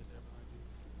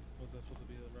 What's that supposed to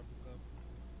be,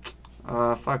 a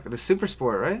replica? Fuck. The Super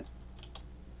Sport, right?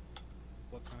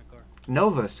 What kind of car?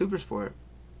 Nova Super Sport.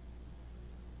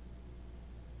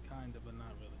 Kind of, but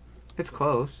not really. It's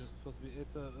close. It's supposed to be.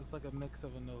 It's like a mix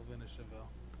of a Nova and a Chevelle.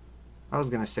 I was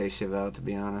gonna say Chevelle, to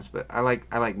be honest, but I like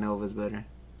Novas better.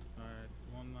 All right,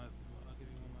 one last. I'll give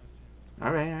you one last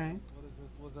chance. Alright. What is this?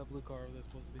 What's that blue car over there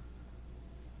supposed to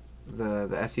be?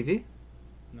 The SUV?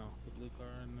 No, the blue car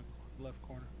in the left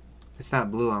corner. It's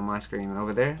not blue on my screen.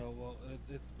 Over there? Oh well,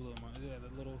 it's blue. Yeah,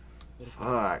 the little.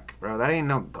 Fuck, bro. That ain't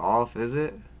no Golf, is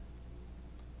it?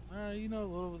 Alright, you know a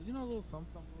little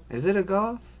something. Is it a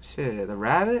Golf? Shit, the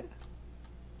Rabbit?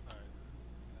 Alright.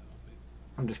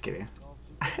 I'm just kidding.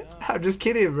 Yeah, I'm just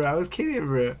kidding, bro. I was kidding,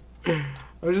 bro. I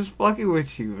was just fucking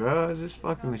with you, bro. I was just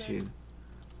fucking with you.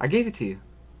 I gave it to you.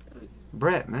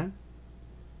 Brett, man.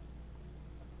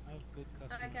 I have good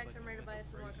Alright, customers Kex, I'm ready to buy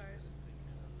some more cars.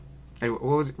 Hey, what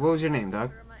was your name, dog?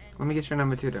 Order my Let me get your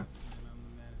number too, though. and I'm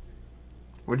the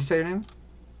manager. What'd you say your name?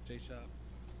 J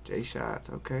Shots. J Shots.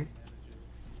 Okay. Manager.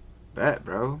 Bet,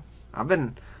 bro. I've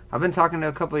been talking to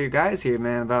a couple of your guys here,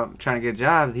 man, about trying to get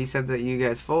jobs. He said that you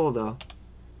guys full though.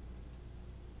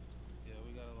 Yeah,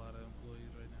 we got a lot of employees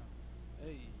right now.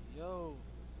 Hey, yo.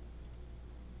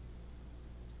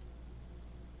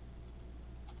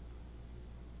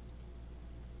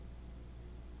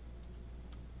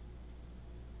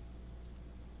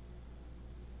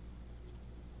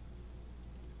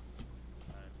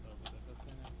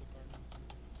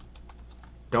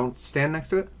 Don't stand next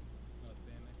to it? No,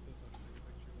 stand next to it so I can take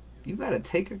a picture with you. You better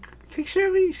take a picture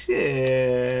of me?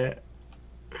 Shit.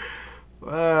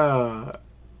 Wow.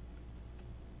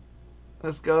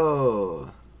 Let's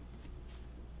go.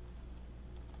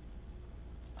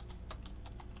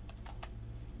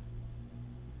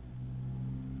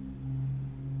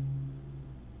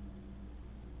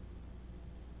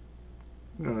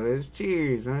 No, there's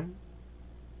cheers, man.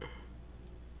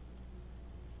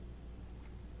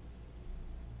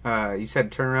 You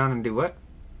said turn around and do what?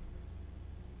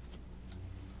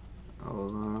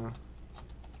 Hold on.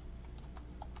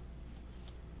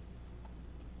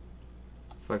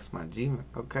 Flex my G.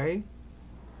 Okay.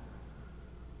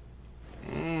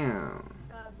 Damn.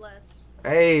 God bless.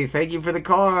 Hey, thank you for the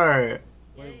car.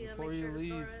 Yeah, Wait, you gotta before make you sure to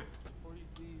leave, store it. before you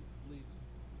leave, leaves.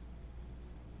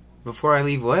 Before I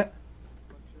leave, what?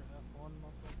 Flex your F1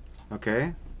 muscle Okay.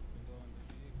 and go in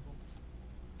the vehicle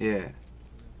Yeah. and then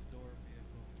store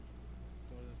vehicle.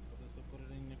 Store this, so this will put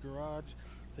it in your garage,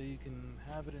 so you can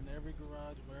have it in every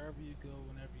garage wherever you go,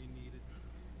 whenever you need it.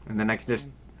 And then I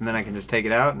can just take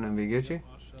it out and it'll be Gucci.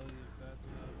 I'll show you exactly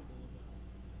how to pull it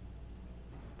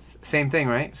out. Same thing,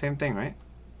 right? Same thing, right?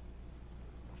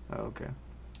 Oh, okay.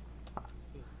 It's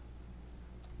just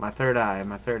My third eye,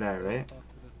 right? talk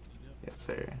to this. Yep. Yes,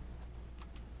 sir.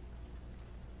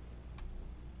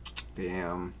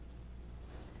 Damn.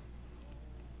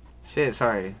 Shit,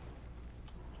 sorry.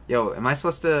 Yo, am I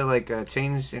supposed to like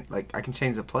change? Like, I can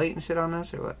change the plate and shit on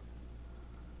this, or what?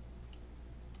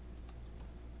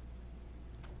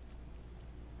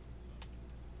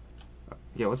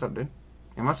 Yo, what's up, dude?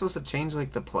 Am I supposed to change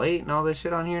like the plate and all this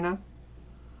shit on here now?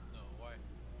 No, why?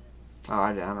 Oh,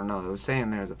 I don't know. It was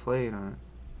saying there's a plate on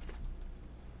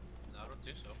No, I don't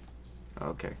think so. it.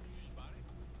 Okay. Did you buy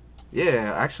it?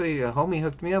 Yeah, actually, a homie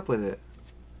hooked me up with it.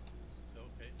 So,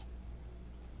 okay.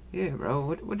 Yeah,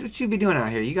 bro. What you be doing out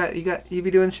here? You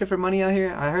be doing shit for money out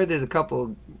here? I heard there's a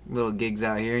couple little gigs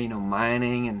out here, you know,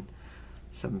 mining and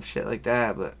some shit like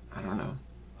that, but I don't know.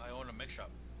 I own a mix shop.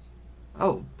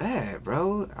 Oh, bad,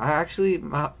 bro. I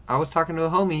was talking to a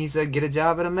homie. He said get a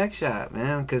job at a mech shop,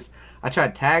 man. Cause I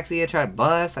tried taxi, I tried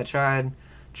bus, I tried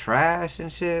trash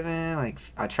and shit, man. Like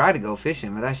I tried to go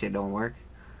fishing, but that shit don't work.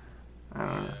 I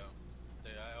don't know.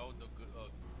 Yeah, I own the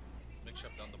mix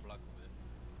shop down the block over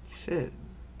there. Shit,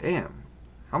 damn.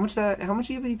 How much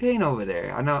you be paying over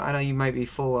there? I know you might be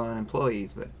full on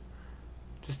employees, but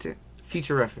just to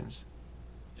future reference.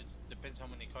 It depends how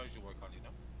many cars you work on, you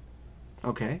know?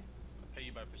 Okay. I pay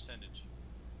you by percentage.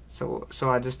 So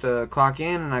I just clock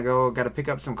in and I gotta pick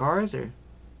up some cars, or?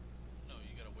 No,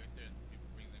 you gotta wait there and you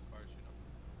bring the cars, you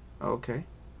know? Okay.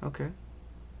 Okay.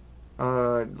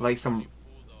 Like some. You're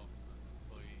full though,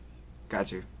 employees.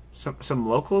 Got you. Some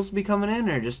locals be coming in,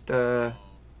 or just Oh,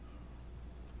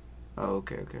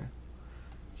 okay.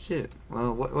 Shit.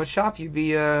 Well, what shop you be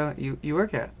you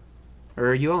work at,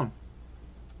 or you own?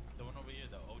 The one over here,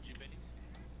 the OG Benny's.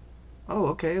 Oh,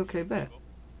 okay. Bet.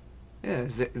 Yeah.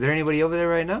 Is there anybody over there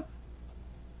right now?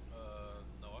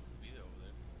 No, I could be there over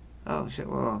there. Oh shit.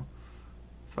 Well,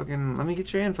 fucking let me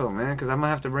get your info, man, because I'm gonna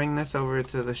have to bring this over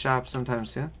to the shop sometime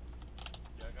soon.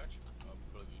 Yeah, I got you. I'll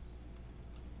plug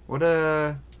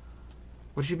you.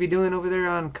 What you be doing over there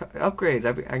on upgrades?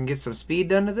 I can get some speed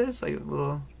done to this, like a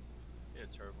little. Yeah,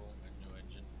 turbo and new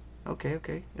engine.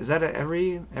 Okay. Is that at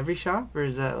every shop, or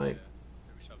is that like?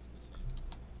 Yeah, every shop is the same.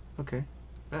 Okay.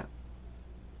 Bet.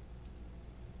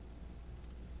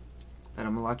 And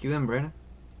I'm gonna lock you in, Brandon.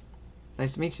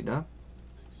 Nice to meet you, dog.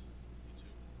 Thanks. You too.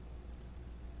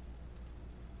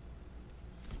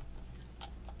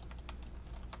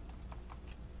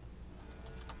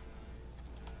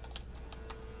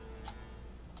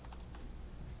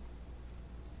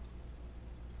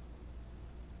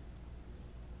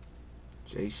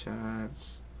 J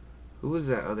Shots. Who was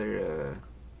that other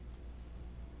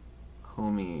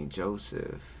homie?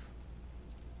 Joseph.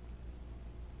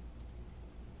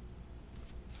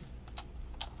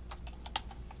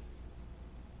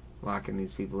 Locking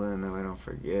these people in though I don't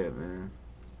forget, man.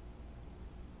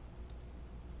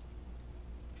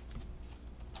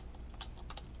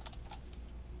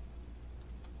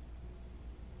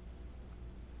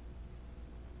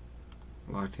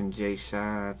 Locked in J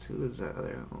Shots. Who was that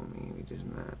other homie we just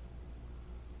met?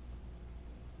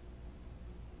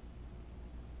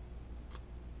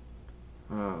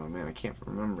 Oh man, I can't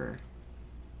remember.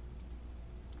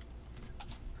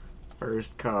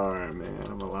 First car, man.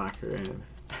 I'm gonna lock her in.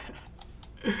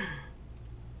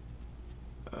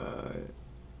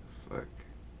 Fuck.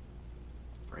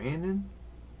 Brandon?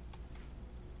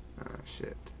 Oh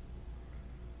shit.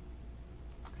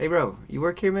 Hey bro, you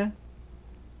work here, man?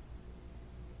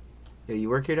 Yeah, you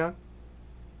work here, dog?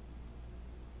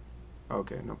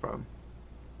 Okay, no problem.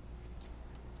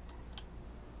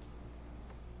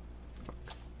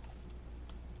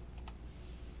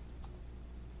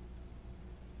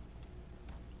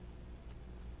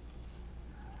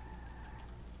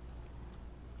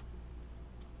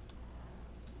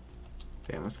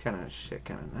 Damn, this kind of shit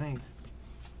kind of nice.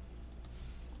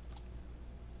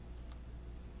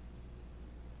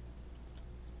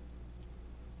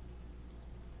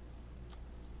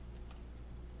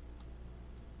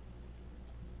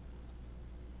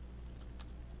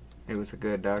 It was a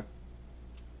good dog.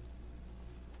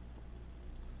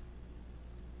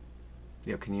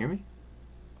 Yo, can you hear me?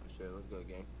 Oh shit, let's go,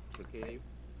 gang. Okay.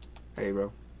 Hey,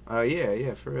 bro.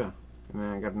 Yeah, for real.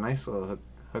 Man, I got a nice little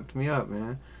hooked me up,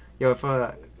 man. Yo, if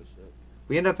Good shit.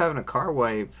 we end up having a car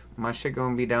wipe, my shit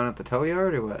gonna be down at the tow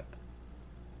yard or what?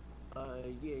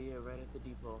 Yeah, right at the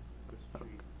depot. First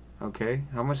Street. Okay,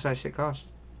 how much that shit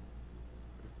cost?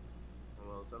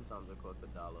 Well, sometimes it costs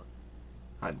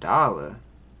 $1. $1? Yeah.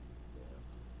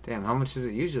 Damn, how much is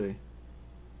it usually?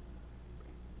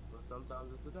 Well,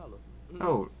 sometimes it's $1.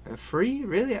 Oh, free?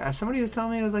 Really? Somebody was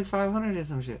telling me it was like 500 or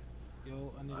some shit.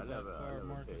 Yo, I need I a never car,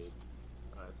 Marcus. paid.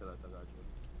 Alright, so that's I got you.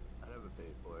 I never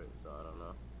paid for it, so I don't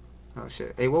know. Oh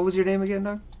shit. Hey, what was your name again,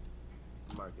 dog?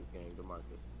 Marcus, gang, the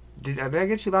Marcus. Did I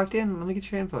get you locked in? Let me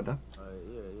get your info, dog. Yeah, hell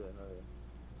yeah.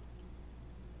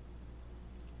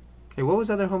 Hey, what was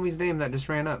the other homie's name that just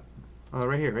ran up? Oh,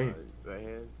 right here. Right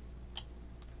here.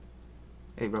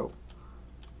 Hey, bro.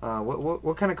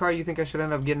 What kind of car you think I should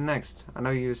end up getting next? I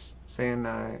know you was saying,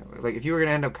 like, if you were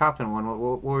gonna end up copping one,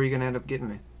 what were you gonna end up getting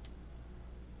me?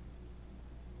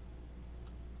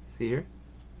 See here?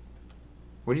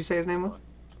 What'd you say his name was?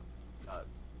 Shots.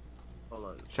 Hold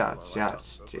on. Shots. Hold on, watch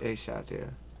out, real quick. J Shots, yeah.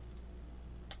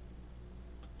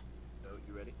 Yo,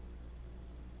 you ready?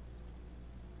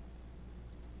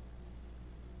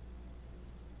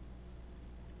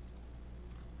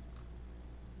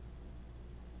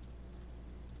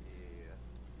 Yeah.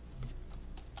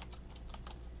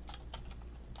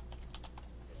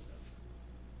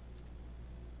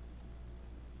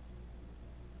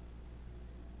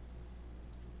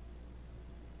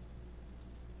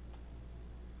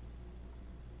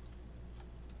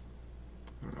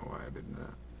 I don't know why I did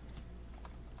that.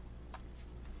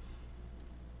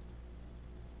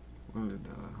 What did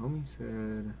homie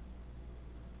said?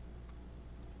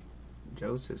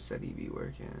 Joseph said he'd be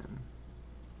working.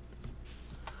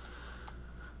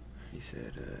 He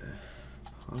said,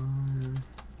 pawn.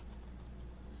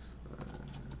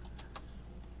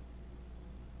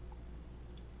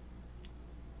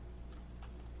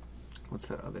 What's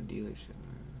that other dealership,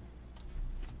 man?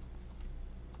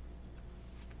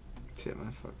 Shit,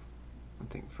 my fuck. I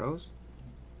think froze.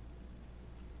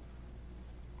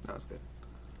 That was good.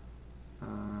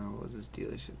 What was this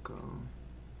dealership called?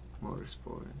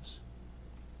 Motorsports.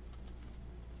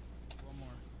 One more.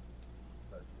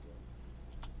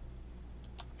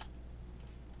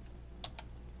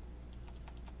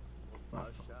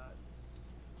 Five shots.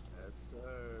 Yes,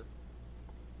 sir.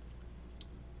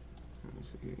 Let me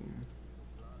see.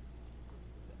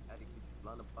 The attitude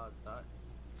line of 5 dot.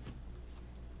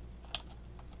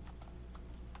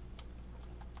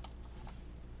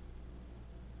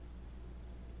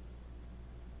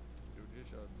 Dude, your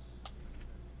shots.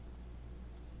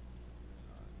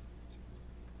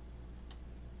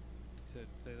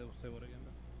 Say what again?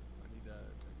 I need that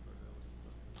card that was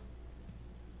talking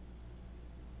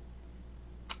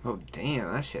about. Oh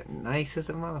damn, that shit nice as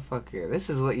a motherfucker. This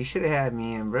is what you should have had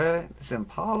me in, bruh. This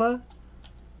Impala?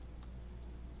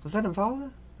 Was that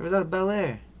Impala? Or was that a Bel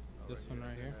Air? This one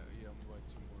right here? Yeah, I'm going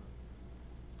to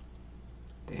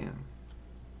more. Damn.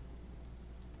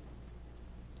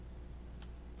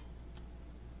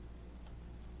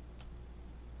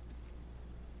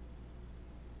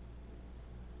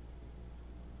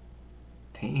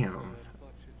 Damn.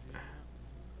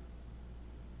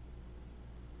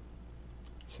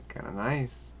 Shit kinda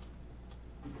nice.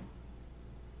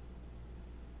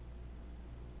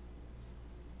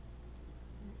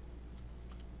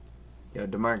 Yo,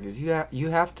 DeMarcus, you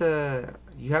have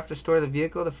to store the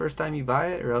vehicle the first time you buy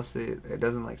it, or else it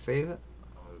doesn't like save it.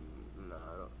 No,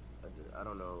 I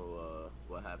don't know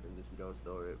what happens if you don't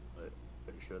store it, but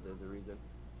pretty sure there's a reason.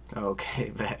 Okay,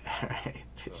 bet. All right,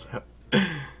 for Alright. sure.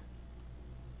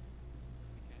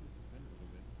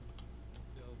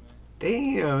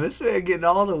 Damn, this man getting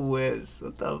all the whips.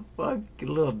 What the fuck, you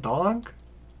little donk?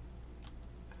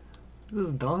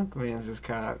 This donk man's just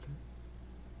copped.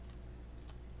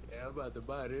 Yeah, I'm about to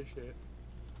buy this shit.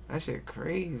 That shit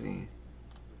crazy.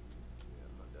 Yeah,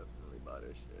 I'm gonna definitely buy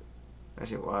this shit. That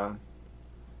shit wild.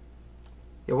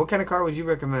 Yo, what kind of car would you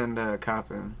recommend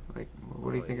copping? Like,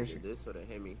 what do you think I either should? This or the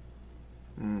Hemi.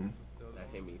 Mm. That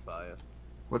Hemi fire.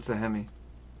 What's a Hemi?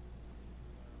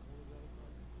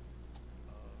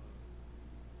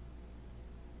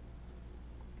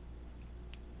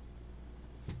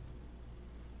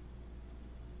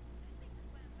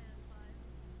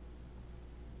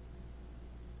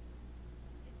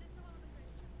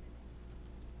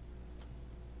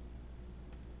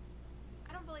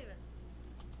 I don't believe it.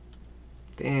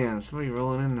 Damn, somebody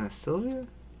rolling in the Sylvia?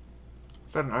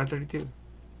 Is that an R32? There's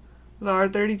an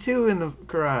R32 in the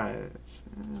garage.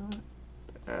 What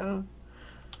the hell?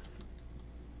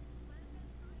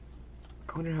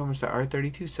 I wonder how much the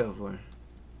R32 sell for.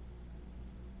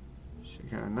 Shit,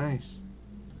 kind of nice.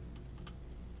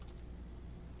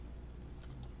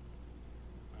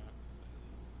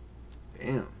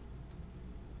 Damn.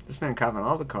 This man copping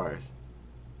all the cars.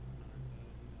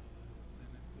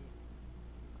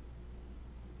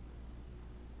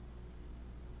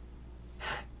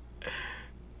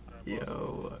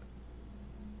 Yo.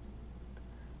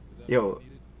 Yo.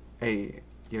 Hey,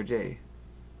 yo, Jay.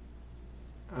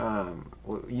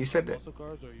 You said that. Muscle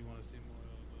cars, or you want to see more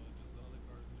of just the other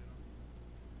cars in general?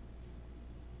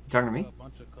 You talking to We me? got a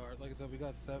bunch of cars. Like I said, we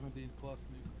got 70 plus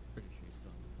new. Pretty sure he's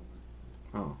still on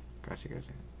the phone. Oh, gotcha.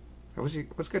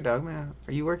 What's good, dog, man?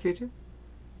 Are you work here too?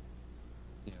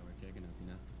 Yeah, we're kicking up, you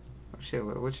know. Oh shit,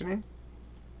 what's your name?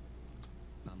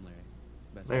 I'm Larry.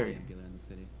 Best Larry. dealer in the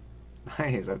city.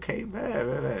 Nice. Okay,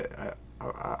 bad.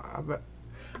 I'm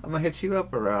gonna hit you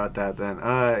up about that then.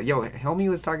 Yo, Helmy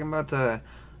was talking about a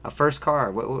first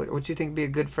car. What you think would be a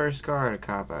good first car to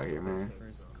cop out here, man?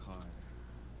 First car.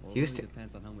 Well, He it was really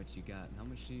depends on how much you got. How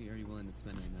much are you willing to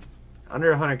spend right now?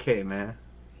 Under 100K, man.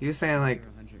 He was saying like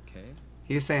Under 100K?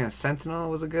 he was saying a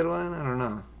Sentinel was a good one. I don't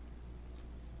know.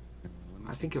 Let me I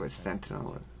check think it some was prices.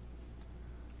 Sentinel.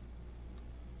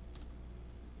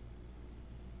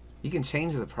 You can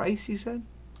change the price, you said?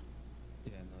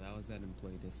 Yeah, no, that was at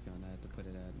employee discount. I had to put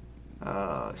it at.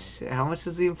 Oh shit! How much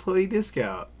is the employee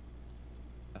discount?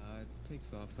 It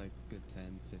takes off like good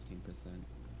 10-15%.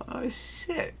 Oh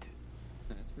shit!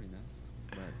 That's pretty nice.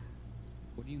 But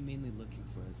what are you mainly looking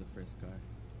for as a first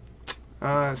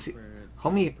car? See, For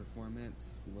homie-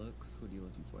 performance, looks. What are you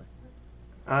looking for?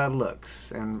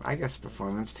 looks and I guess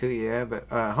performance too, yeah. But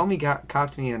homie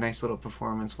copped me a nice little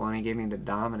performance one. He gave me the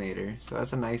Dominator, so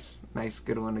that's a nice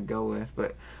good one to go with.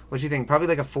 But what you think? Probably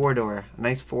like a 4-door, a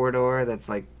nice 4-door that's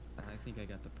like I think I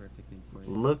got the perfect thing for you.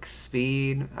 looks,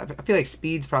 speed. I feel like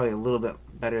speed's probably a little bit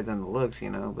better than the looks, you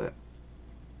know. But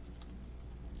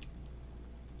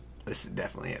this is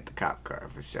definitely at the cop car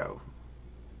for sure.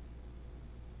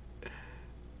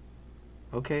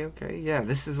 Okay, yeah.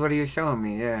 This is what he was showing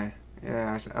me. Yeah.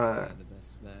 The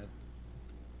best bet.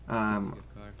 Um,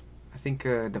 Good car. I think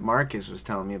DeMarcus was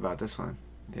telling me about this one.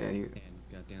 Yeah, And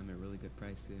goddamn, a really good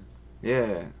price too.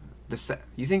 yeah.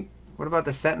 You think? What about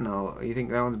the Sentinel? You think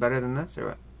that one's better than this, or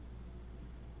what?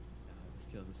 This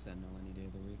kills a Sentinel any day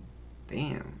of the week.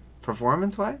 Damn.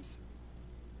 Performance-wise?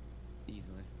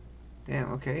 Easily.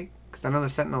 Damn. Okay. Cause I know the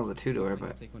Sentinel's a 2-door, I can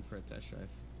but take one for a test drive.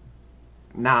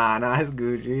 nah, it's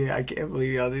Gucci. I can't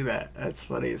believe y'all do that. That's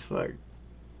funny as fuck.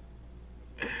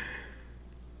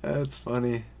 That's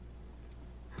funny.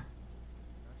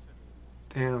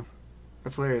 Damn.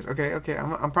 That's hilarious. Okay.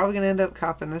 I'm probably gonna end up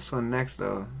copping this one next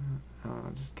though.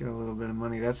 I'll just get a little bit of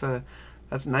money. That's a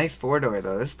nice 4-door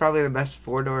though. This is probably the best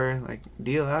 4-door like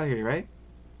deal out here, right?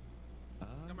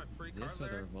 Got my free car This or the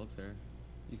there? Revolter.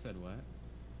 You said what?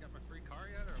 Got my free car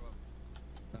yet, or what?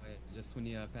 Oh, yeah, just when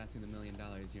you passing the $1 million,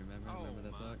 you remember? Oh, Remember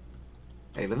that my. talk?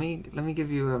 Hey, let me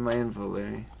give you my info,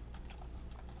 Larry.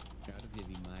 Here, I'll just give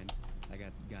you mine. I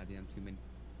got goddamn too many.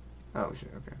 Oh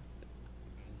shit. Okay.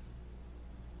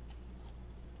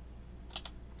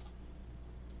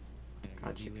 Yeah,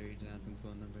 Gotcha. got Larry Johnson's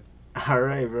phone number. All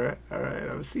right, bro. All right.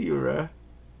 I'll see you, bro. Alright,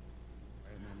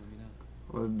 man, let me know.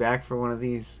 We'll be back for one of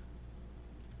these.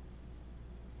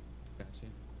 Gotcha.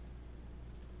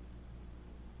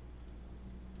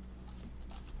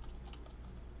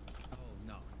 Oh,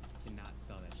 no. Cannot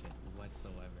sell that shit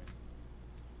whatsoever.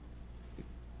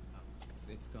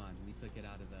 It's gone. We took it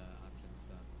out of the options,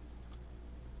 so.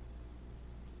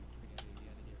 You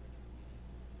gotta get rid of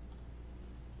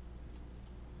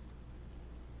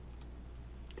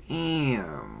it.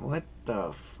 Damn. What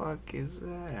the fuck is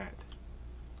that?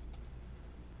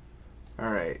 All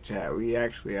right, chat. We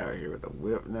actually out here with a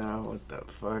whip now. What the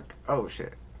fuck? Oh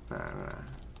shit. Nah.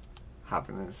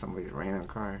 Hopping into somebody's random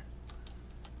car.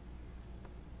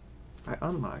 I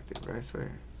unlocked it, bro. I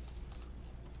swear.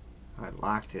 I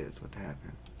locked it is what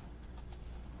happened.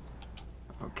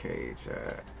 Okay,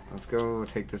 chat. Let's go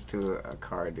take this to a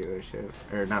car dealership.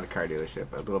 Or not a car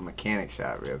dealership, a little mechanic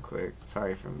shop real quick.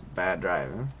 Sorry for bad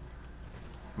driving.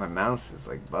 My mouse is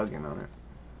like bugging on it.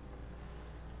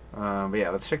 But yeah,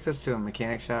 let's check this to a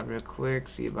mechanic shop real quick.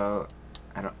 See about.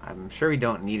 I'm sure we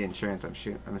don't need insurance. I'm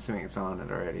assuming it's on it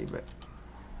already, but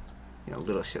you know,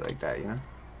 little shit like that, you know.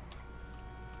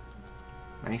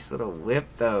 Nice little whip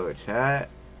though, chat.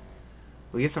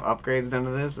 We get some upgrades done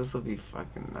to this. This will be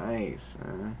fucking nice,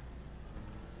 man.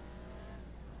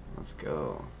 Let's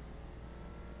go.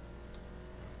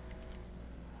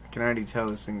 I can already tell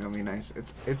this thing gonna be nice.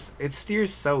 It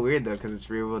steers so weird though, cause it's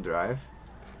rear wheel drive.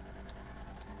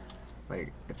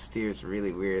 Like it steers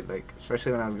really weird, like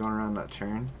especially when I was going around that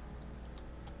turn.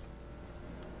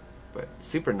 But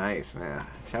super nice, man.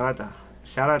 Shout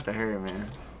out to her,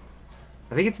 man.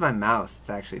 I think it's my mouse that's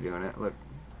actually doing it. Look,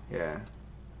 yeah.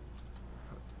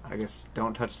 I guess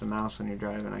don't touch the mouse when you're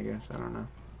driving. I guess I don't know.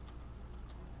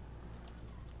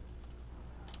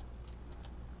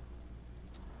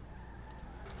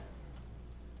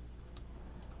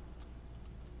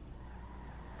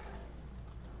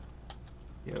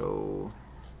 Yo.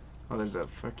 Oh, there's a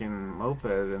freaking moped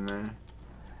in there.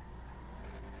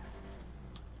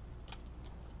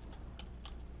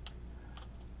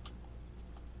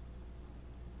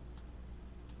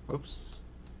 Whoops.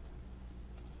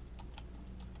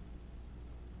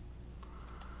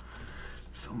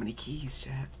 So many keys,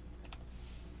 chat.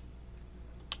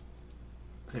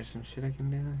 Is there some shit I can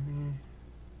do in here?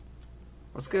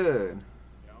 What's good?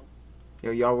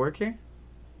 Yo, y'all work here?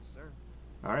 Sir,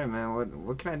 Alright, man.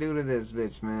 What can I do to this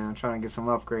bitch, man? I'm trying to get some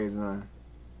upgrades done.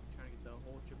 trying to get the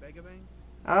whole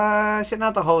shebang? Shit,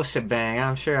 not the whole shebang.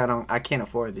 I'm sure I can't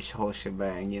afford the whole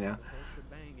shebang, you know. The whole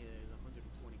shebang is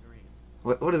 120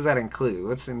 grand. What does that include?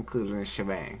 What's included in the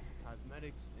shebang?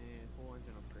 Cosmetics and full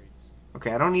engine upgrades.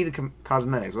 Okay, I don't need the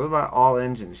cosmetics. What about all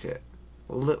engine shit?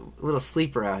 A little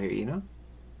sleeper out here, you know?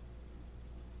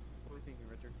 What are you thinking,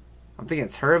 Richard? I'm thinking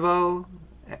turbo,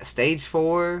 stage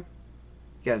 4.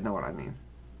 You guys know what I mean.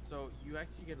 So you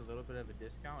actually get a little bit of a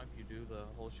discount if you do the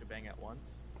whole shebang at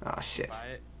once. Oh shit.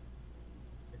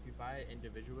 If you buy it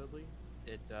individually,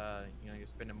 you're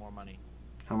spending more money.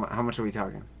 How much are we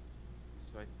talking?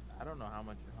 So I don't know how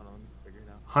much. Hold on, let me figure it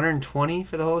out. 120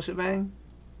 for the whole shebang?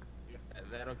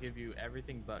 That'll give you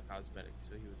everything but cosmetics.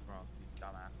 So he was wrong. He's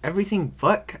dumbass. Everything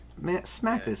but man,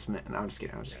 smack Yeah. this man. No, I'm just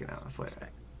kidding. I'm just kidding. Yes, I'm just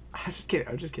respect. kidding.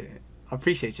 I'm just kidding. I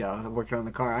appreciate y'all working on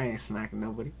the car. I ain't smacking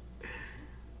nobody.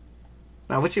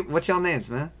 Now, what's y'all names,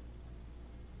 man?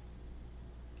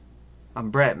 I'm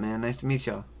Brett, man. Nice to meet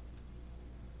y'all.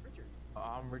 Richard, Oh,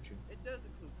 I'm Richard. it does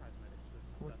include cosmetics.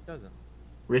 So What doesn't?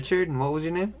 Richard, and what was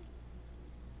your name?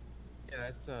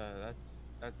 Yeah,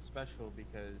 that's special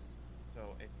because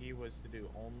if he was to do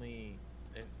only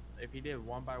if he did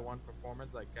 1x1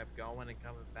 performance, like kept going and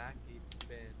coming back, he'd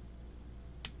spend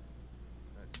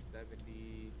that's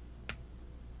 70,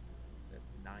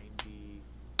 that's 90,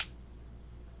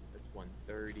 that's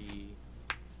 130,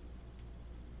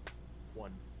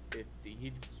 150.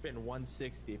 He'd spend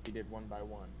 160 if he did 1x1,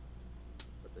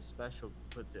 but the special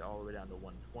puts it all the way down to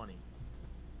 120.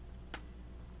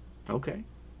 Okay. And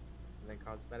then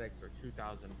cosmetics are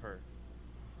 2,000 per.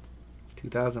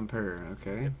 2,000 per.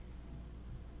 Okay.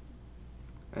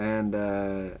 And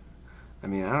I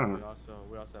mean, I don't.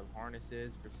 We also have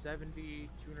harnesses for 70,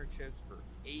 tuner chips for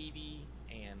 80,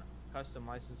 and custom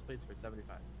license plates for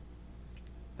 75.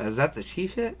 Is that the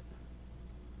cheap shit?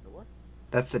 The what?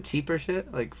 That's the cheaper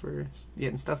shit, like for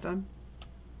getting stuff done.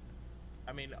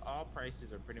 I mean, all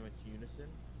prices are pretty much unison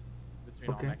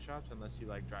between Okay. all mech shops, unless you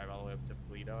like drive all the way up to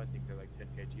Polito. I think they're like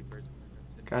 10K cheaper. Or something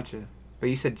like that. 10K. Gotcha. But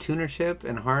you said tuner chip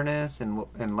and harness and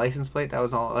license plate. That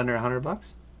was all under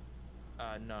 $100.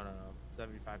 No.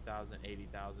 75,000,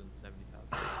 80,000,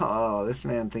 70,000. Oh, this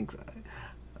man thinks.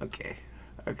 Okay.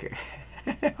 I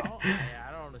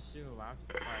don't assume. I'm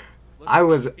just, like, look I at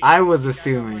was the feet. I was You got no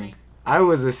assuming. money? I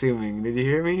was assuming. Did you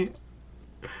hear me?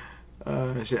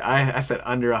 Shit. I said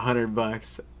under $100.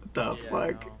 What the Yeah,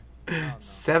 fuck? no. No.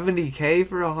 70K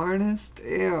for a harness? Damn,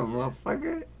 Yeah.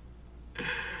 motherfucker. Yeah,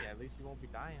 at least you won't be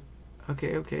dying.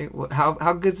 Okay.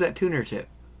 How good's that tuner chip?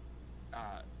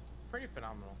 Pretty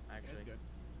phenomenal, actually. That's good.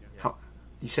 How?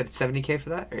 You said 70K for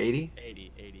that or 80?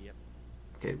 80, yep.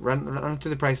 Okay, run through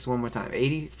the prices one more time.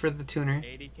 80 for the tuner.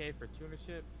 80K for tuner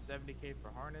chip, 70K for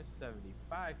harness,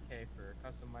 75K for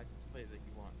custom license plate that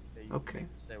you want. That you Okay. can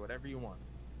say whatever you want.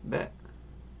 Bet.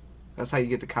 That's how you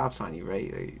get the cops on you,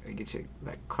 right? They get you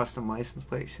that custom license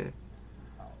plate shit.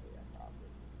 Oh yeah,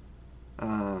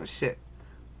 probably. Shit.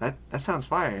 That sounds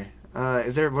fire.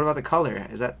 What about the color?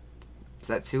 Is that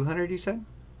 200 you said?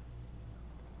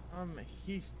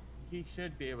 He he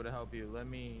should be able to help you. Let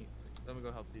me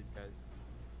go help these guys.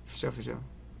 For sure, for sure.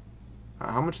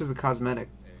 How much is the cosmetic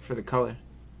for the color?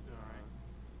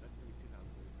 That's gonna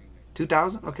be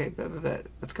 2,000? Okay, bet.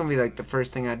 That's gonna be like the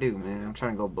first thing I do, man. I'm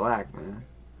trying to go black, man.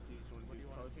 Do you just want to do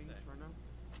color change right now?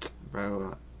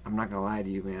 Bro, I'm not gonna lie to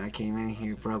you, man. I came in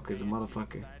here broke as a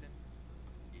motherfucker.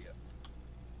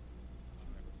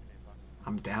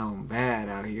 I'm down bad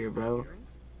out here, bro.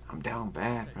 I'm down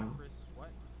bad, bro.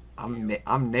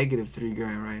 I'm negative $3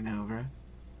 grand right now, bro.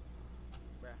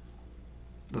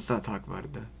 Let's not talk about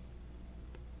it though.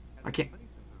 I can't,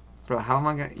 bro. How am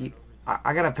I gonna eat?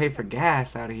 I gotta pay for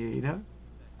gas out of here, you know.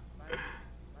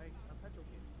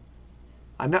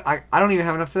 I know. I don't even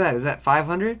have enough for that. Is that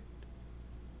 500?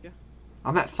 Yeah.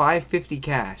 I'm at 550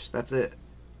 cash. That's it.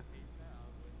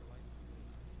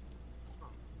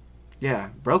 Yeah,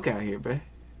 broke out here, bro.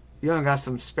 You don't got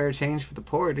some spare change for the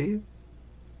poor, do you?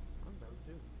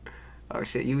 Oh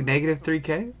shit, you negative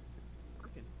 3K?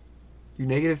 You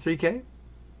negative 3K?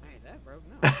 I ain't that broke,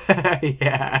 no.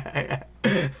 Yeah.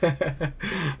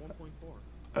 1.4.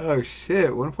 Oh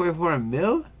shit, 1.4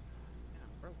 mil? Yeah,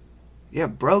 broke. Yeah,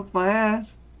 broke my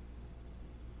ass.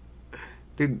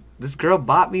 Dude, this girl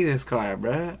bought me this car,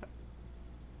 bruh.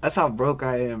 That's how broke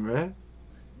I am, bruh.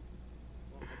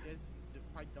 Well, I guess you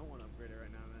probably don't want to upgrade it right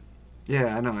now, man.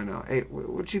 Yeah, I know. Hey,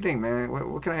 what you think, man?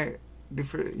 What can I do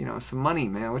for, some money,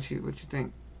 man? What you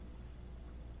think?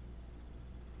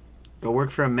 Go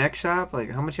work for a mech shop?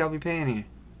 Like, how much y'all be paying here?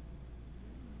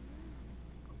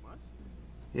 How much?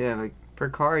 Yeah, like, per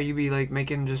car, you be, like,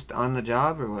 making just on the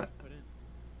job, or what? Put in.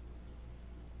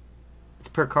 It's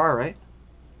per car, right?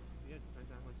 Yeah,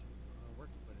 depends on how much work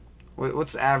you put in.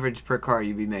 What's the average per car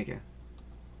you be making?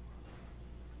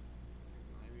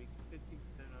 Maybe 15%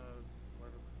 of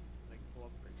whatever, like,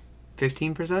 full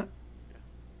upgrade. 15%? Yeah.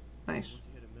 Nice.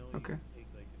 Once you hit a mill, Okay. you take,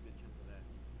 like, a good chunk of that.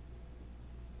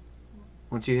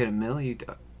 Once you hit a mill, you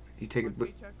take a... My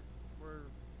paycheck for,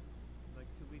 like,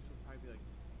 2 weeks will probably be, like,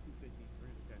 250,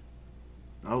 300K.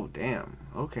 Oh, damn.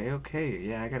 Okay.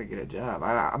 Yeah, I gotta get a job.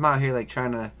 I'm out here, like,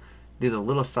 trying to do the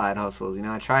little side hustles,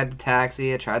 I tried the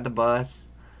taxi, I tried the bus,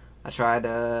 I tried,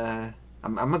 I'm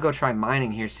gonna go try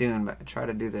mining here soon, but I try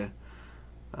to do the,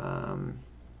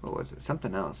 what was it?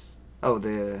 Something else. Oh,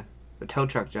 the tow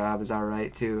truck job is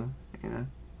alright, too,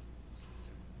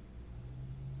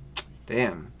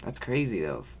 Damn, that's crazy,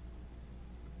 though.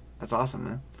 That's awesome,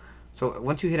 man. So,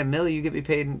 once you hit a mill, you get be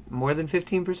paid more than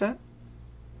 15%? Yeah,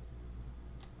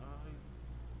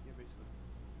 basically.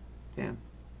 Damn,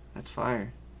 that's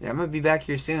fire. Yeah, I'm gonna be back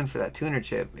here soon for that tuner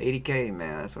chip, 80K,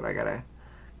 man. That's what I gotta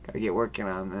get working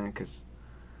on, man. Cause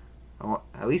I want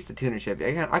at least the tuner chip.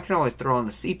 I can always throw on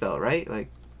the seatbelt, right? Like,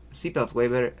 the seatbelt's way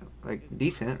better, like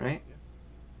decent, right? Yeah.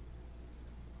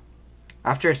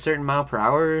 After a certain mile per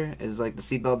hour, is like the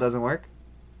seatbelt doesn't work.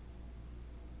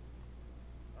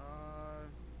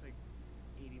 It's like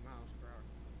 80 miles per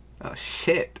hour. Oh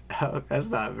shit! Oh, that's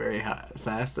not very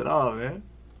fast at all, man.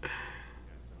 Yeah, so.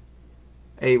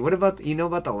 Hey, what about you know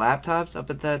about the laptops up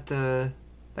at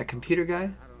that computer guy?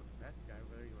 That's the guy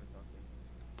over there you want to talk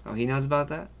to. Oh, he knows about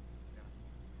that?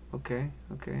 Yeah. Okay.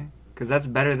 Because that's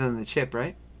better than the chip,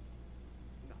 right?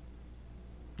 No.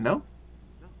 No?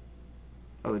 No.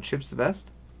 Oh, the chip's the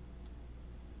best?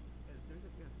 Yeah, the tuner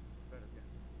chip, yeah. It's better,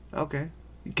 yeah. Okay.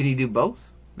 Can you do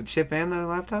both? The chip and the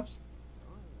laptops?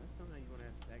 Oh, that's something that you want to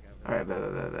ask that guy about.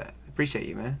 Alright, bet. Appreciate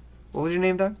you, man. What was your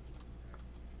name, dog?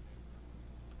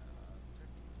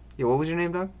 Yeah, what was your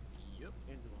name, dog? Yep.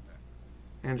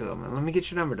 Angelo, man. Let me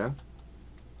get your number, dog.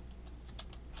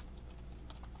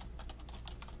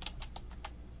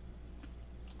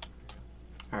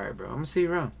 Alright, bro. I'm gonna see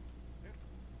you around.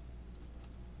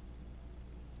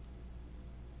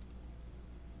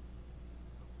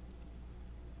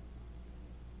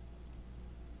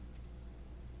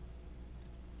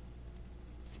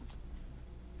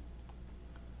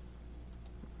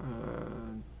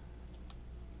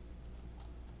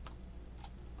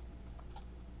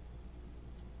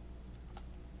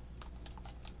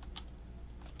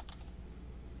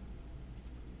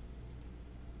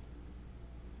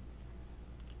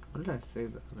 What did I say?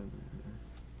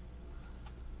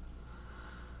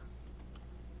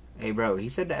 Hey, bro. He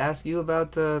said to ask you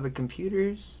about the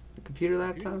computers, the computer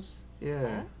laptops.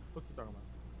 Yeah, What's he talking about?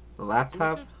 the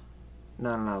laptops.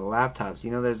 No, the laptops.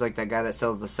 You know, there's like that guy that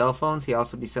sells the cell phones. He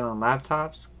also be selling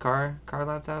laptops, car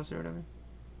laptops or whatever.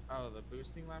 Oh, the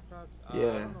boosting laptops? Yeah.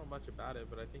 I don't know much about it,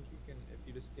 but I think you can, if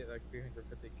you just get like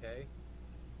 350K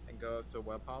and go up to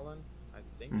Web Holland, I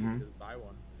think you Mhm. can just buy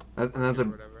one. And those or are.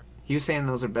 whatever. He was saying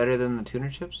those are better than the tuner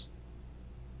chips.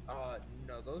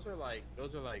 No, those are like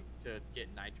to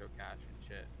get nitro cash and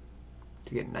shit.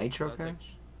 To get nitro That's like, cash?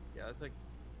 yeah, that's like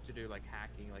to do like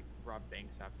hacking, like rob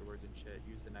banks afterwards and shit.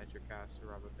 Use the nitro cash to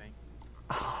rob a bank.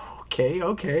 Okay,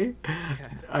 okay. Yeah.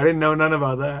 I didn't know none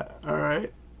about that. All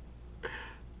right.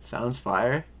 Sounds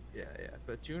fire. Yeah, yeah.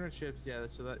 But tuner chips, yeah.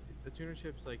 So that the tuner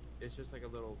chips, like, it's just like a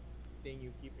little thing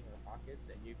you keep in your pockets,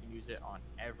 and you can use it on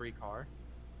every car.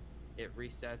 It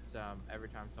resets every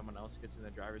time someone else gets in the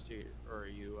driver's seat, or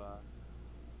you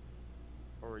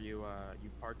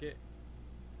park it.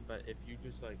 But if you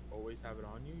just like always have it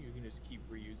on you, you can just keep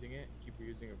reusing it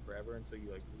forever until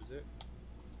you like lose it,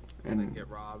 and then And get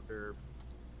robbed or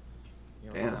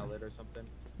Damn. sell it or something.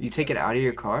 you take it out of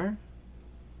your car?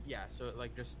 Yeah, so it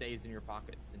like just stays in your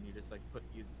pockets, and you just like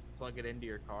plug it into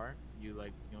your car. You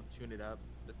like tune it up,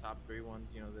 the top 3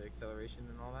 ones, the acceleration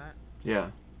and all that,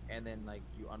 Yeah. and then like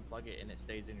you unplug it, and it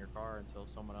stays in your car until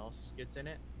someone else gets in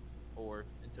it, or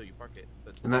until you park it.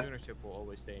 But the And that- tuner chip will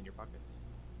always stay in your pockets.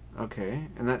 Okay.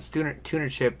 And that tuner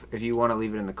chip, if you want to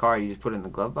leave it in the car, you just put it in the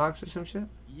glove box or some shit?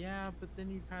 Yeah, but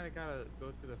then you kind of gotta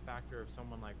go through the factor of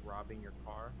someone like robbing your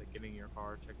car, like getting in your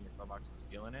car, checking your glove box, and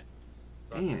stealing it.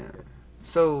 So that's not Damn. good.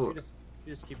 So, You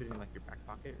just keep it in like your back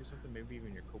pocket or something, maybe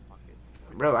even your coat pocket.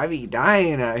 bro, I be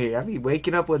dying out here. I be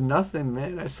waking up with nothing,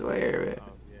 man. I swear, man.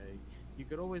 Oh yeah, you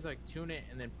could always like tune it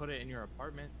and then put it in your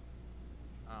apartment.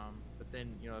 But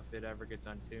then if it ever gets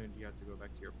untuned, you have to go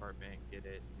back to your apartment, get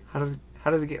it. How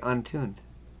does it get untuned?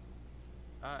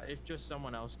 If just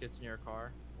someone else gets in your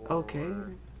car. Okay. Or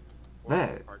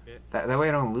Bet. park it. That way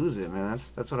I don't lose it, man.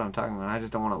 That's what I'm talking about. I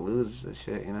just don't want to lose this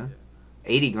shit, Yeah.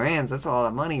 80 grand, that's all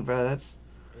the money, bro. Yeah,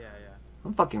 yeah.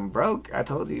 I'm fucking broke. I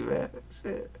told you, man.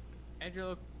 Shit. Andrew,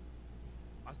 look,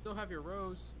 I still have your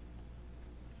rose.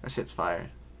 That shit's fire.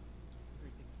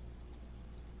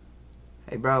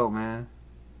 Hey, bro, man.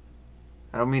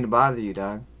 I don't mean to bother you,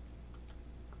 dog.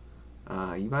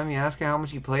 You mind me asking how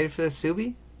much you played for this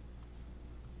Subi?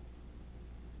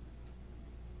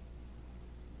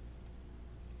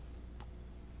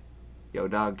 Yo,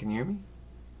 dog, can you hear me?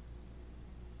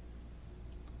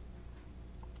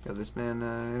 Yo, this man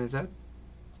in his head?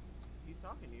 He's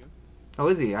talking to you. Oh,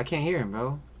 is he? I can't hear him,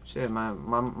 bro. Shit,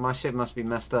 my shit must be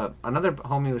messed up. Another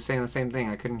homie was saying the same thing.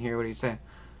 I couldn't hear what he said.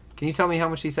 Can you tell me how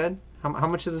much he said? How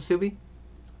much is a Subi?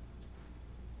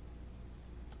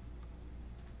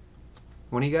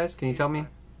 One of you guys? Can you tell me?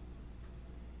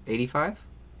 85?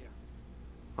 Yeah.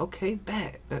 Okay,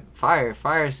 bet. Fire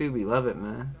Subi. Love it,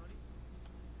 man.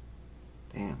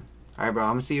 Damn. Alright, bro.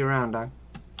 I'm gonna see you around, dog.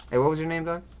 Hey, what was your name,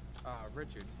 dog?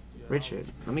 Richard. Yeah, Richard.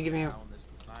 Let me give you... I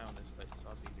own this place, so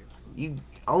I'll be here. You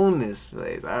own this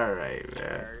place. Alright,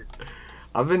 man.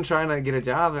 I've been trying to get a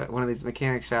job at one of these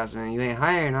mechanic shops, man. You ain't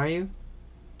hiring, are you?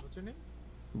 What's your name?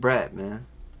 Brett, man.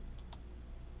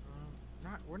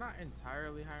 We're not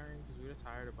entirely hiring because we just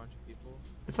hired a bunch of people.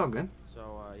 It's all good.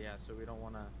 So yeah, so we don't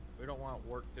want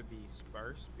work to be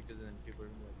sparse because then people are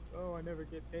gonna be like, oh, I never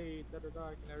get paid, I can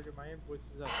never get my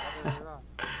invoices up,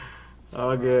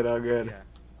 All good, all good. Yeah,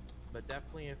 but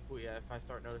definitely if I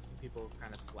start noticing people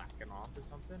kind of slacking off or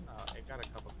something, I got a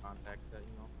couple contacts that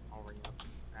I'll ring up.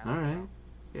 And ask All right. about.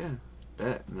 Yeah.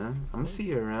 Bet, man. I'm gonna see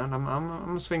you around. I'm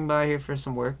gonna swing by here for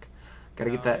some work. Gotta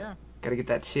get that. Yeah. Gotta get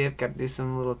that chip. Gotta do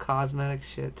some little cosmetic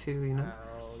shit too.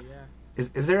 Hell yeah.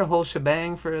 Is there a whole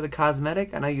shebang for the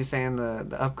cosmetic? I know you're saying the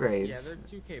upgrades. Yeah,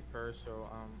 they're $2K per, so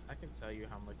I can tell you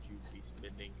how much you'd be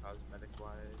spending cosmetic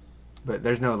wise. But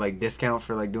there's no like discount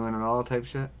for like doing it all type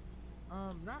shit.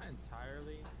 Not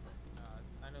entirely.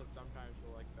 I know sometimes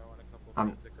we'll like throw in a couple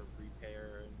I'm- things like a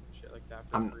repair and shit like that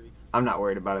for free. I'm not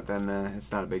worried about it then, man.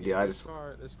 It's not a big deal. I just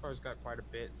This car's got quite a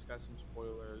bit. It's got some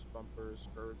spoilers, bumpers,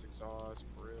 skirts, exhaust,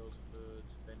 grills,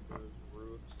 hoods, fenders,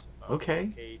 roofs,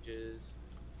 Okay. cages.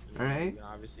 Alright. You can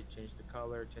obviously change the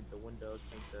color, tint the windows,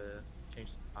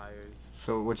 change the tires.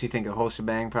 So what you think a whole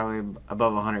shebang? Probably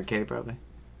above 100K, probably.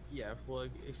 Yeah, well,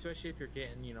 especially if you're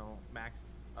getting max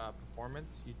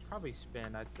performance, you'd probably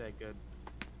spend I'd say a good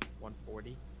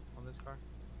 140 on this car.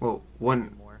 Well, Maybe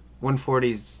more.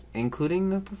 140's including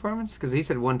the performance? Because he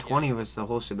said 120 was the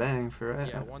whole shebang for it.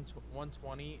 Yeah,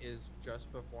 120 is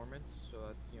just performance, so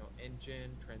that's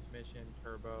engine, transmission,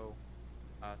 turbo,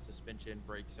 suspension,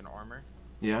 brakes, and armor.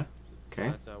 Yeah. So Okay.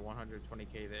 that's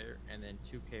 120K there, and then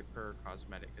 2K per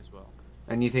cosmetic as well.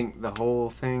 And you think the whole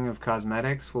thing of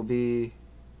cosmetics will be?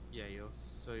 Yeah,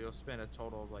 you'll spend a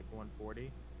total of like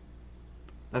 140.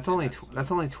 That's only That's-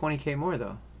 that's only 20K more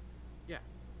though. Yeah.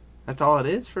 That's all it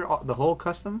is for the whole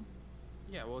custom.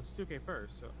 Yeah, well it's 2K per,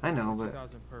 so I know, but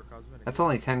 2,000 per cosmetic. that's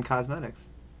only 10 cosmetics.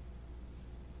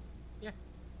 Yeah.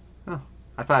 Oh,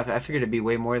 I figured it'd be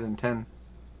way more than 10.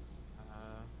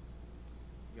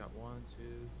 You got 1,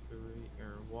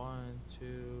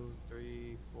 2,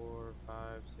 3, 4, 5,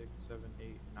 6, 7,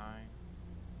 8, 9.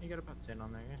 You got about 10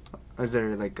 on there, yeah. Is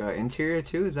there like interior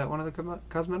too? Is that one of the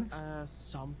cosmetics?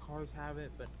 Some cars have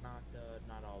it, but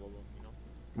not all of them, you know.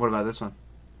 What about this one?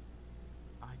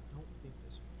 I don't think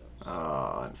this one does.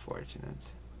 Oh,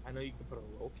 unfortunate. I know you can put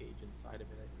a roll cage inside of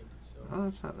it, I think, so. Oh,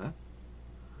 that's not bad.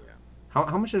 Yeah.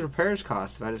 How much does repairs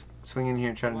cost if I just swing in here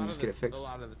and try to just get it fixed? A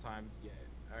lot of the times, yeah.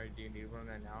 Alright, do you need one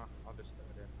right now? I'll just throw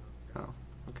it in. Oh,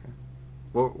 okay.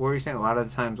 What were you saying? A lot of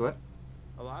the times, what?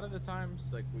 A lot of the times,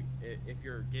 like, if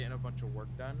you're getting a bunch of work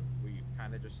done, we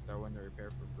kind of just throw in the repair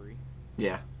for free.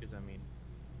 Yeah. Because, I mean,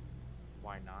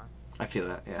 why not? I feel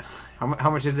that, yeah.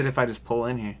 How much is it if I just pull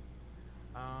in here?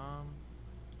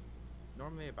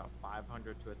 Normally about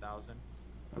 500 to 1,000.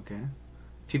 Okay. Or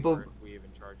People if we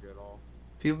even charge you at all.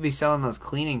 be selling those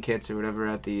cleaning kits or whatever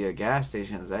at the gas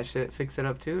station. Does that shit fix it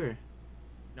up too, or?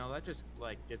 No, that just,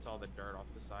 like, gets all the dirt off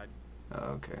the side.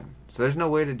 Oh, okay. So there's no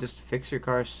way to just fix your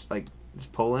car, like,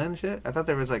 just pull in shit? I thought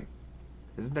there was, like,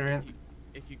 isn't there?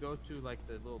 If you go to, like,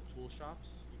 the little tool shops,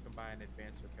 you can buy an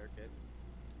advanced repair kit.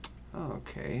 Oh,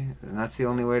 okay. And that's the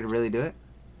only way to really do it?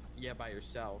 Yeah, by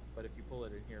yourself. But if you pull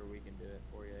it in here, we can do it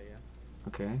for you, yeah.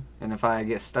 Okay. And if I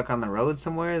get stuck on the road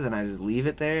somewhere, then I just leave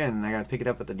it there and I gotta pick it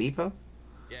up at the depot?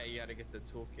 Yeah, you gotta get the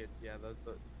tool kits. Yeah, because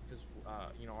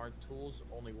you know, our tools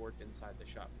only work inside the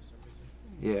shop for some reason.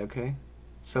 Yeah, okay.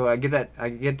 So I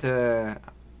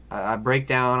break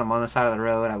down, I'm on the side of the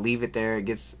road, I leave it there, it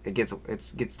gets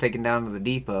taken down to the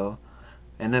depot,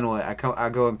 and then what, I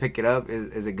go and pick it up.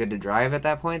 Is it good to drive at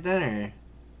that point then, or?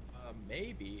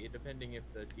 Maybe, depending if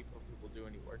the depot people do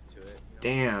any work to it.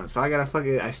 You know? Damn, so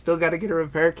I still gotta get a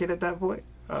repair kit at that point?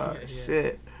 Oh, Yeah.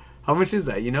 shit. How much is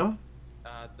that, you know?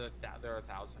 They're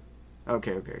 1,000.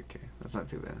 Okay, that's not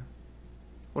too bad.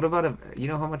 What about, you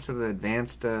know how much of the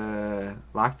advanced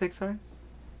lockpicks are?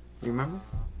 You remember?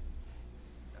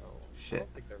 No. Shit. I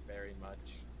don't think they're very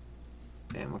much.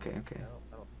 Damn, okay. I don't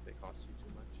think they cost you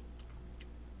too much.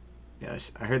 Yeah,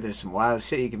 I heard there's some wild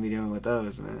shit you can be doing with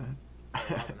those, man.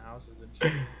 Robbing houses and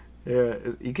shit.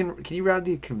 Yeah, can you rob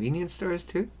the convenience stores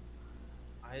too?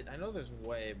 I know there's a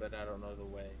way, but I don't know the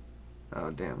way. Oh,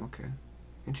 damn, okay.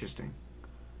 Interesting.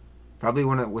 Probably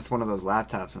with one of those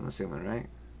laptops, I'm assuming, right?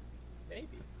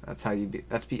 Maybe. That's how you be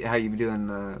doing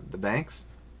the banks?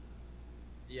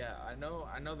 Yeah, I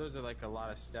know there's like a lot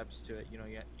of steps to it. You know,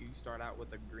 you start out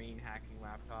with a green hacking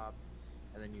laptop,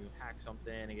 and then you hack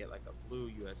something and get like a blue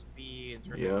USB and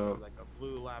turn it into like a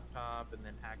blue laptop, and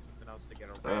then hack something else to get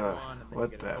a red one, and then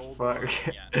what you get the a gold fuck?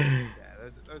 one. Yeah,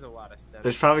 there's a lot of steps.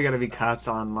 There's probably got to be cops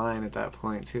online at that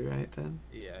point too, right then?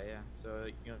 Yeah. So,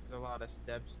 you know, there's a lot of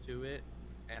steps to it,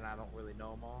 and I don't really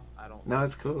know them all. I don't. No,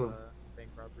 it's cool. Bank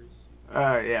robberies.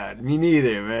 Yeah, me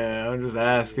neither, man. I'm just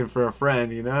asking for a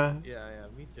friend, you know? Yeah,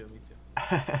 me too.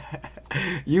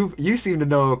 You seem to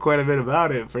know quite a bit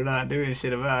about it for not doing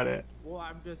shit about it. Well,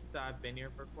 I've been here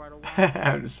for quite a while.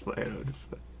 I'm just playing.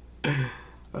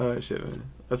 Oh shit, man.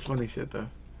 That's funny shit though.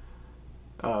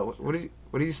 What did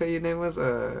you say your name was?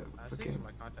 I sent you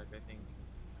my contact, I think.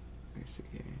 Let me see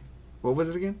here. What was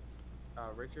it again?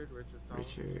 Richard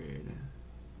Collins. Richard.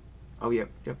 Oh,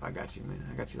 yep, I got you, man.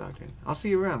 I got you locked in. I'll see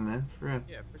you around, man, for real.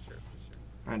 Yeah, for sure.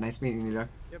 Alright, nice meeting you, Doc.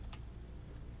 Yep.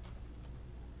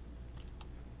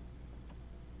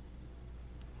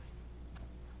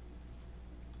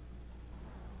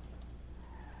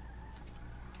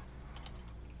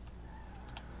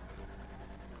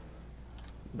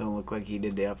 Don't look like he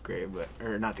did the upgrade,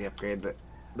 or not the upgrade,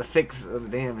 the fix of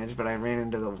the damage, but I ran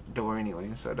into the door anyway,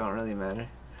 so it don't really matter.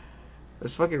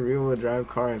 This fucking rear-wheel drive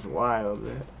car is wild,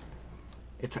 man.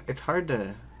 It's hard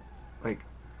to, like,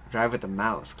 drive with the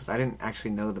mouse, because I didn't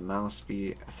actually know the mouse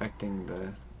be affecting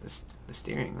the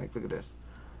steering. Like, look at this.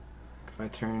 If I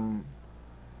turn...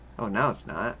 Oh, now it's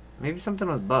not. Maybe something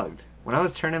was bugged. When I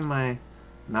was turning my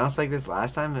mouse like this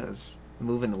last time, it was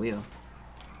moving the wheel.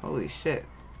 Holy shit.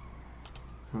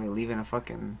 Somebody leaving a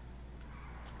fucking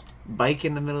bike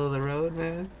in the middle of the road,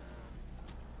 man.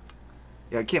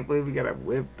 Yeah, I can't believe we got a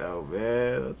whip, though,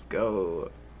 man. Let's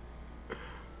go.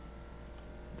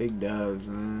 Big dubs,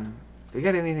 man. Do we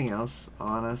got anything else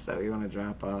on us that we want to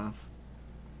drop off?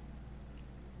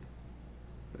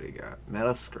 What do we got?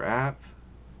 Metal scrap?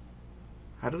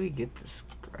 How do we get the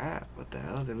scrap? What the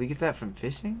hell? Did we get that from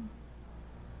fishing?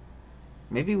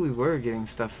 Maybe we were getting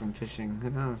stuff from fishing.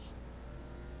 Who knows?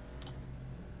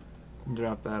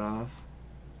 Drop that off.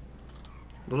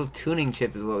 Little tuning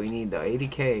chip is what we need, though.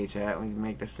 80k, chat. We can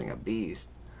make this thing a beast.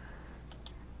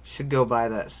 Should go buy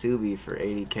that Subi for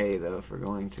 80k, though, if we're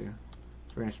going to.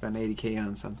 If we're going to spend 80k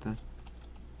on something.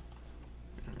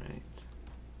 Alright.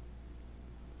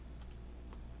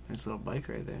 There's a little bike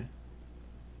right there.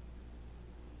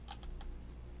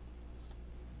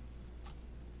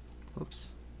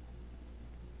 Oops.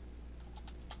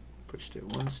 Pushed it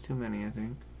once too many, I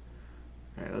think.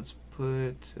 Alright, let's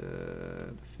put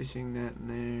the fishing net in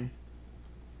there.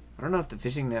 I don't know if the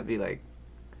fishing net be like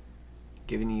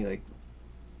giving you like,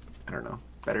 I don't know,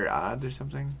 better odds or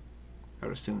something. I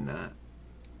would assume not.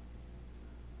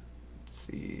 Let's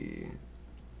see.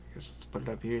 I guess let's put it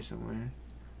up here somewhere.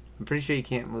 I'm pretty sure you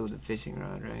can't move the fishing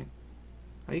rod, right?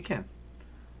 Oh, you can.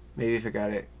 Maybe if I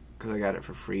got it, because I got it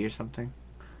for free or something.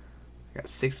 I got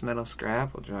 6 metal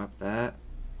scrap. We'll drop that.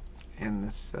 And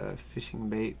this fishing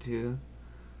bait too.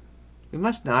 We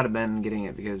must not have been getting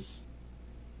it because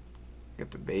I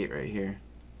got the bait right here.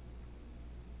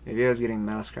 Maybe I was getting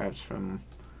metal scraps from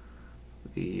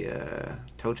the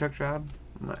tow truck job.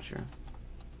 I'm not sure.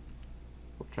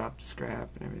 We'll drop the scrap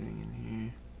and everything in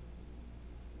here.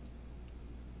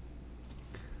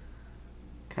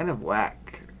 Kind of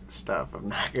whack stuff, I'm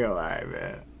not gonna lie,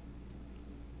 man.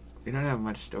 We don't have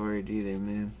much storage either,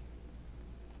 man.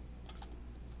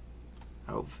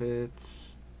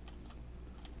 Outfits.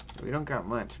 We don't got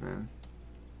much, man.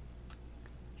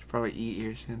 Should probably eat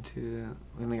here soon too.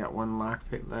 We only got 1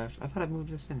 lockpick left. I thought I moved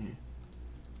this in here.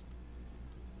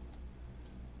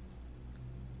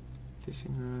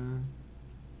 Fishing rod.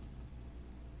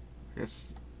 I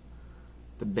guess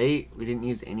the bait, we didn't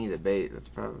use any of the bait. That's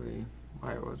probably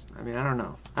why it wasn't. I mean, I don't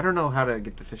know. I don't know how to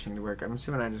get the fishing to work. I'm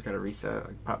assuming I just gotta reset,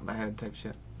 like pop my head type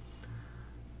shit.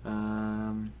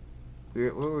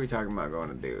 What were we talking about going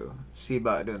to do? See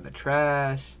about doing the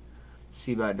trash.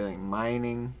 See about doing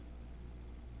mining.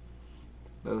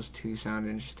 Those two sound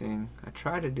interesting. I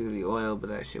tried to do the oil, but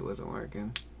that shit wasn't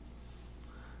working.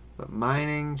 But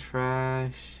mining,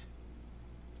 trash.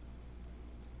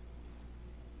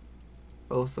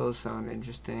 Both those sound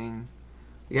interesting.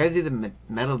 We gotta do the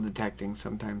metal detecting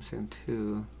sometime soon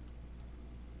too.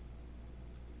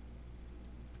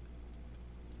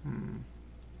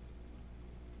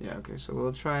 Yeah, okay, so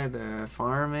we'll try the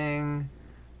farming,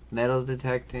 metal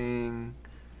detecting,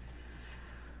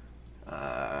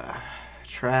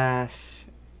 trash,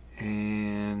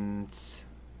 and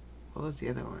what was the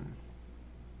other one?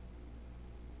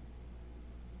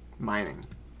 Mining.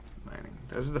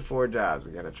 Those are the 4 jobs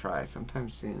we gotta try sometime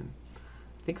soon.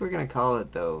 I think we're gonna call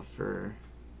it though for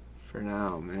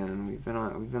now, man. We've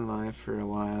been live for a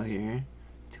while here,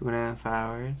 2.5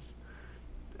 hours.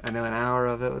 I know an hour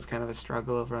of it was kind of a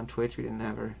struggle over on Twitch. We didn't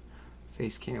have our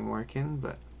face cam working,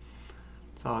 but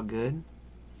it's all good.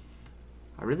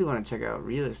 I really want to check out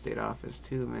real estate office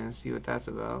too, man. See what that's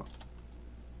about.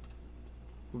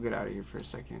 We'll get out of here for a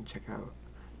second. Check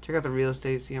out the real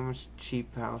estate. See how much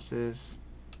cheap houses.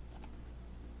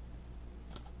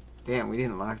 Damn, we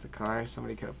didn't lock the car.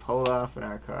 Somebody could have pulled off in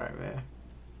our car, man.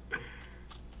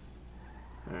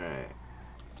 Alright.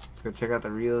 Let's go check out the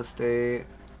real estate.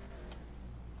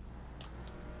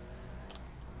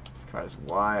 This car is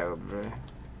wild, bro.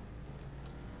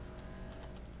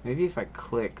 Maybe if I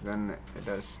click, then it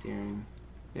does steering.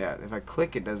 Yeah, if I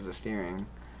click, it does the steering.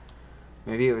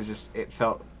 Maybe it was just, it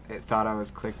thought I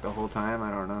was clicked the whole time. I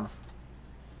don't know.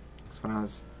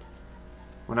 Because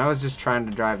when I was just trying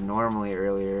to drive normally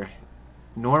earlier,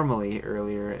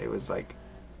 it was like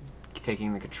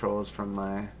taking the controls from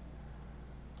my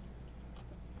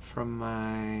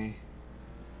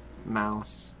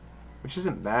mouse, which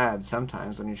isn't bad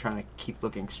sometimes when you're trying to keep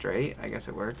looking straight. I guess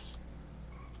it works.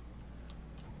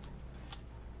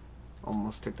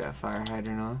 Almost took that fire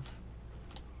hydrant off.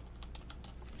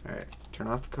 Alright, turn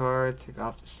off the car, take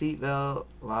off the seatbelt,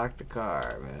 lock the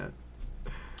car, man.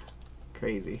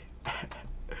 Crazy.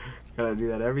 Gotta do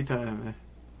that every time, man.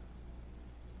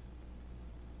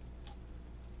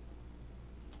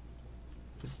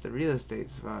 This is the real estate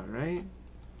spot, right?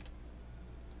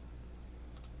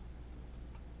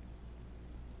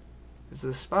 This is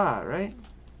the spot, right?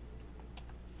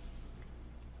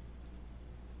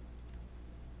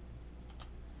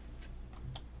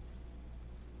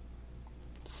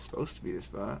 It's supposed to be the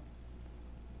spot.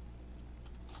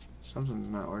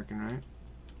 Something's not working right.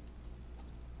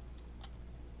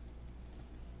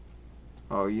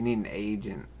 Oh, you need an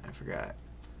agent. I forgot.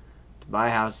 To buy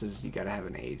houses, you gotta have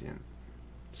an agent.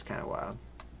 It's kind of wild.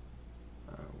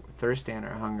 Thirsty and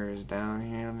our hunger is down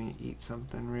here. Let me eat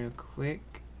something real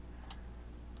quick.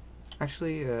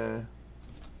 Actually,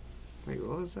 wait,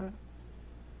 what was that?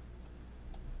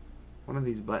 One of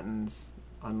these buttons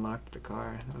unlocked the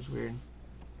car. That was weird.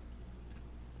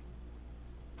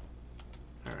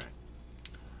 Alright.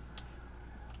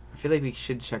 I feel like we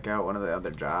should check out one of the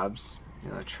other jobs.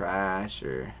 You know, trash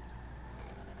or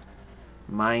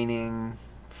mining,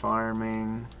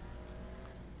 farming,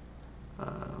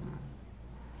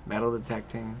 metal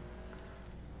detecting.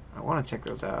 I want to check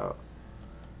those out.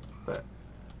 But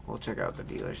we'll check out the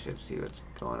dealership, see what's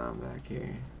going on back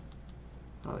here.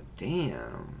 Oh,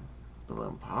 damn. Little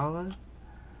Impala?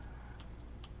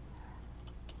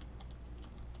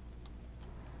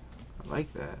 I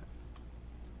like that.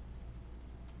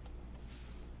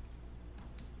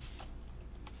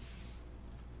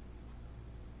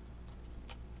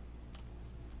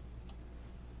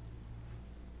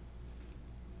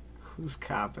 Who's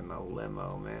copping the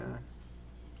limo, man?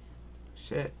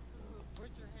 Shit. Put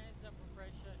your hands up,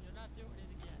 Refresher. You're not doing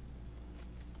it again.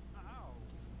 Ow.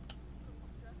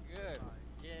 Good.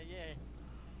 Yeah, yeah.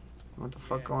 What the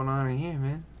fuck going on in here,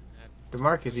 man?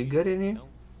 DeMarcus, you good in here? Don't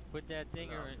put that thing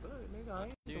Nah, or I'm good, nigga. I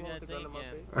ain't do the one that with the gun thing in my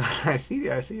again. face. I see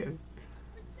it, I see it.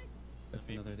 That's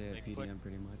another day at PDM,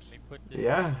 pretty much. Let me put this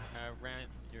Yeah. around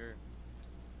your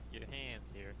hands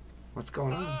here. What's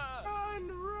going on? Run,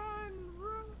 run,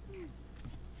 run.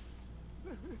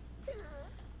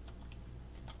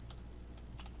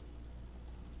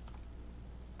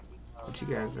 What you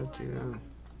guys up to?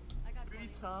 I got 3 20.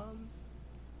 times.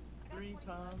 I got 3 20 left.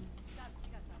 times. You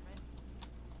got time, right?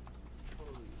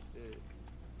 Holy shit.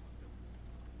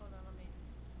 Hold on, let me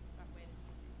start waiting.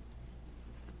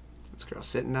 This girl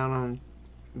sitting down on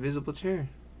a invisible chair.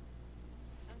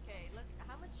 Okay, look,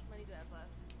 how much money do I have left?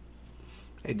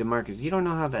 Hey, DeMarcus, you don't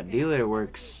know how that Okay, dealer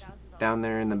works down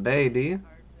there in the bay, do you?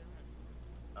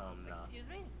 Nah. Excuse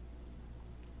me?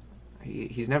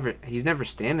 He's never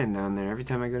standing down there every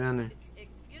time I go down there.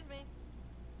 Excuse me?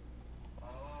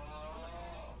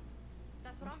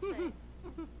 That's what I'm saying.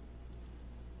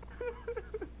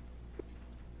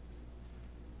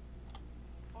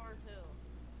 4-2.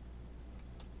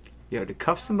 Yo, to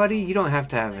cuff somebody, you don't have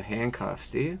to have handcuffs,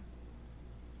 do you?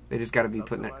 They just gotta be Cuff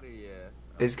putting their... somebody, yeah.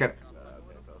 They just gotta... Gotta have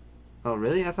handcuffs. Oh,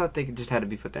 really? I thought they just had to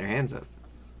be put their hands up.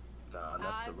 Nah,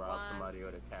 that's to I rob somebody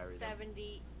or to want carry them.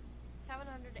 780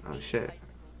 Oh, shit. bicycles.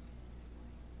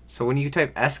 So when you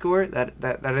type escort, that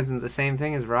isn't the same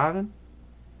thing as robbing?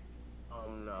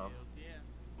 No.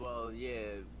 Well, yeah,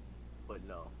 but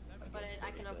no. But guess I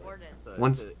what can it says. afford it. So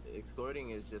Once- escorting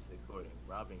is just escorting.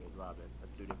 Robbing is robbing.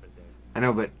 That's 2 different things. I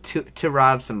know, but to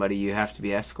rob somebody, you have to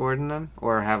be escorting them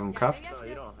or have them Yeah, cuffed? maybe I No, should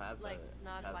you just, don't have to. like,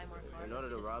 not have buy to- more cars. In order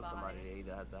to just rob buy somebody, they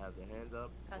either have to have their hands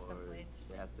up custom or plates.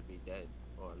 they have to be dead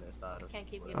or on their side. I or can't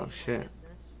keep whatever. giving Oh, you my shit.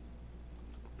 business.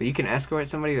 But you can escort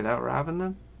somebody without robbing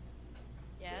them?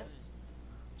 Yes.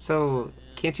 So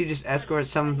can't you just escort But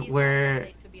he's not in the somewhere?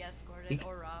 state to be escorted he-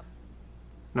 or robbed.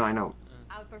 No, I know.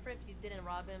 I would prefer if you didn't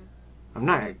rob him. I'm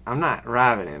not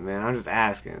robbing him, man. I'm just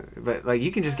asking. But like,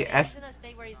 you can just Well, get he's in a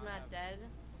state where he's not dead,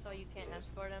 so you can't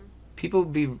escort him. people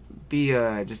be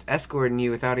just escorting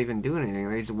you without even doing anything.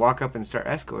 They just walk up and start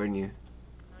escorting you.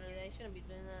 They shouldn't be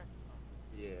doing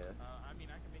that. Yeah. I mean,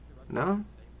 I can make the No?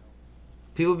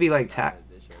 People be like Nah, tap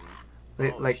they shouldn't.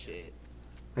 like, Oh, like shit.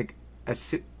 a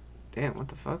suit. Damn, what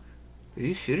the fuck? Did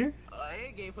you shoot her? I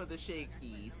ain't gave her the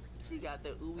shakies. She got the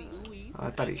ooey ooeys. Oh,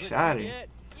 I thought he shot her. Yo,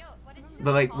 what did you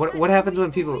But like, call what that? happens when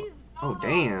Ooey people? ooeys? Oh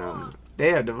damn,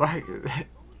 damn, DeMarcus.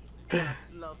 I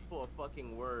snuffed for a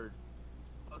fucking word.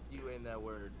 Fuck you in that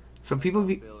word. So That's people how I'm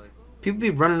be feeling. people be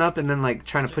running up and then like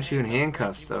trying to put you in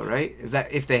handcuffs though, right? Is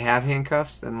that if they have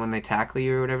handcuffs, then when they tackle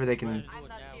you or whatever, they can. I'm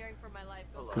not fearing for my life.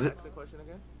 Go Hold Is on, it- ask the question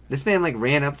again? This man like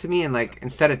ran up to me and like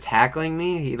instead of tackling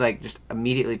me, he like just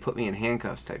immediately put me in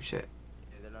handcuffs type shit.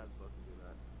 Yeah, they're not supposed to do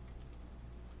that.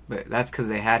 But that's because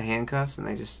they had handcuffs and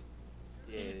they just.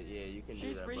 Yeah, you can do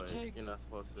She's that, reaching. but you're not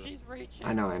supposed to. She's reaching.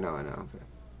 I know. But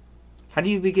how do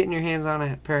you be getting your hands on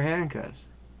a pair of handcuffs?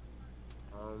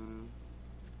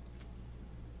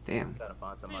 Damn. Gotta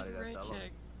find somebody She's that sell them.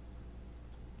 reaching.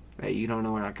 Hey, you don't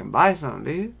know where I can buy some,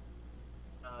 do you?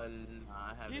 Nah, I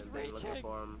He's haven't been looking reaching.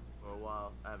 for them for a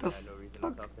while. I The haven't had no reason to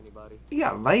fuck? cuff anybody. You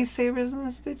got lightsabers in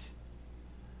this bitch?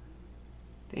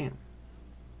 Damn.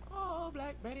 Oh,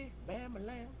 Black Betty, bam, a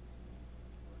lamb.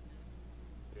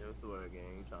 Yeah, what's the word, gang?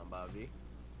 You trying to buy V?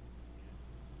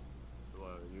 What's the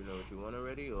word? You know what you want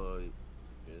already, or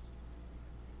just...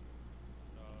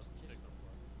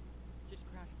 Just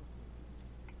crash real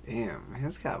quick. Damn,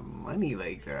 man's got money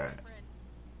like that.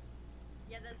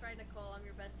 Yeah, that's right, Nicole. I'm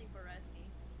your bestie for Resty.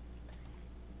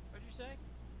 What'd you say?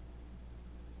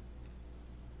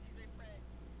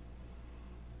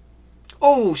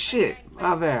 Oh shit!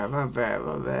 My bad,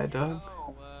 dog.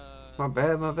 Oh, My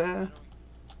bad.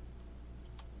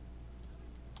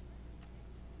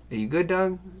 Are you good,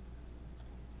 dog?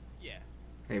 Yeah.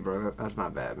 Hey, bro, that's my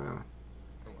bad, man.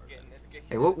 Getting this game.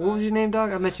 Hey, what was your name,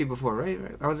 dog? I met you before, right?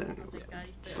 I was in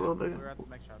just a little bit. We were at the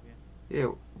mech shop, yeah. Yeah,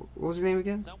 what was your name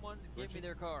again? Someone give me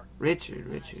their car. Richard,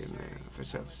 man. For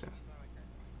sure.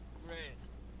 Great.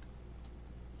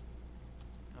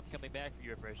 I'm coming back for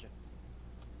your impression.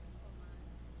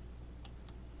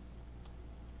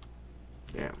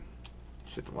 Damn.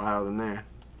 Shit's wild in there.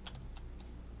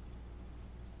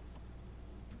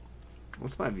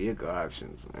 What's my vehicle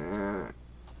options, man?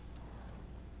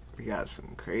 We got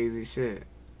some crazy shit.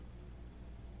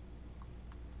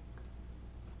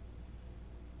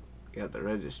 Got the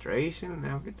registration and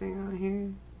everything on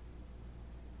here.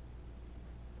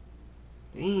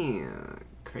 Damn,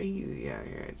 crazy out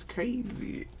here. It's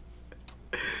crazy.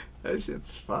 That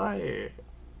shit's fire.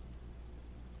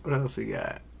 What else we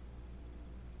got?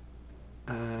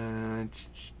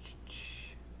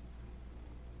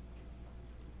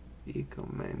 Vehicle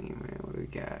menu, man. What do we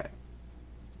got?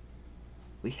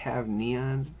 We have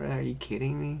neons, bro. Are you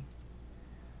kidding me?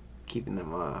 Keeping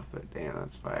them off, but damn,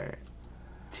 that's fire.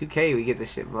 2K, we get the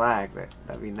shit black.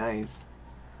 That'd be nice.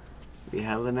 Be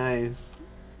hella nice.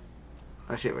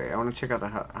 Oh shit, wait. I want to check out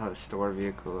how the store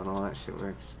vehicle and all that shit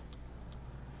works.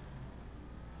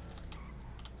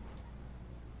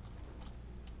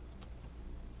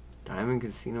 Diamond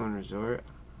Casino and Resort.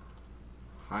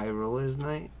 High Rollers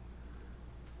Night.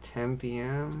 10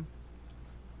 p.m.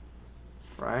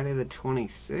 Friday the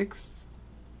 26th.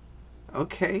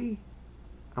 Okay.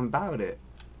 I'm about it.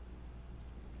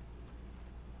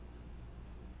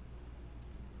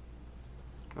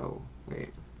 Oh,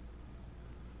 wait.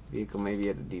 Vehicle maybe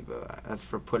at the depot. That's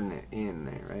for putting it in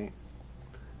there, right?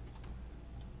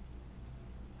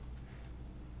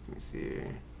 Let me see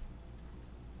here.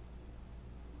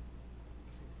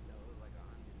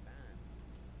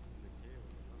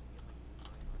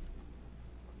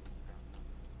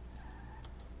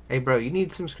 Hey bro, you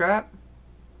need some scrap?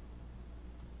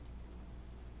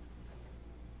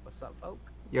 What's up, folk?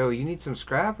 Yo, you need some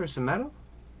scrap or some metal?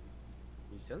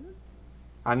 You selling?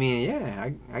 I mean, yeah,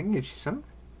 I can get you some.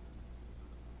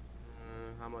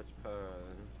 How much per?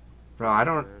 Bro, I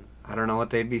don't know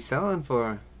what they'd be selling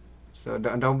for. So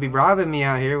don't be robbing me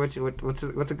out here. What's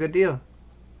a good deal?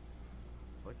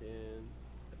 Fucking,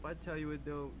 if I tell you a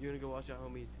deal, you're gonna go watch your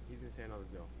homies. He's gonna say another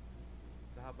deal.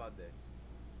 So how about this?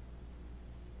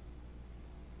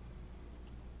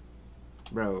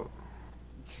 Bro.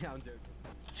 Yeah, I'm joking.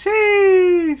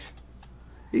 Sheesh.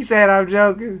 He said I'm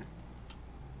joking.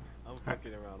 I'm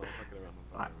fucking around.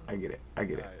 I get it. I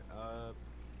get it. Alright,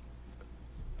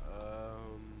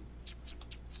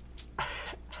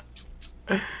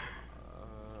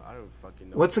 I don't fucking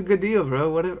know. What's a good deal, bro?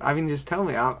 What if, I mean, just tell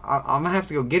me. I'm gonna have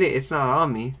to go get it. It's not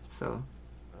on me, so.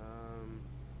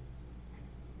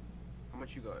 How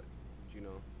much you got? Do you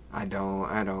know? I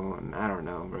don't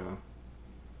know, bro.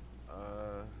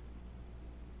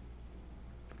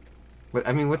 But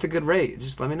I mean, what's a good rate?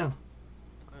 Just let me know.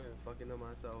 I don't fucking know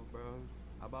myself, bro.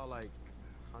 How about like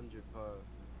 100 per?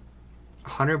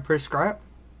 100 per scrap?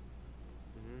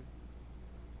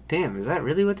 Damn, is that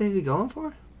really what they'd be going for?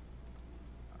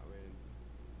 I mean,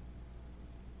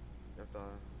 you have to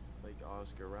like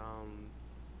ask around.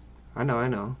 I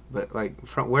know, but like,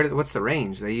 from where? What's the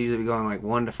range? They usually be going like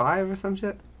 1 to 5 or some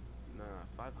shit. Nah,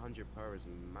 500 per is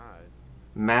mad.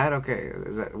 Mad? Okay,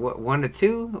 is that what? 1 to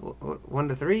 2? 1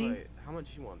 to 3? Wait, how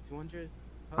much you want? 200?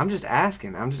 I'm just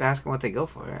asking. I'm just asking what they go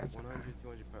for. 100,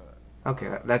 200 per.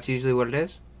 Okay, that's usually what it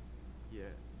is. Yeah.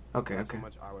 Okay, That's okay. how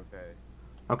much I would pay.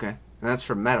 Okay, and that's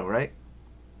for metal, right?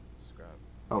 Scrap.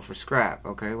 Oh, for scrap.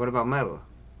 Okay, what about metal?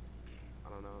 I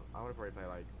don't know. I would probably pay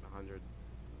like 100.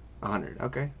 100.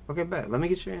 Okay. Okay, bet. Let me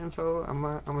get your info. I'm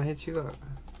gonna hit you up.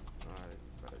 Alright,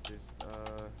 but just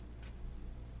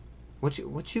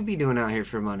What you be doing out here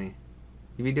for money?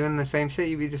 You be doing the same shit?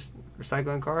 You be just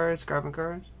recycling cars, scrapping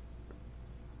cars?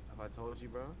 have I told you,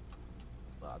 bro?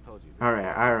 Well, I told you. Bro. All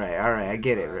right. I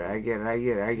get it, bro. I get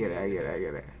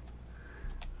it.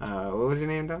 What was your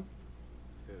name, Dom?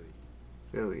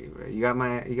 Philly, bro. You got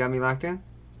me locked in?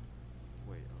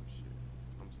 Wait, oh shit.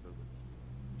 I'm still.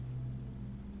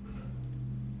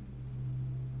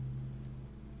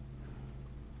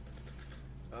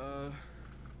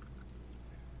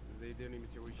 Do they the only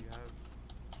materials you have?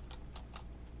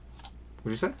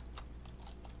 What'd you say?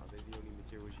 Are they the only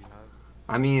materials you have?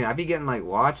 I mean, I be getting like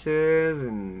watches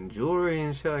and jewelry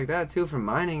and shit like that too from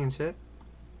mining and shit.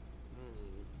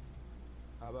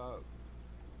 How about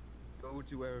go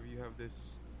to wherever you have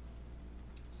this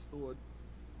stored,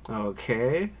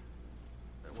 Okay.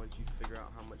 and once you figure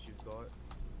out how much you've got,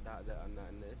 that,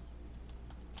 and this,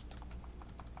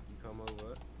 you come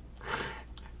over.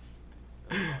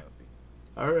 and buy it.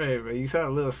 All right, bro. You sound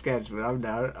a little sketch, but I'm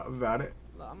down. I'm about it.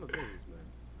 Look, I'm a businessman.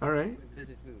 All right.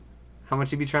 Business moves. How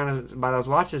much you be trying to buy those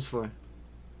watches for?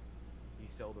 You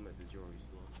sell them at the jewelry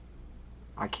store.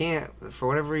 I can't for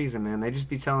whatever reason, man. They just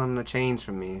be selling the chains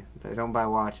from me. They don't buy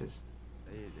watches.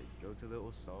 They go to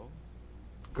Little Soul.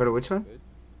 Go to which one?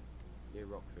 Near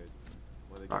Rockford,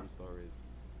 where the gun store is.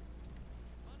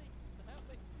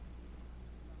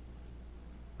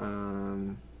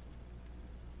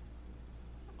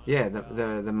 Yeah,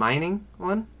 the mining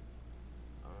one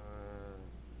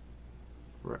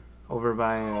over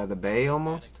by the bay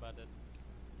almost.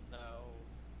 No.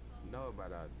 No,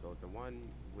 but the one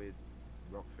with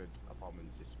Rockford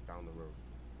Apartments just down the road.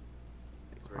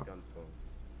 Next to Gunstone.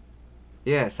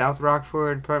 Yeah, South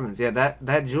Rockford Apartments. Yeah,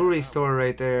 that jewelry store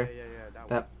right there.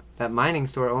 Yeah, that mining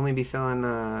store only be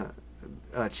selling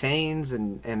chains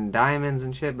and diamonds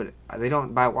and shit, but they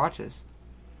don't buy watches.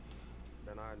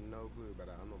 Then I had no clue, but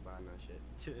I'm not buying that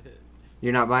shit.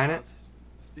 You're not buying it?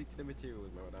 Stick to the materials,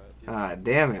 bro. Ah,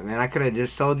 damn it, man! I could have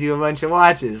just sold you a bunch of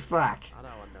watches. Fuck. I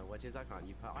don't want no watches. I can't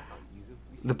use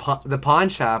them. The pawn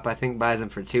shop I think buys them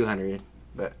for 200,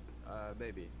 but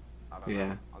maybe. I don't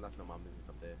know. That's not my business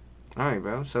up there. All right,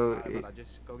 bro. So but I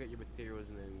just go get your materials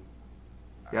and then.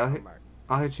 Yeah,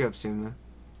 I'll hit you up soon, man.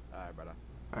 Alright, brother.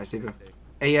 Alright, see you, bro.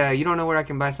 Hey, you don't know where I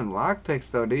can buy some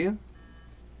lockpicks though, do you?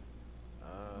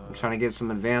 I'm trying to get some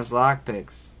advanced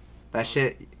lockpicks. That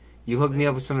shit, you hook me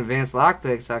up with some advanced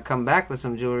lockpicks, I come back with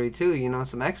some jewelry too. You know,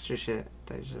 some extra shit.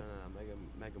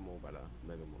 Mega Mall, brother.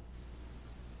 Mega Mall.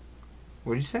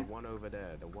 What'd you say? The one over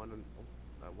there. The one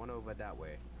over that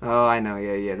way. Oh, I know.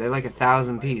 Yeah. They're like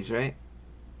 1,000 piece, right?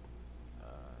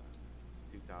 It's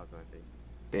 2,000, I think.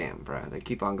 Damn, bro. They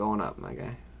keep on going up, my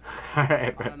guy. All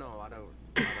right, bro. I don't know.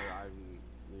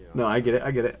 No, I get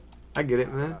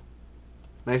it, man.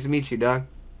 Nice to meet you, dog.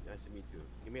 Nice to meet you.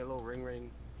 Give me a little ring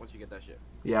once you get that shit.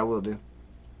 Yeah, I will do.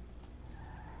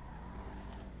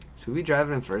 Should we drive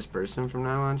it in first person from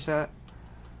now on, chat?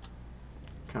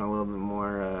 Kind of a little bit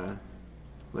more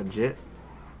legit.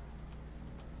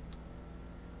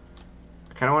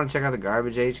 I kind of want to check out the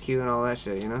garbage HQ and all that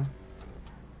shit, you know?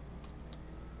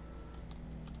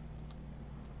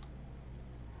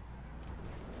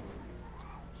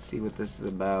 See what this is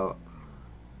about.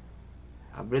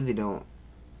 I really don't.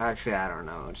 Actually, I don't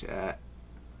know, chat.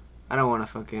 I don't want to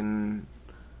fucking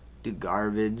do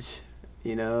garbage,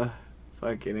 you know?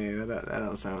 Fucking, that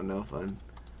don't sound no fun.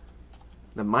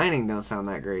 The mining don't sound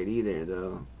that great either,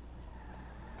 though.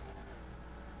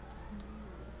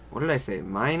 What did I say?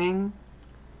 Mining,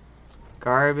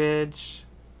 garbage,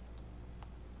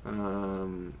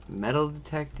 metal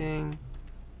detecting.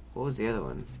 What was the other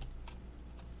one?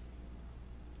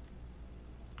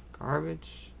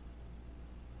 Garbage,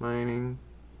 mining,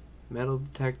 metal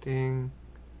detecting.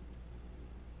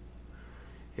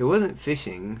 It wasn't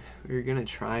fishing. We were gonna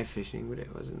try fishing, but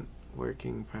it wasn't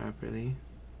working properly.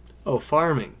 Oh,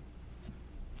 farming.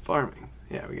 Farming.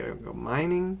 Yeah, we gotta go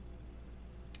mining,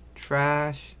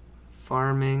 trash,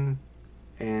 farming,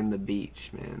 and the beach,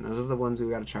 man. Those are the ones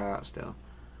we gotta try out still.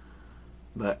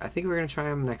 But I think we're gonna try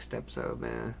them next episode,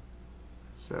 man.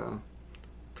 So,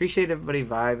 appreciate everybody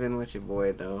vibing with your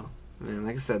boy, though. Man,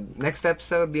 like I said, next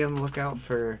episode, be on the lookout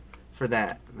for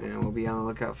that, man. We'll be on the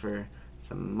lookout for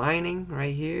some mining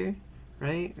right here,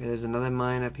 right? There's another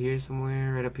mine up here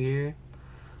somewhere, right up here.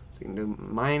 So you can do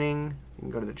mining. You can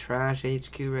go to the trash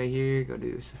HQ right here. Go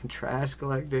do some trash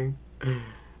collecting.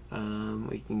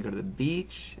 We can go to the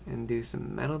beach and do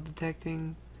some metal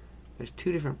detecting. There's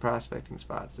two different prospecting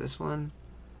spots. This one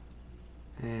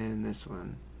and this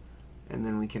one. And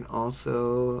then we can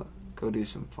also go do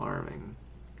some farming.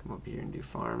 Come up here and do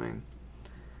farming.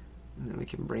 And then we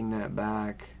can bring that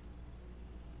back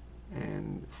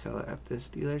and sell it at this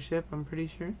dealership, I'm pretty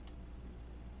sure.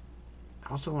 I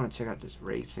also want to check out this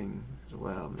racing as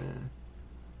well, man.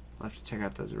 I'll have to check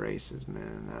out those races,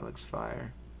 man. That looks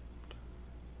fire.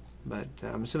 But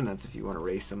I'm assuming that's if you want to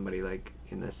race somebody, like,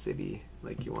 in the city.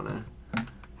 Like, you want to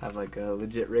have, like, a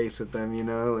legit race with them, you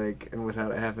know? Like, and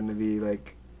without it having to be,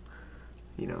 like,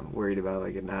 you know, worried about,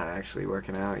 like, it not actually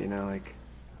working out, you know? Like,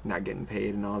 not getting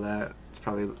paid and all that. It's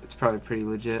probably pretty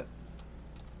legit.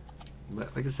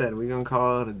 But like I said, we're gonna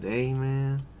call it a day,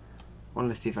 man. Wanted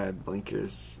to see if I had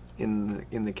blinkers in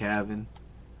the cabin.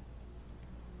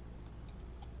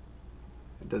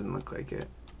 It doesn't look like it.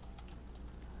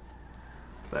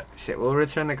 But shit, we'll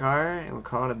return the car and we'll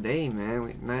call it a day,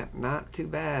 man. Not too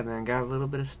bad, man. Got a little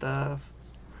bit of stuff.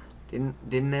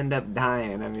 Didn't end up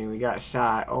dying. I mean, we got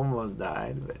shot, almost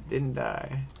died, but didn't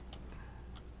die.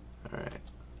 All right,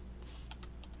 let's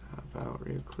hop out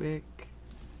real quick.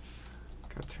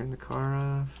 Gotta turn the car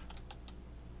off.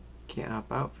 Can't hop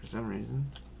out for some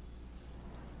reason.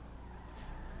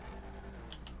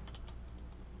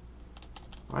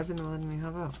 Why isn't it letting me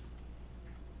hop out?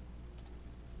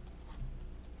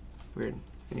 Weird.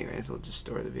 Anyways, we'll just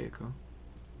store the vehicle.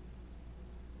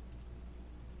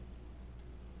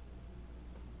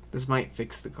 This might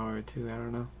fix the car too, I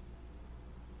don't know.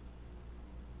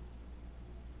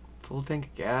 Full tank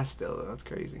of gas still, though. That's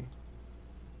crazy.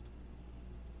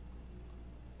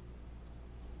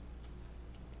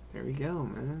 There we go,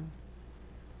 man.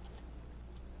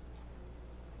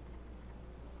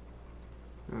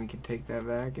 And we can take that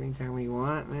back anytime we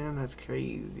want, man. That's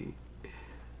crazy.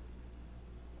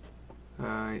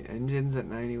 Engines at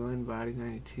 91, body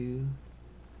 92,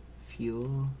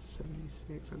 fuel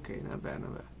 76. Okay, not bad,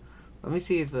 not bad. Let me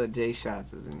see if Jay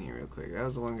Shots is in here real quick. That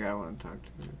was the one guy I want to talk to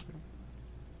real quick.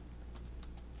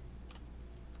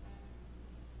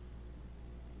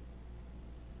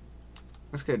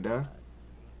 What's good, dog?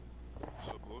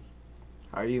 So close.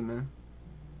 How are you, man?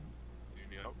 You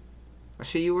need help? Oh,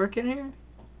 shit, you work in here?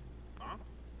 Huh?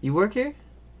 You work here?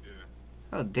 Yeah.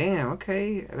 Oh, damn,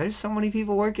 okay. There's so many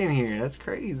people working here. That's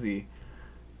crazy.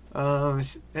 Yeah,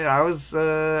 I was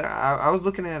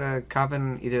looking at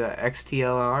copping either a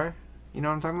XTLR. You know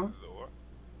what I'm talking about? The what?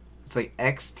 It's like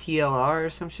XTLR or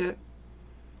some shit.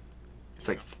 It's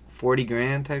like 40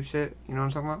 grand type shit. You know what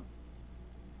I'm talking about?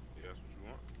 Yeah, that's what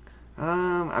you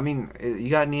want. I mean, you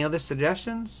got any other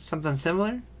suggestions? Something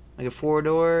similar? Like a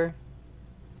 4-door?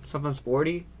 Something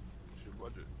sporty? What's your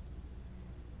budget?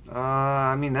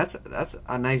 I mean, that's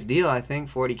a nice deal, I think.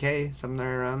 40K,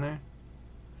 somewhere around there.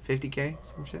 50K,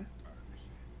 some shit. Alright, let me see.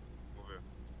 Over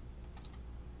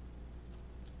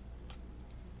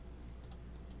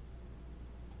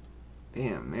here.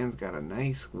 Damn, man's got a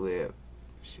nice whip.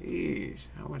 Sheesh,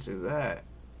 how much is that?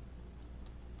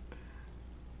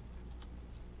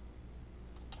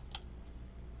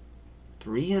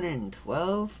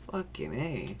 $312? Fucking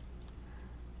A.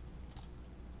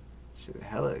 Shit,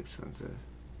 hella expensive.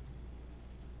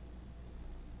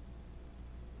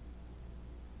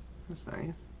 That's nice. How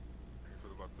you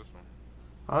feel about this one?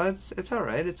 Oh, it's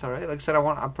alright. It's alright. Like I said,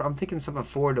 I'm thinking something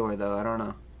 4-door though. I don't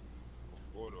know.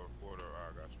 Four door.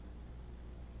 Alright, got you.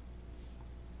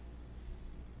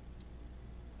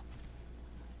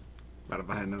 About to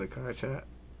buy another car, chat.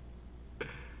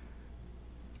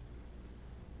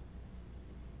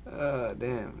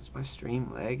 Damn. Is my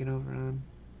stream lagging over on?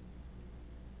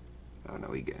 Oh no,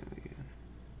 we good. We good.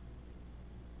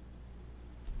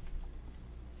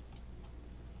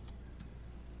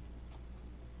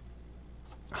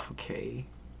 Okay.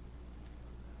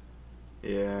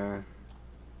 Yeah.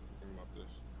 Think about this.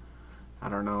 I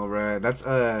don't know, bro. That's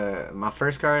my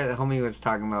first car. The homie was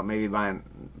talking about maybe buying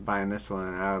this one.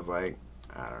 And I was like,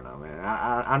 I don't know, man.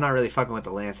 I'm not really fucking with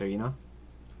the Lancer, you know.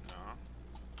 Nah.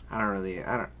 I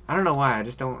don't know why. I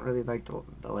just don't really like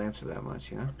the Lancer that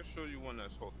much, you know. I can show you one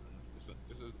that's hooked.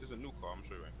 It's a new car. I'm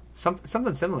sure you right now.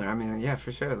 Something similar. I mean, yeah,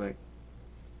 for sure. Like,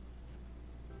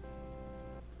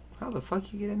 how the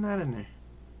fuck you getting that in there?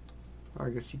 Or I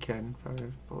guess you can probably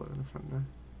just pull it in the front door.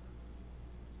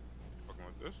 Fucking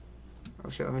with this? Oh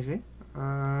shit, let me see.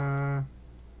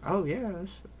 Oh yeah,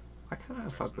 I kind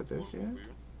of fuck with this, yeah.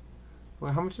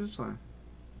 Well, how much is this one?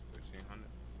 1,300.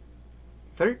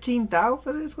 13,000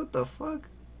 for this? What the fuck?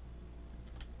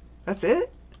 That's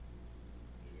it?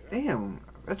 Yeah. Damn,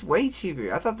 that's way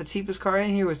cheaper. I thought the cheapest car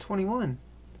in here was 21.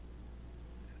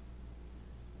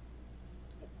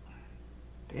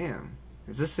 Damn,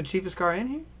 is this the cheapest car in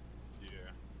here?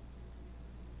 Yeah.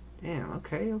 Damn,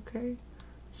 okay.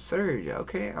 Surge,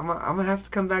 okay. I'm gonna have to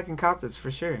come back and cop this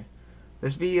for sure.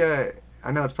 This be, I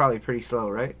know it's probably pretty slow,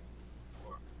 right?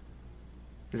 What?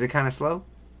 Is it kind of slow?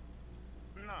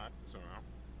 Nah, it's around.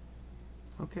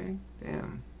 Okay,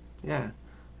 damn. Yeah,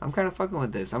 I'm kind of fucking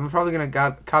with this. I'm probably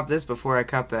gonna cop this before I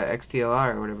cop the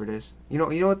XTLR or whatever it is. You know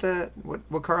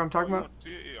what car I'm talking about?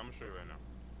 Yeah, I'm gonna show you right now.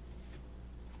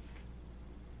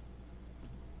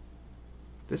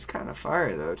 This kind of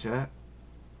fire though, chat.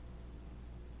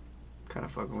 Kind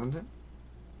of fucking with it.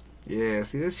 Yeah,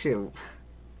 see this shit.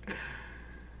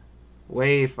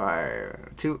 Way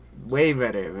fire. Way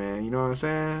better, man. You know what I'm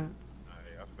saying?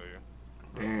 Yeah, I feel you.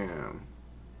 Damn.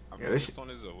 I mean, Yeah, this one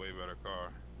is a way better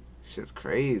car. Shit's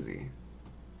crazy.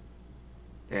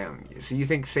 Damn. So you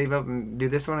think save up and do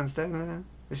this one instead, man?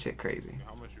 This shit crazy.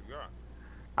 How much you got?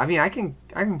 I mean, I can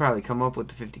probably come up with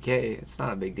the 50K. It's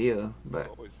not a big deal, but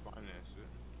Always finance it.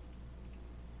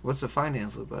 what's the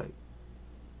finance look like?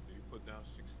 You put down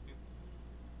 60.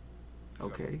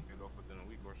 Okay. Get off within a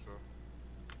week or so.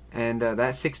 And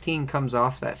that 16 comes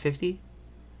off that 50?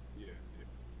 Yeah.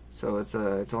 So it's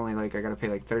only like I gotta pay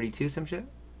like 32 some shit?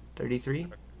 33?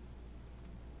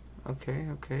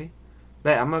 Okay.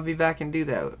 Bet I'm gonna be back and do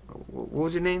that. What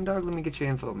was your name, dog? Let me get your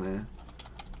info, man.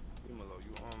 Malo,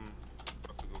 you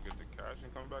about to go get the cash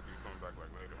and come back, or you coming back like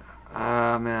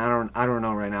later? Man, I don't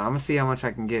know right now. I'm gonna see how much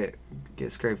I can get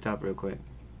scraped up real quick.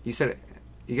 You said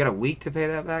you got a week to pay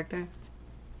that back there?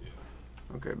 Yeah.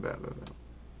 Okay, bet.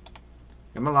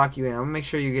 I'm gonna lock you in. I'm gonna make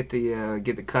sure you get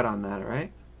the cut on that,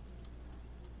 alright?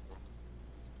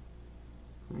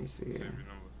 Let me see Save here. your number.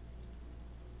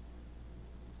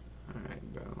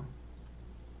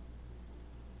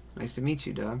 Nice to meet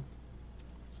you, dog.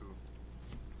 Too.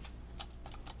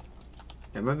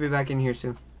 I might be back in here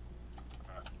soon.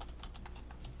 Alright.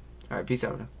 Alright, peace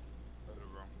out, bro. Later,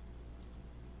 bro.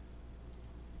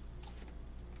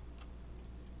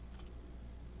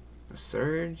 The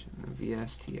Surge and the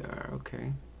VSTR,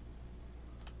 okay.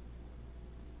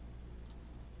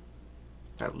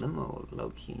 That limo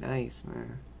low-key nice,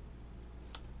 man.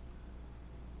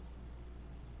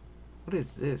 What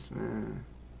is this, man?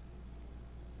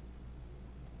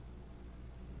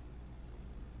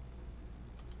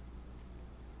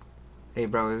 Hey,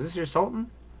 bro, is this your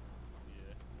Sultan?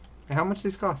 Yeah. Hey, how much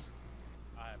these cost?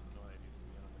 I have no idea, to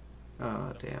be honest.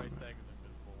 Oh, The damn. price tag is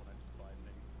invisible when I just buy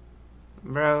things.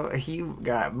 Bro, you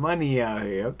got money out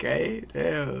here, okay?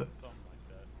 Damn. Something like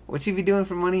that. What you be doing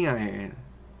for money out here?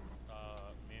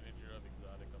 Manager of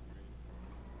exotic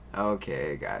upgrades.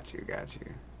 Okay, got you.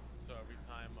 So every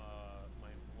time my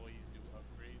employees do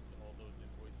upgrades, all those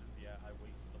invoices, yeah, I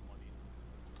waste the money.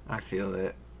 I feel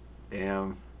it.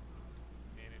 Damn.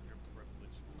 Manager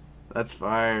privilege. That's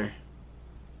fire.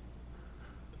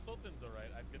 The Sultan's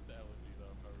alright. I'd get the Elegy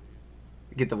though if I were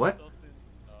you. Get the what? Sultan,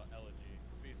 Elegy.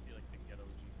 It's basically like the ghetto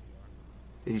GTR.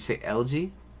 Did you say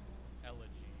LG?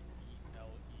 Elegy.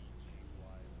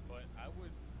 E-L-E-G-Y. But I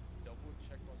would double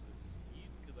check on the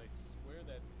speed because I swear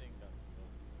that thing got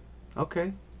stolen.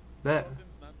 Okay. Bet.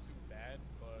 Sultan's not too bad,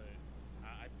 but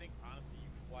I think honestly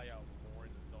you fly out more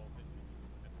in the Sultan than you do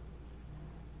in the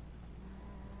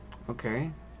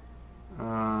Okay.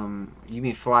 You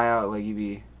mean fly out like you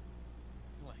be...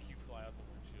 like you fly out the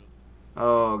windshield.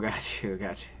 Oh, got you. Hold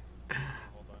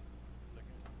on a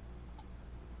second.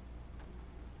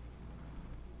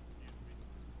 Excuse me.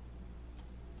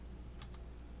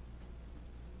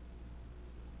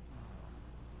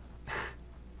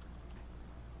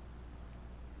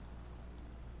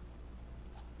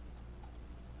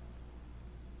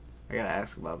 I gotta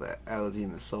ask about that LG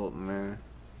and the Sultan, man.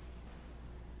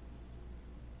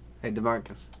 Hey,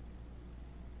 DeMarcus.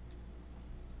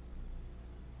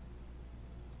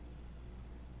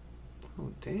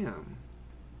 Oh, damn.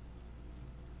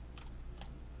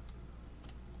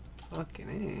 Fucking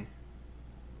A.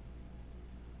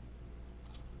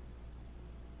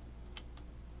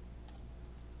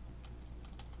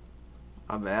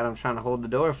 My bad, I'm trying to hold the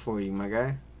door for you, my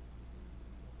guy.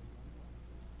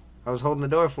 I was holding the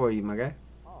door for you, my guy.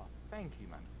 Oh, thank you,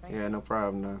 man. Thank Yeah, you. no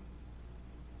problem, no.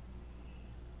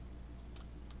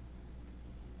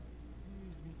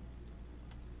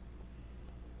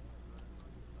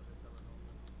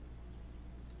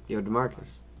 Yo,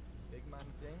 DeMarcus. Big man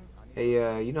thing. I need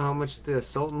Hey, you know how much the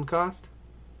Sultan cost?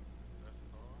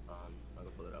 I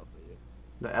can pull it out for you.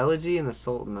 The Elegy and the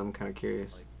Sultan, I'm kind of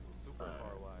curious. like super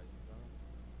far wide. You know?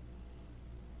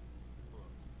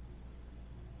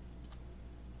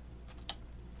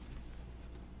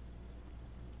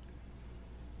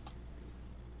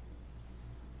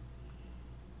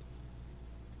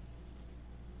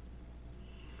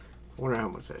 I wonder how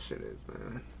much that shit is,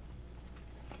 man.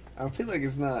 I feel like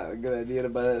it's not a good idea to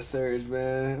buy that Surge,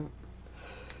 man.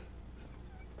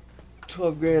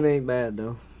 12 grand ain't bad,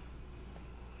 though.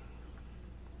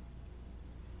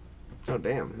 Oh,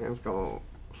 damn. Man's going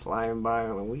flying by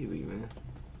on a wheelie, man.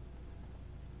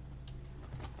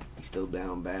 He's still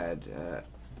down bad,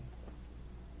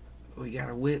 we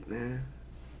got a whip, man.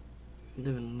 We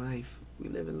living life. We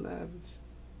living lavish.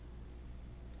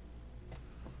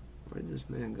 Where'd this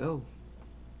man go?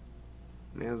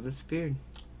 Man's disappeared.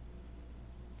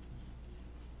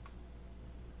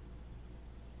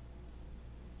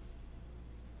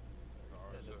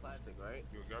 That's a classic, right?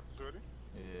 You got this already?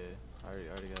 Yeah, I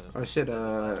already got it. Oh shit,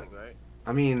 Classic, right?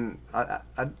 I mean,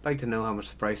 I'd like to know how much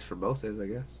the price for both is, I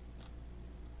guess.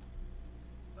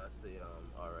 That's the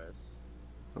RS.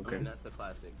 Okay. I mean, that's the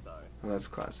classic. Sorry. Oh, that's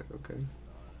classic, okay.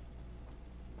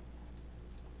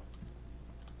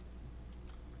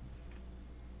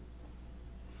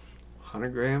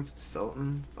 $100 for the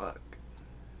Sultan? Fuck.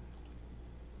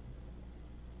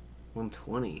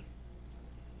 120.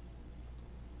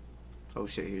 Oh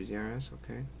shit, here's the RS,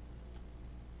 okay.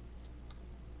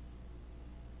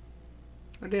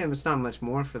 Oh damn, it's not much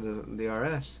more for the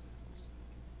RS.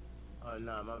 Oh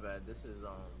no, my bad. This is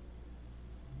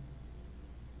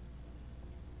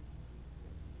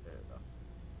There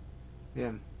we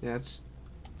go. Yeah, it's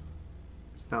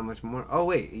not much more. Oh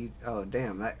wait, oh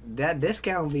damn, that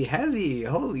discount be heavy.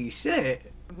 Holy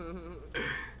shit.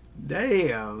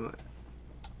 Damn.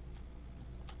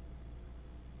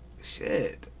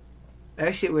 Shit.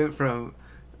 That shit went from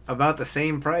about the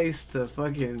same price to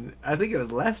fucking, I think it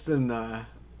was less than that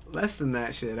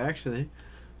shit actually.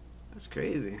 That's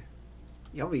crazy.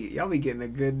 Y'all be getting a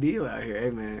good deal out here. Hey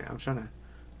man, I'm trying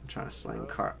to slang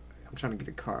car. I'm trying to get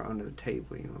a car under the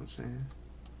table. You know what I'm saying?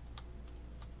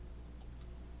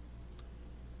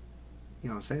 You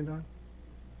know what I'm saying, dog?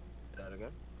 That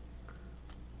again?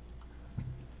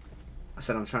 I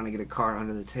said I'm trying to get a car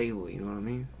under the table. You know what I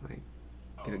mean? Like,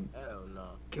 Hell no.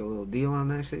 get a little deal on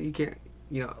that shit. You can't.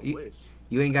 You know. I wish.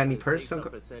 You ain't got any Take personal.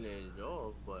 some percentage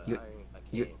off, but You- I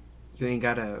can't. You ain't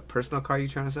got a personal car you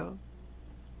trying to sell?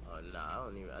 Nah, I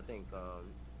don't even. I think I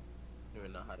don't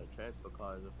even know how to transfer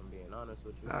cars. If I'm being honest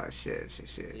with you. Oh shit.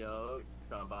 Yo,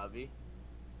 trying to buy a V?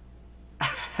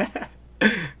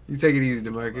 You take it easy,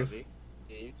 Buy a DeMarcus. V?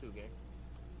 Yeah, you too, gang.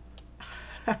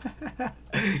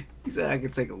 He said I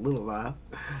could take a little while.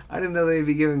 I didn't know they'd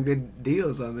be giving good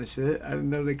deals on this shit. I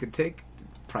didn't know they could take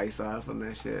price off on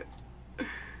that shit.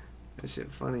 That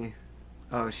shit funny.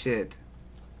 Oh shit.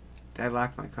 Did I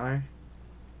lock my car?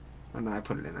 Oh no, I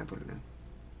put it in.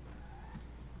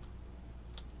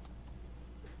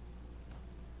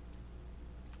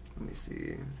 Let me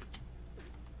see.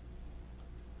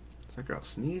 Is that girl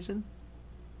sneezing?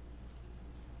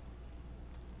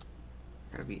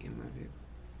 Gotta be in my view.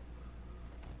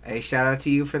 Hey, shout out to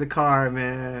you for the car,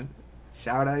 man.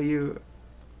 Shout out you.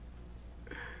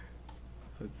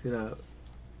 Hooked it up.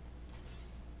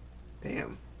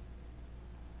 Damn.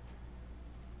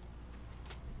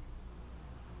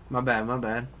 My bad.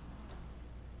 I'm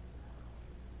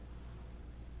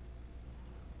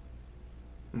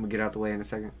gonna get out the way in a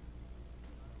second.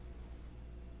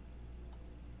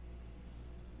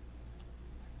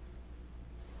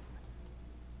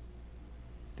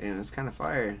 Damn, it's kind of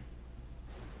fire.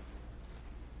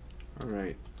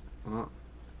 Alright. Well,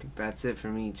 I think that's it for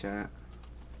me, chat.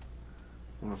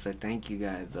 I want to say thank you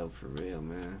guys, though, for real,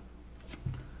 man.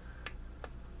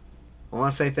 I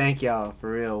want to say thank y'all,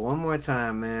 for real. One more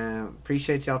time, man.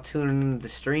 Appreciate y'all tuning into the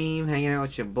stream, hanging out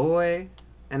with your boy.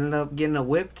 Ended up getting a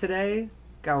whip today.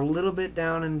 Got a little bit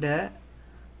down in debt.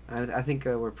 I think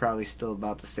we're probably still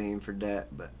about the same for debt,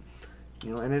 but,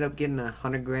 you know, ended up getting a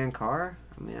 $100,000 car.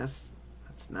 I mean, that's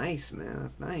nice, man.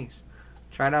 That's nice.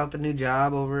 Tried out the new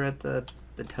job over at the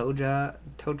tow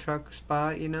truck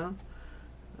spot, you know.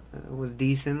 It was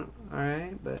decent,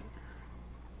 alright, but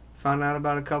found out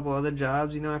about a couple other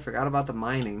jobs, you know. I forgot about the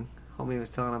mining. Homie was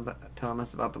telling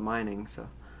us about the mining, so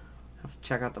I have to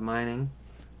check out the mining.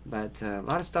 But a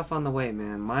lot of stuff on the way,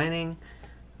 man. Mining,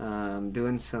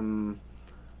 doing some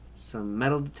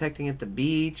metal detecting at the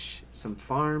beach, some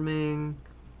farming,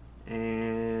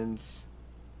 and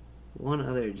one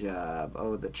other job.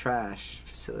 Oh, the trash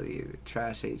facility, the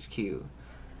trash HQ.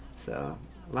 So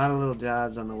a lot of little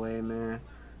jobs on the way, man.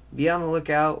 Be on the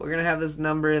lookout. We're gonna have this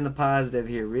number in the positive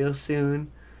here real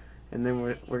soon, and then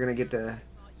we're gonna get to.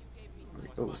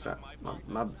 Oh, sorry.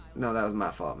 No, that was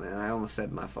my fault, man. I almost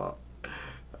said my fault.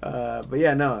 But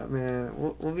yeah, no,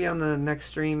 man. We'll be on the next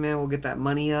stream, man. We'll get that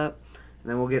money up,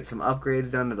 and then we'll get some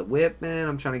upgrades done to the whip, man.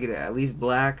 I'm trying to get it at least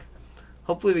black.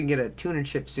 Hopefully, we can get a tuner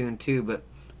chip soon too. But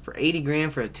for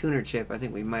 $80,000 for a tuner chip, I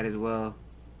think we might as well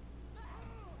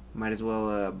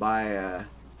buy a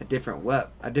different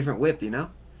whip, you know.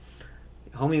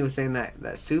 Homie was saying that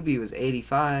Subi was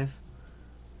 85.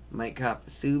 Might cop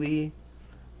the Subi.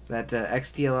 That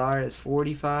XTLR is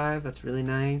 45. That's really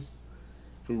nice.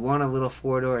 If we want a little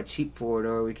four-door, a cheap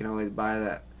four-door, we can always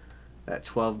buy that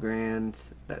 12 grand,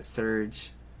 that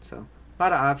Surge. So a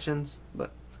lot of options,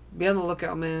 but be on the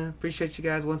lookout, man. Appreciate you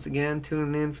guys once again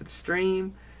tuning in for the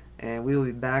stream, and we will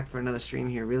be back for another stream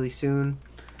here really soon.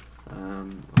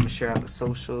 I'm gonna share out the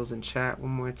socials and chat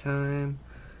one more time.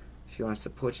 If you want to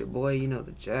support your boy, you know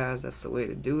the jazz. That's the way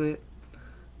to do it.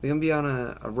 We're gonna be on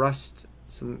a Rust,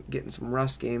 getting some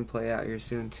Rust gameplay out here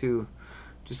soon too.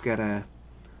 Just gotta.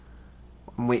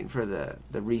 I'm waiting for the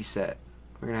reset.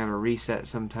 We're gonna have a reset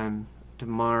sometime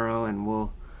tomorrow, and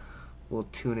we'll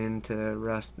tune into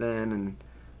Rust then and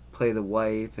play the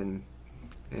wipe and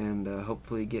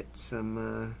hopefully get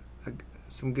some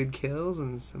good kills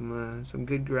and some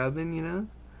good grubbing, you know.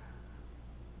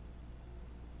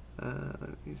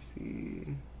 Let me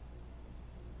see.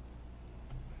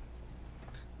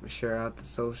 I'll share out the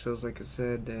socials, like I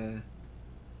said, to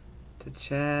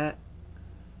chat.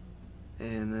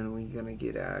 And then we're gonna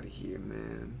get out of here,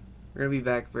 man. We're gonna be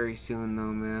back very soon, though,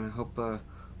 man. I hope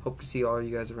to see all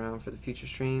you guys around for the future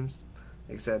streams.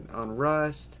 Like I said, on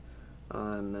Rust,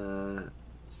 on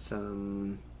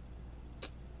some.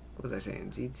 What was I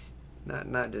saying?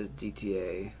 Not just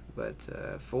GTA, but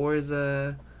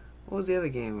Forza. What was the other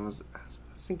game? I was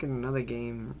thinking another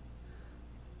game.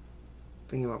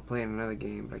 Thinking about playing another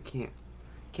game, but I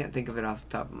can't think of it off the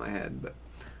top of my head. But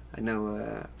I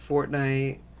know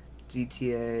Fortnite,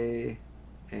 GTA,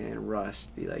 and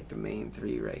Rust be like the main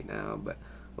 3 right now. But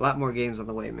a lot more games on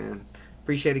the way, man.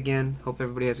 Appreciate it again. Hope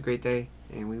everybody has a great day,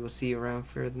 and we will see you around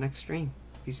for the next stream.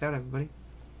 Peace out, everybody.